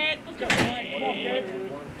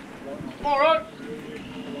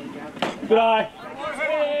 Good eye.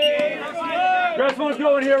 Aggressive on the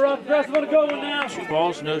going here, Rob. Aggressive on the going now. 2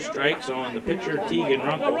 balls, no strikes on the pitcher, Tegan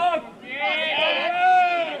Runkle.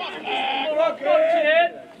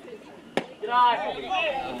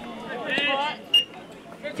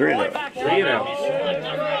 Three and out. 3 and out.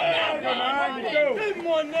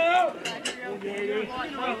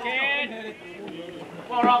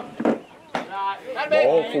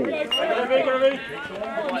 Ball 4.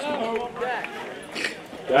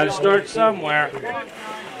 Got to start somewhere.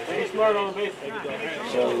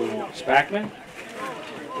 So, Spackman?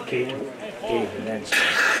 Caden, then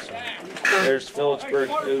Spackman. So, there's Phillipsburg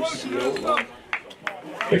Osceola.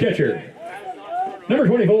 The catcher, number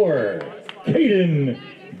 24, Caden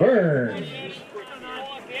Burns.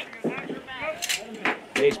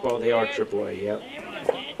 Baseball, they are AAA, yep.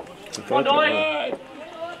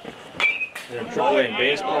 They're AAA in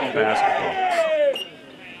baseball and basketball.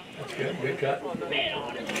 That's good. Good cut.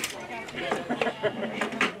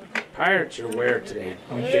 Pirates are where today?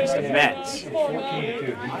 Against the Mets.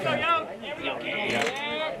 14-2. Yep.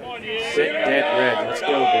 Sit dead red. Let's go,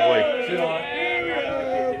 boy.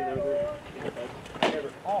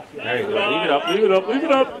 There you go. Leave it up, leave it up, leave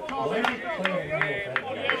it up.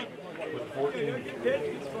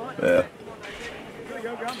 Yeah.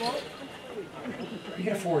 You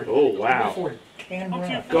get forward. Oh, wow.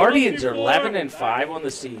 Guardians are 11-5 on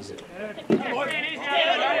the season.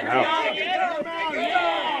 Wow.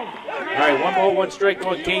 All right, 1 ball, 1 strike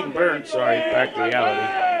on Caden Burns. Sorry, back to reality.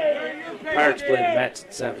 Pirates play the Mets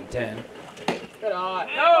at 7-10.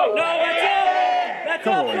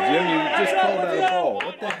 Come on, Jim. You just called out a ball.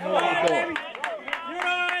 What the hell are you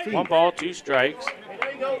doing? 1 ball, 2 strikes.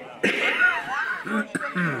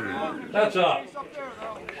 That's up.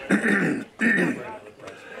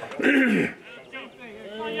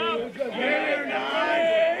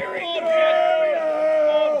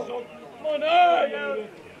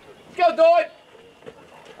 Go, Doyle.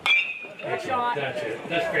 That's it.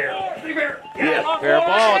 That's fair. Yeah, fair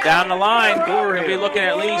ball down the line. We're going to be looking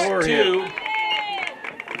at least 2.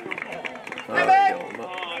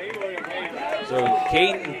 So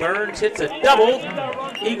Caden Burns hits a double.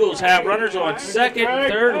 Eagles have runners on second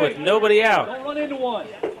and third with nobody out. Don't run into one.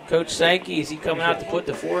 Coach Sankey, is he coming out to put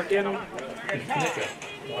the fork in him?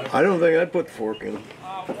 I don't think I'd put the fork in him.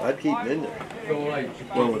 I'd keep him in there.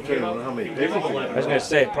 Well, depending on how many pitches he I was got. going to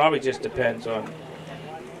say, it probably just depends on.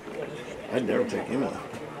 I'd never take him out.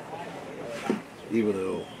 Even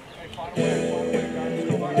though.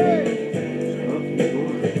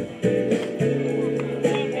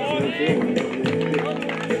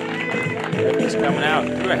 He's coming out.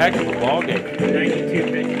 Threw a heck of a ball game.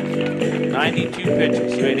 92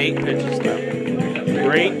 pitches. So he had 8 pitches left.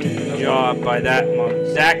 Great job by that monk.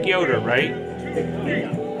 Zach Yoder, right?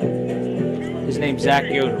 His name's Zach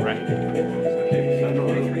Yoder, right?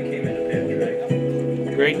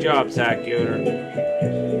 Great job, Zach Yoder.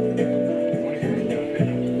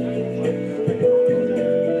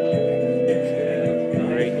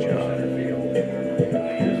 Great job.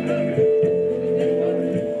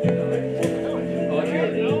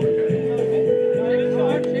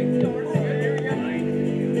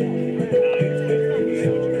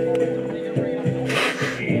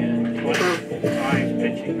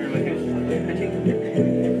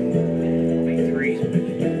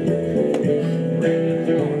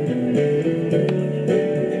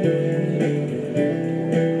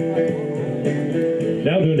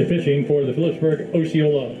 Pitching for the Phillipsburg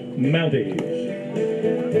Osceola Mounties.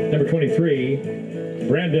 Number 23,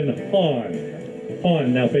 Brandon Hahn.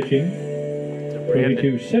 Hahn now pitching. Moving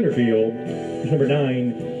to center field is number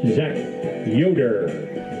 9, Zach Yoder.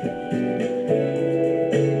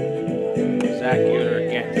 Zach Yoder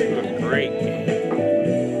again threw a great game.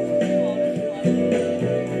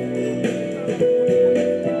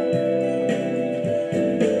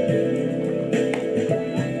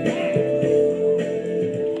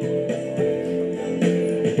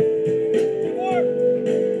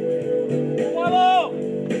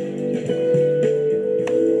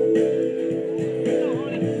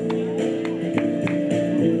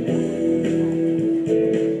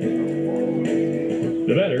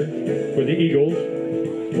 The batter for the Eagles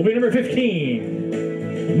will be number 15,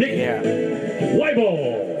 Nick Weibel.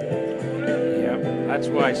 Yeah, that's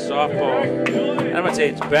why softball, I don't want to say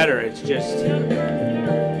it's better, it's just,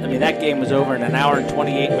 I mean, that game was over in an hour and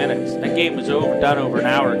 28 minutes. That game was done over an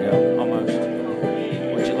hour ago, almost.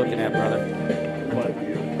 What you looking at, brother?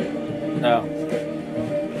 Oh.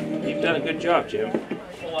 You've done a good job, Jim.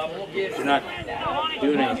 You're not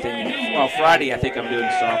doing anything. Well, Friday, I think I'm doing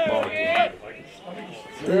softball again.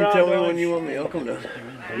 You tell me when you want me, I'll come down.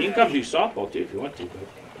 You can come do softball, too, if you want to.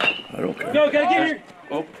 But I don't care. Go, gotta get here.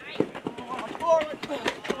 oh.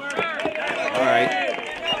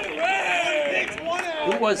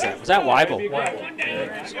 was that? Was that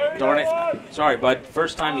Weibel? Darn it. Sorry, bud.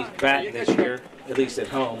 First time he's batting this year, at least at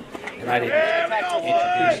home, and I didn't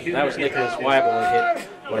introduce him. That was Nicholas Weibel who hit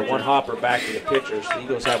with one hopper back to the pitchers. The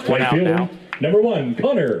Eagles have one out now. Number 1,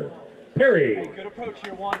 Connor Perry. Good approach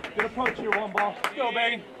here, one. Good approach here, one ball. Let's go,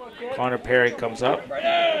 baby. Connor Perry comes up.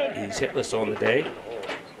 He's hitless on the day.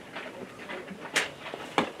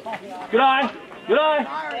 Good eye. Good eye.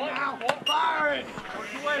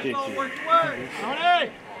 It's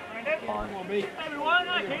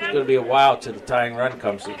going to be a while till the tying run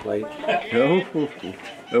comes to play. No,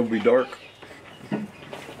 it'll be dark.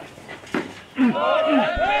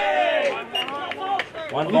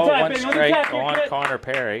 One ball, one strike on Connor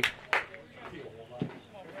Perry.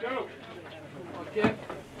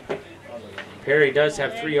 Perry does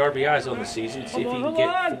have 3 RBIs on the season. See if he can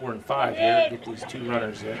get 4 and 5 here. Get these 2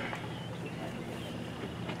 runners there.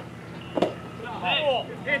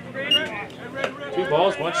 2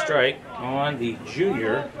 balls, 1 strike on the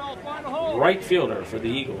junior right fielder for the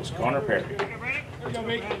Eagles, Connor Perry.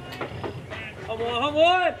 3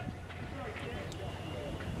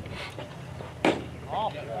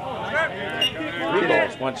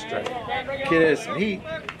 balls, 1 strike. Kid has some heat.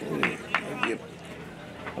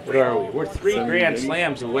 What are we? We're 3 grand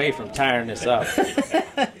slams away from tiring this up.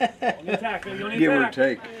 Give or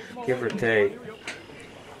take. Give or take.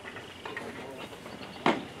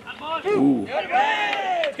 Ooh.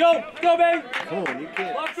 Go, go, baby. Come on, you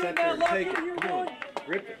can't sit there and take it. Come on.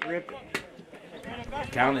 Rip it, rip it.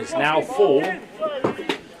 Count is now full.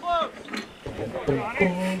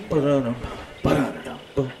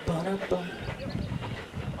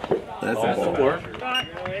 That's All a ball. 4.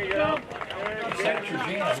 Set your jam.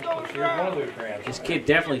 Here's one of those grand. This kid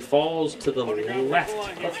definitely falls to the left.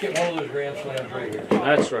 Let's get one of those grand slams right here.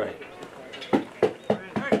 That's right.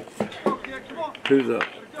 Who's up?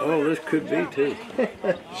 Oh, this could be too.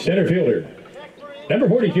 Center fielder, number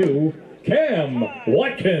 42, Cam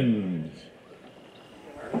Watkins.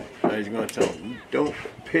 Now he's going to tell him, don't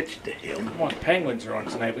pitch to him. Come on, Penguins are on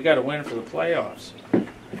tonight. We got to win for the playoffs.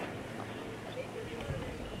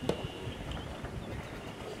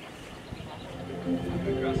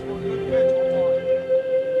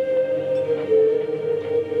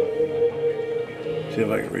 See if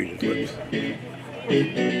I can read his lips.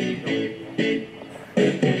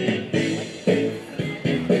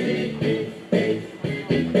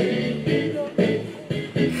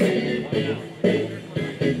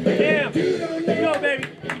 Damn. Go, baby.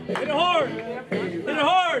 Hit it hard. Hit it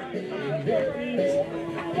hard.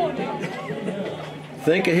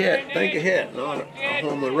 Think a hit. Think a hit. Not a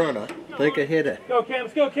home runner. Think a hitter. Go, Cam.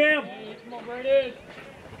 Let's go, Cam.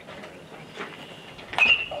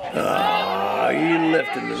 Ah, you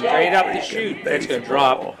lifted the Straight up the chute. That's going to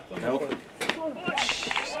drop. Nope.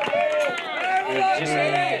 You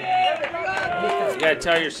got to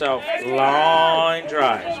tell yourself, line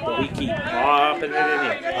drives, but we keep popping it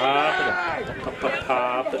in, popping it,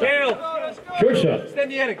 popping it. Kale. Shortstop,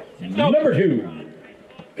 Extend the inning. number 2,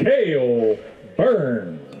 Cale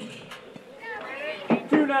Burns.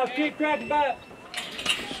 2 now. Keep cracking back.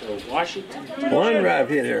 So Washington. One drive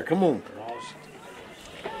hit here. Come on.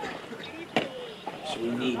 So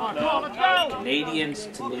we need Canadians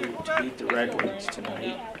to beat the Red Wings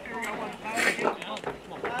tonight.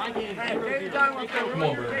 Come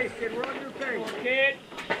on, Bird.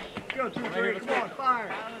 Go, 2, 3. Come on,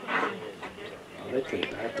 fire. Oh, they play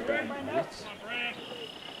back-to-back nights.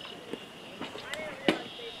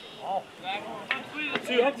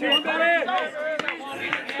 2, up 2, on that end.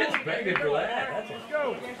 It's begging for that.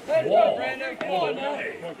 That's a wall. All the way.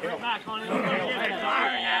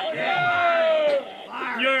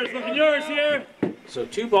 Yours, looking yours here. So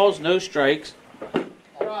 2 balls, no strikes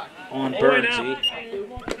on Burnsy.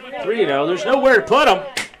 3 though. There's nowhere to put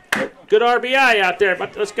them. Good RBI out there,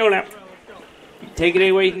 but let's go now. Take it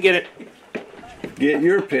any way you can get it. Get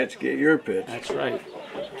your pitch. Get your pitch. That's right.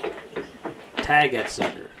 Tag that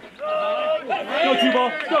sucker. Go, 2 ball.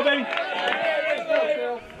 Let's go, baby.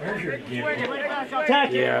 Where's your gimme?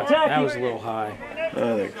 Tack it. Yeah, Tack that it. was a little high. I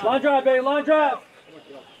think so. Line drive, baby. Line drive.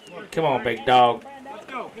 Come on, big dog.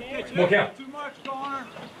 More count.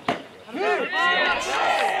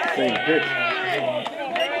 Same pitch.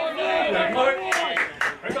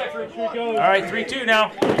 All right, 3-2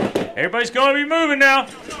 now. Everybody's going to be moving now.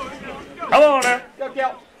 Come on now.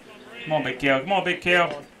 Come on, Big Kale. Come on, Big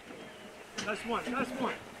Kale. That's one.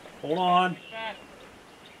 Hold on.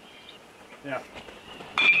 Yeah.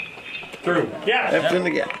 Through. Yeah. Left in the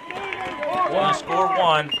gap. Gonna score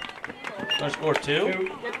 1. Gonna score 2.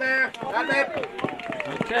 Get there. Got it.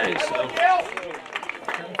 Okay, so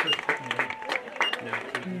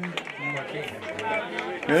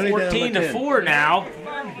 14-4 now.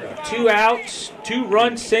 2 outs,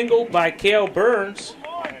 2-run single by Cale Burns.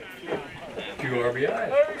 2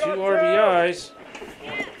 RBIs. 2 RBIs.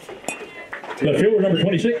 The fielder number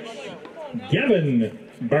 26, Gavin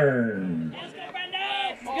Burns.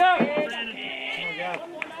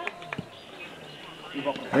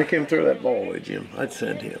 Make him throw that ball away, Jim. I'd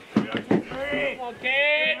send him.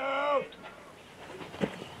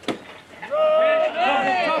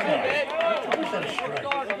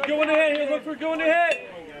 Going ahead here, look for going ahead.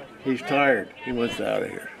 He's tired. He wants out of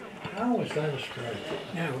here. How was that a strike?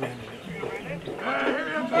 Hey,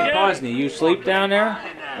 Posney, you sleep down there?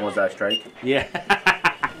 Was that a strike? Yeah.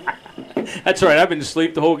 That's right. I've been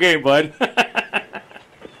asleep the whole game, bud.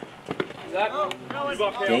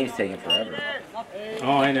 Game's taking forever.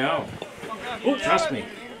 Oh, I know. Trust me.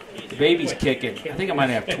 The baby's kicking. I think I might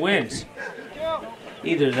have twins.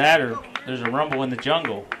 Either that or there's a rumble in the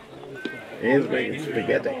jungle. He's making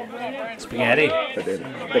spaghetti. Spaghetti?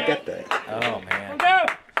 Spaghetti. Oh, man.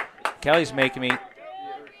 Kelly's making me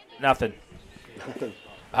nothing.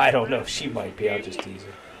 I don't know. She might be. I'll just tease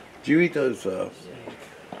her. Did you eat those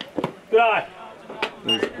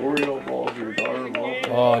Oreo balls your daughter bought?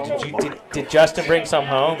 Oh, did Justin bring some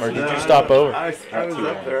home, or did you stop over? I was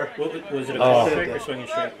up there. Was it a stick or swinging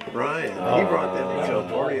straight? Brian, he brought them to a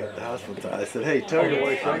party at the house one time. I said, hey, tell your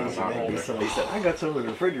wife I need to make me some. He said, I got some in the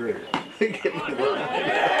refrigerator. Get me one.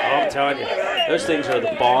 I'm telling you, those things are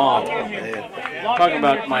the bomb. Talking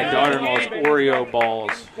about my daughter-in-law's Oreo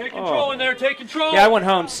balls. Take control in there, take control. Yeah, I went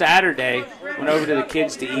home Saturday, went over to the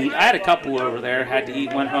kids to eat. I had a couple over there, had to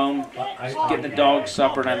eat, went home, getting the dog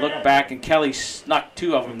supper, and I looked back, and Kelly snuck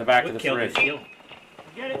 2 of them in the back of the fridge.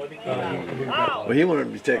 Well, he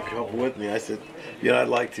wanted me to take a couple with me. I said, yeah, I'd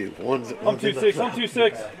like to. One's I'm 2-6, I'm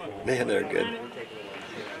 2-6. Man, they're good.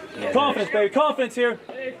 Yeah, Confidence, baby, confidence here.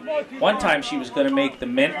 one time she was going to make the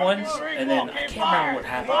mint ones, and then I can't remember what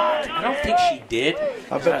happened. I don't think she did.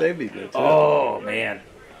 I bet they'd be good, too. Oh, man.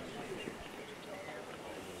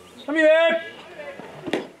 Come here,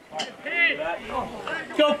 babe.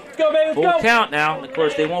 Go, baby, let's Full go. count now. Of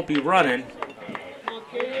course, they won't be running.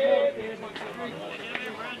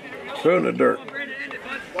 Throw in the dirt.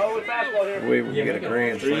 We will get a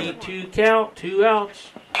grand slam. 3-2 count, 2 outs.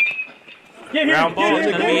 Ground ball.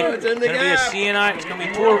 It's going to be a CNI. It's going to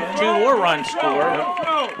be 2 more runs score.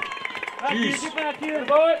 Jeez.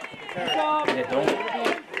 Yeah, don't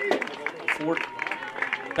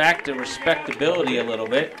back to respectability a little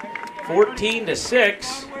bit.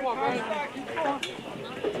 14-6.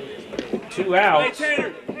 2 outs. Be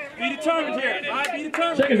determined here. Be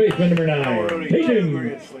determined. Second baseman number 9,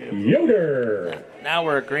 Peyton Yoder. Now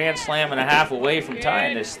we're a grand slam and a half away from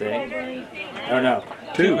tying this thing. Oh no,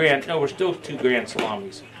 2 grand. No, we're still 2 grand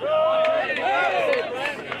salamis.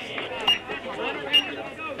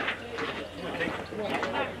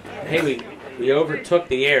 Hey, we overtook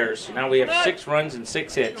the errors. Now we have 6 runs and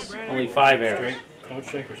 6 hits. Only 5 errors. Don't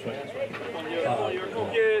shake or swing.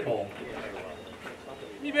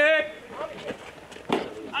 Me back.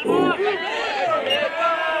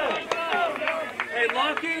 Hey,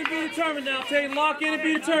 lock in and be determined now, Tate. Lock in and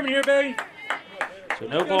be determined here, baby. So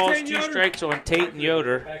no balls, 2 strikes on Tate and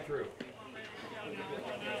Yoder. Back through.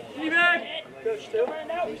 Me back.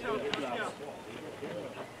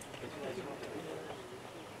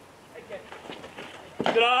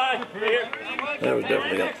 Good eye. Here. That was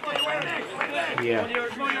definitely up. Yeah.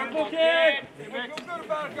 Okay.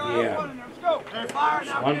 Yeah.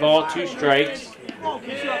 1 ball, 2 strikes.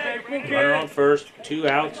 Runner on first, 2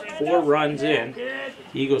 outs, 4 runs in.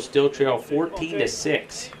 Eagles still trail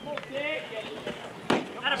 14-6.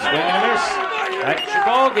 Swing and a miss. That's your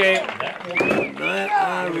ball game.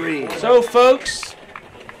 So, folks,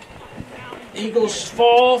 Eagles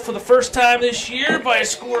fall for the first time this year by a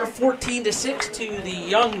score of 14-6 to the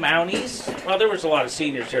young Mounties. Well, there was a lot of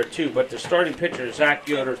seniors there too, but the starting pitcher, Zach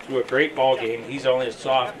Yoder, threw a great ball game. He's only a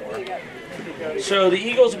sophomore. So the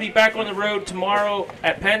Eagles will be back on the road tomorrow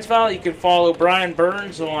at Pennsville. You can follow Brian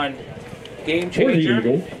Burns on Game Changer.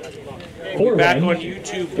 We'll be back on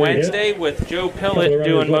YouTube Wednesday with Joe Pillett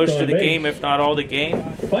doing most of the game, if not all the game.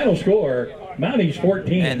 Final score, Mounties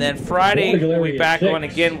 14. And then Friday, we'll be back on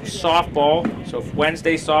again with softball. So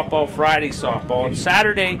Wednesday softball, Friday softball. And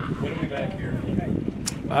Saturday,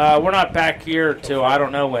 we're not back here till I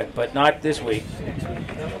don't know when, but not this week.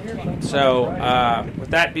 So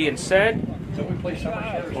with that being said,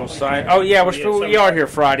 we'll sign. Oh yeah, we are here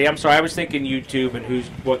Friday. I'm sorry, I was thinking YouTube and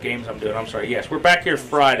what games I'm doing. I'm sorry. Yes, we're back here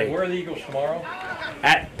Friday. Where are the Eagles tomorrow?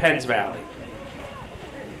 At Penns Valley.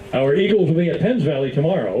 Our Eagles will be at Penns Valley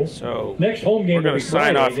tomorrow. So next home game we're going will to be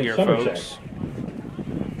sign Friday off against here, Somerset. folks.